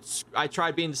like, dude, I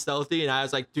tried being stealthy, and I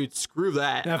was like, dude, screw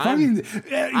that. Yeah,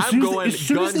 I'm going as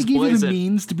soon as they guns gave you the blazing.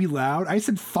 means to be loud, I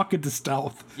said fuck it to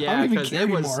stealth. I Yeah, don't even because care it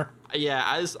was. anymore. Yeah,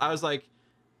 I was like,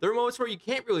 there are moments where you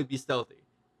can't really be stealthy,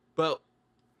 but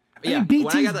yeah, And BTs,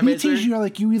 when I got that BTs, mazer, you're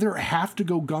like, you either have to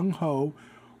go gung ho,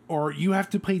 or you have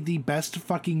to play the best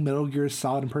fucking Metal Gear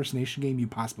Solid impersonation game you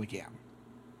possibly can.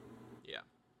 yeah,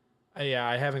 Yeah,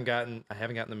 I haven't gotten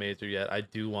the mazer yet. I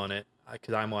do want it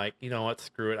because I'm like, you know what,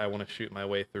 screw it. I want to shoot my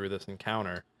way through this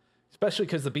encounter, especially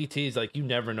because the BTs, like, you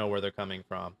never know where they're coming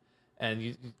from, and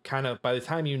you kind of, by the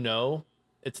time you know,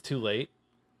 it's too late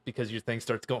because your thing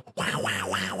starts going. Wow, wow,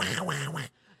 wow, wow, wow, wow.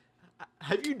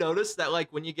 have you noticed that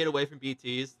like when you get away from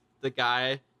BTs, the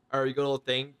guy or your little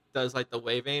thing does like the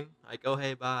waving, like, oh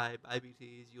hey, bye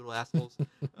BTs, you little assholes.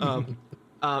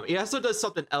 He also does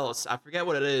something else. I forget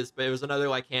what it is, but it was another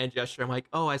like hand gesture. I'm like,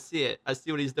 oh, I see it. I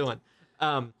see what he's doing.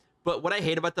 But what I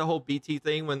hate about the whole BT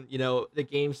thing, when you know the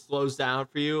game slows down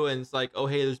for you and it's like, oh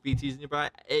hey, there's BTs nearby,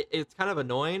 it's kind of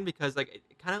annoying because like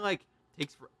it kind of like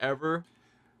takes forever.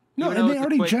 No, Even and though they it's a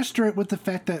already quick- gesture it with the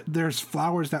fact that there's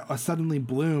flowers that suddenly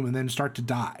bloom and then start to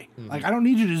die. Like, I don't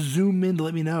need you to zoom in to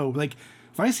let me know. Like,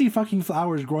 if I see fucking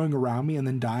flowers growing around me and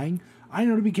then dying, I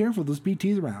know to be careful. There's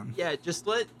BTs around. Yeah, just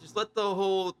let the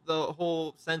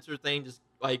whole sensor thing just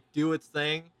like do its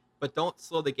thing, but don't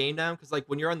slow the game down because like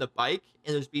when you're on the bike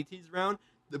and there's BTs around,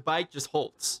 the bike just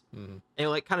halts and it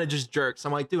like kind of just jerks.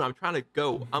 I'm like, dude, I'm trying to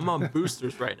go. I'm on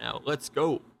boosters right now. Let's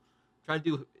go. I'm trying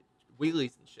to do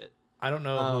wheelies and shit. I don't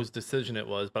know whose decision it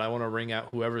was, but I want to ring out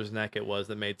whoever's neck it was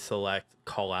that made select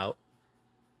call out.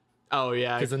 Oh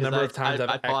yeah, 'Cause the number of times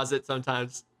I I've pause it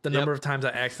sometimes. The number of times I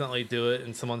accidentally do it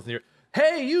and someone's near,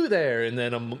 hey, you there, and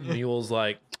then a mule's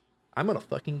like, I'm gonna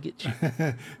fucking get you.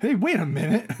 Hey, wait a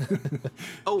minute.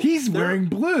 Oh, He's there- wearing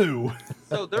blue.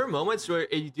 So there are moments where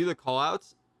if you do the call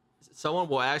outs, someone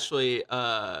will actually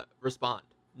respond.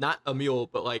 Not a mule,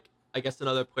 but like I guess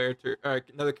another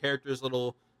character's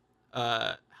little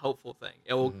helpful thing.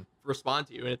 It will respond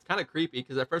to you, and it's kind of creepy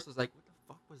because at first I was like, what the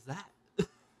fuck was that?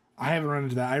 I haven't run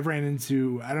into that. I've ran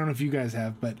into, I don't know if you guys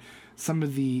have, but some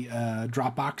of the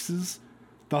drop boxes,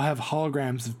 they'll have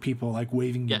holograms of people like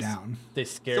waving you Yes. down. They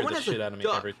scare Someone the has a shit out of me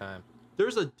duck. every time.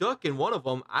 There's a duck in one of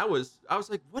them. I was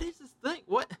like, what is this thing?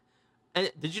 What? And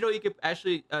did you know you could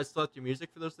actually select your music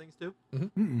for those things too?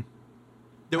 Mm-mm.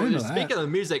 There I didn't was, know speaking that.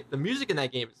 of the music in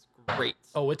that game is great.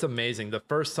 Oh, it's amazing. The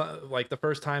first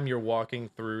time you're walking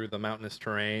through the mountainous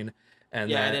terrain, and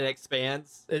Yeah, then and it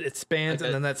expands. it expands, like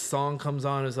and a- then that song comes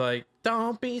on. Is like,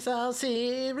 don't be so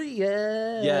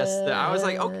serious. Yes, I was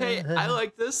like, okay, I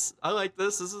like this.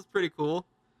 This is pretty cool.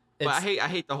 But I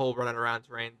It's- hate the whole running around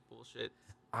terrain bullshit.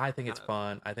 I think it's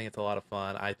fun. I think it's a lot of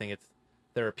fun. I think it's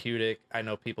therapeutic. I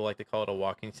know people like to call it a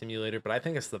walking simulator, but I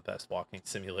think it's the best walking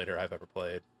simulator I've ever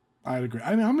played. I'd agree.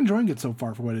 I mean, I'm enjoying it so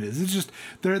far for what it is. It's just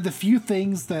the few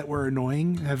things that were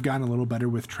annoying have gotten a little better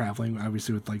with traveling.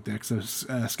 Obviously, with like the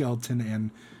exoskeleton and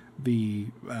the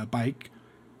bike.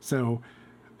 So,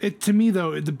 to me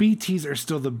though, the BTs are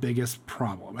still the biggest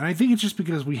problem, and I think it's just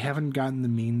because we haven't gotten the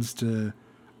means to.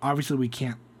 Obviously, we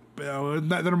can't.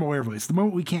 That I'm aware of at least. The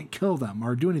moment we can't kill them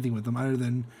or do anything with them other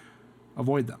than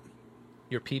avoid them.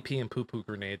 Your PP and poo poo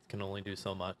grenades can only do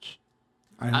so much.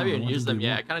 I I haven't even want to used them do yet.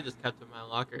 more. I kind of just kept them in my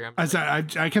locker.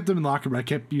 I kept them in the locker, but I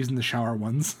kept using the shower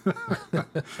ones.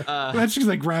 Uh, That's because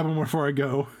I grab them before I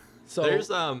go. So there's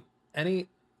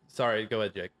Sorry, go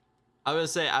ahead, Jake. I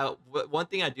was gonna say one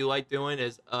thing I do like doing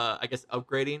is I guess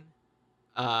upgrading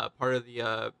part of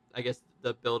the I guess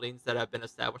the buildings that have been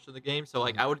established in the game. So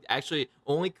like I would actually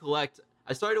only collect.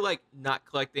 I started like not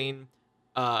collecting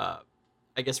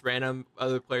I guess random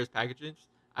other players' packages.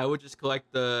 I would just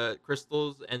collect the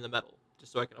crystals and the metal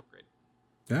just so I can upgrade.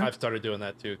 Yeah. I've started doing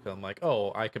that too, because I'm like,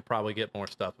 oh, I could probably get more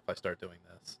stuff if I start doing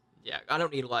this. Yeah, I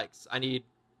don't need likes. I need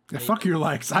Fuck your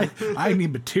likes. I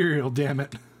need material, damn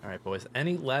it. All right, boys.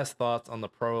 Any last thoughts on the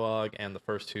prologue and the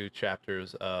first 2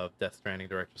 chapters of Death Stranding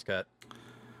Director's Cut?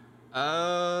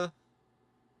 I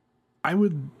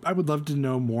would love to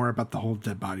know more about the whole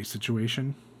dead body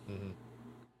situation.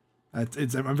 I'm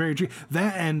very intrigued.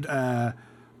 That and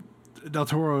Del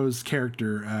Toro's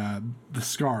character, the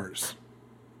scars.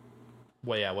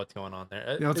 Well, yeah, what's going on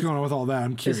there? Yeah, what's going on with all that?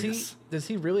 I'm curious. Does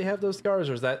he really have those scars,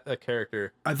 or is that a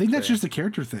character? I think that's thing? just a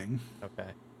character thing.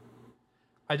 Okay.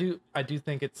 I do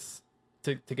think it's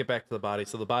to get back to the body.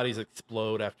 So the bodies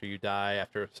explode after you die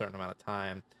after a certain amount of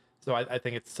time. So I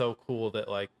think it's so cool that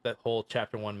like that whole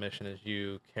chapter 1 mission is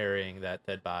you carrying that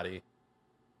dead body,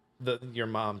 your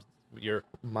mom's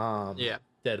Yeah.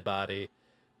 dead body,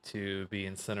 to be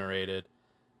incinerated,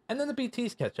 and then the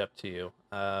BTs catch up to you.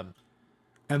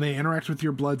 And they interact with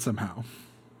your blood somehow.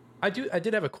 I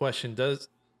did have a question. Is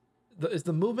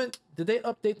the movement? Did they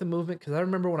update the movement? Because I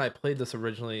remember when I played this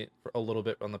originally for a little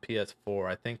bit on the PS4.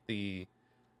 I think the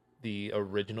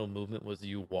original movement was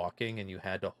you walking and you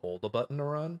had to hold a button to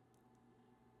run.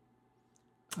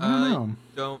 I don't know.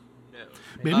 Don't know.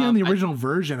 Maybe on the original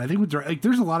version. I think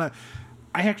there's a lot of.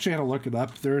 I actually had to look it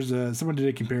up. Someone did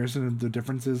a comparison of the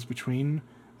differences between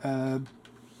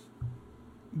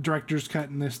director's cut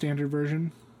and the standard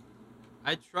version.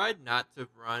 I tried not to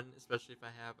run, especially if I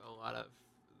have a lot of,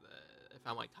 if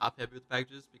I'm like top heavy with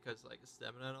packages, because like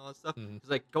stamina and all that stuff.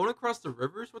 Because like going across the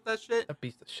rivers with that shit, That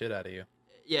beats the shit out of you.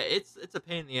 yeah, it's a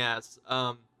pain in the ass.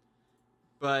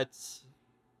 But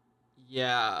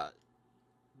yeah,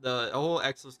 the whole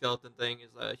exoskeleton thing is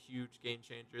a huge game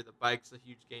changer. The bike's a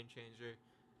huge game changer.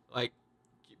 Like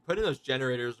putting those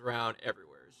generators around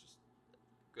everywhere is just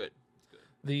good. It's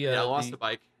good. I lost the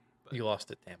bike. But... You lost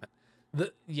it, damn it.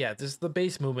 The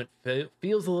base movement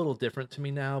feels a little different to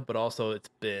me now, but also it's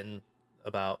been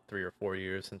about 3 or 4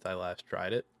 years since I last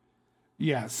tried it.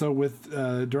 Yeah, so with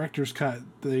director's cut,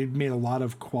 they made a lot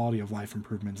of quality of life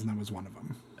improvements, and that was one of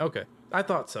them. Okay, I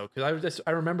thought so because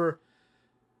I remember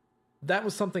that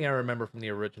was something I remember from the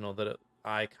original that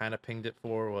I kind of pinged it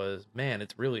for was, man,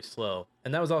 it's really slow,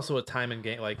 and that was also a time in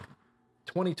game like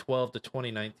 2012 to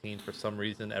 2019. For some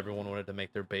reason, everyone wanted to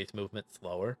make their base movement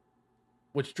slower,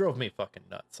 which drove me fucking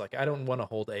nuts. Like I don't want to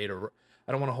hold A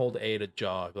to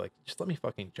jog. Like just let me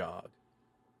fucking jog.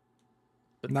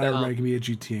 But Not everybody can be a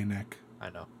GTA Nick. I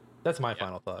know. That's my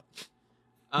final thought.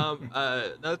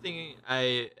 Another thing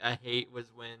I hate was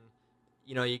when,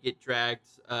 you get dragged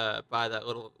by that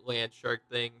little land shark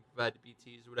thing by the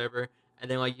BTs or whatever,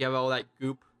 and then like you have all that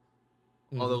goop,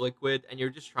 all the liquid, and you're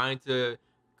just trying to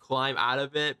climb out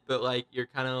of it, but like you're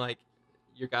kind of like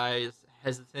your guy is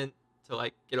hesitant to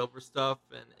like get over stuff,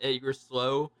 and you're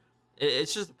slow.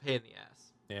 It's just a pain in the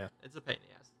ass. Yeah, it's a pain in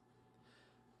the ass.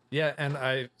 Yeah, and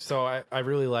I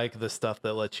really like the stuff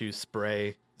that lets you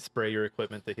spray your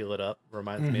equipment to heal it up.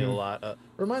 Reminds me a lot of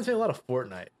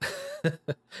Fortnite.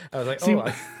 I was like,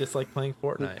 I just like playing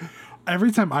Fortnite.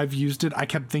 Every time I've used it, I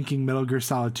kept thinking Metal Gear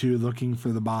Solid 2 looking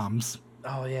for the bombs.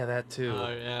 Oh yeah, that too.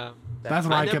 Oh yeah. That's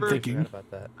what I kept thinking. About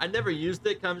that. I never used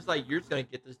it. Cause I'm just like, you're just gonna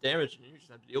get this damage, and you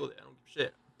just have to deal with it. I don't give a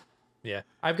shit. Yeah,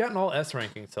 I've gotten all S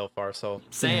ranking so far. So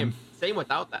same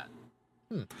without that.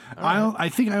 I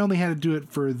think I only had to do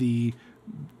it for the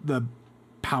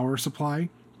power supply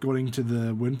going to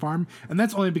the wind farm, and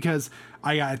that's only because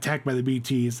I got attacked by the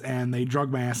BTs and they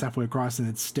drug my ass halfway across and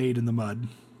it stayed in the mud.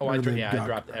 Oh, I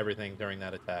dropped everything during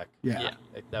that attack. Yeah.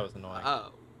 That was annoying.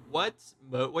 What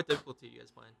difficulty are you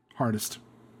guys playing? Hardest.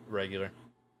 Regular.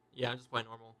 Yeah, I'm just playing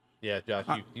normal. Yeah,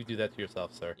 Josh, you do that to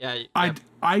yourself, sir. Yeah. But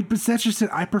that's just it.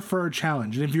 I prefer a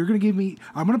challenge, and if you're gonna give me,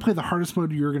 I'm gonna play the hardest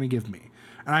mode you're gonna give me.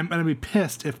 And I'm gonna be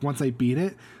pissed if once I beat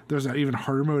it, there's an even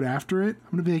harder mode after it.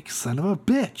 I'm gonna be like, son of a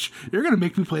bitch, you're gonna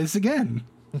make me play this again.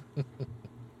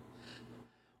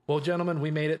 Well, gentlemen,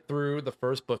 we made it through the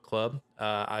first book club.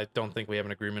 I don't think we have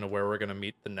an agreement of where we're gonna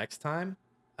meet the next time.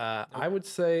 I would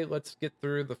say let's get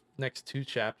through the next 2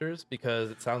 chapters because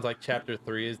it sounds like chapter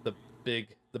 3 is the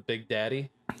big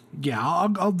daddy. Yeah,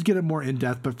 I'll get it more in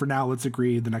depth, but for now, let's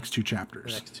agree the next 2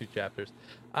 chapters. The next 2 chapters.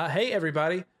 Hey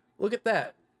everybody, look at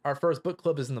that. Our first book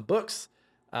club is in the books.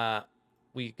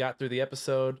 We got through the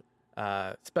episode.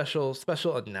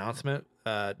 Special announcement.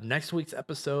 Next week's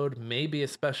episode may be a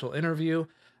special interview.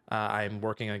 I'm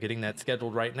working on getting that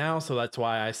scheduled right now, so that's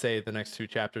why I say the next 2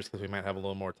 chapters because we might have a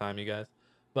little more time, you guys.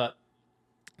 But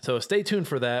so stay tuned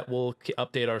for that. We'll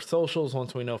update our socials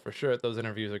once we know for sure that those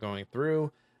interviews are going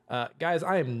through. Guys,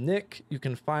 I am Nick. You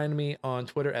can find me on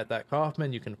Twitter at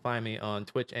 @ThatKaufman. You can find me on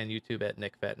Twitch and YouTube at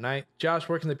NickFatKnight. Josh,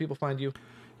 where can the people find you?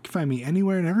 You can find me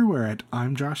anywhere and everywhere at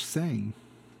I'm Josh Sang.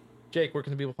 Jake, where can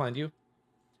the people find you?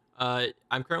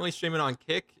 I'm currently streaming on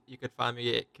Kick. You could find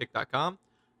me at kick.com,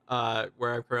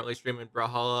 where I'm currently streaming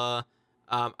Brawlhalla.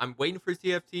 I'm waiting for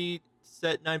TFT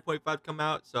Set 9.5 to come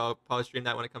out, so I'll probably stream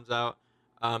that when it comes out.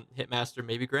 Hitmaster,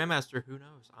 maybe Grandmaster, who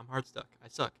knows? I'm hard stuck. I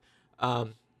suck.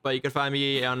 But you can find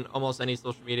me on almost any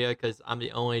social media because I'm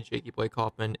the only Jakey Boy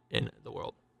Kaufman in the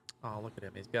world. Oh, look at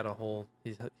him. He's got a whole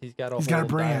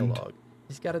brand. dialogue.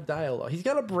 He's got a dialogue. He's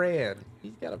got a brand.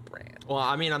 He's got a brand. Well,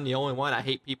 I mean, I'm the only one. I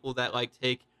hate people that like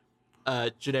take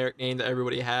a generic name that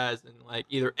everybody has and like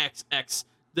either XX,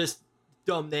 this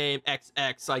dumb name,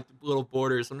 XX, like little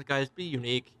borders. Some guys be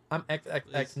unique. I'm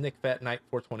XXX Nick Fat Knight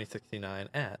 42069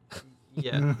 at.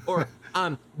 Yeah. Or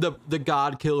I'm the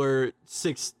God Killer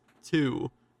 6'2".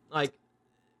 Like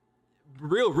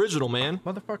real original, man.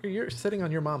 Motherfucker, you're sitting on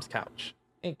your mom's couch.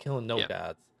 Ain't killing no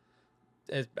gods.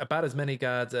 About as many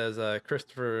gods as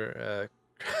Christopher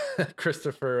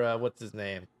what's his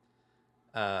name?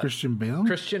 Christian Bale?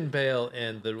 Christian Bale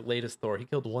in the latest Thor. He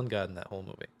killed one god in that whole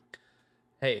movie.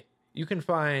 Hey, you can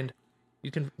He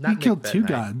killed two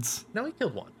gods. No, he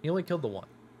killed one. He only killed the one.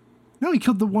 No, he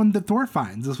killed the one that Thor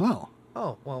finds as well.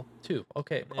 Oh, well, two.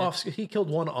 Okay. Yeah. He killed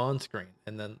one on screen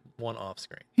and then one off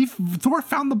screen. Thor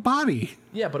found the body.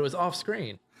 Yeah, but it was off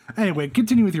screen. Anyway,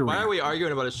 continue with your Why rant. are we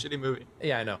arguing about a shitty movie?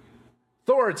 Yeah, I know.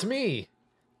 Thor, it's me.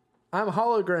 I'm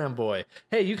Hologram Boy.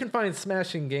 Hey, you can find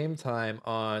Smashing Game Time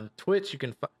on Twitch. You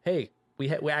can we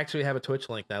actually have a Twitch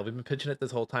link now. We've been pitching it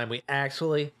this whole time. We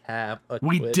actually have a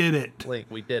Twitch did it. link.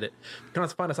 We did it. You can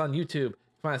also find us on YouTube. You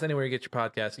can find us anywhere you get your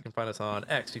podcasts. You can find us on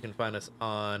X. You can find us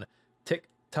on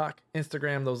TikTok,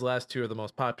 Instagram. Those last two are the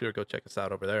most popular. Go check us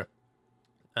out over there.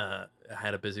 I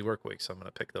had a busy work week, so I'm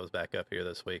going to pick those back up here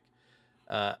this week.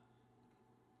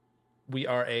 We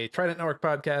are a Trident Network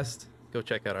podcast. Go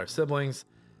check out our siblings.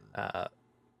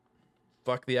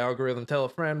 Fuck the algorithm, tell a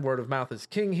friend. Word of mouth is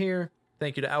king here.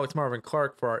 Thank you to Alex Marvin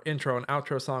Clark for our intro and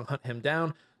outro song, Hunt Him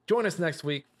Down. Join us next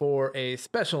week for a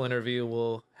special interview.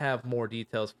 We'll have more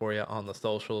details for you on the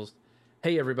socials.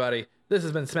 Hey, everybody. This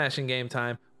has been Smashing Game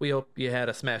Time. We hope you had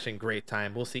a smashing great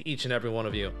time. We'll see each and every one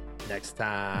of you next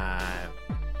time.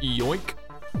 Yoink.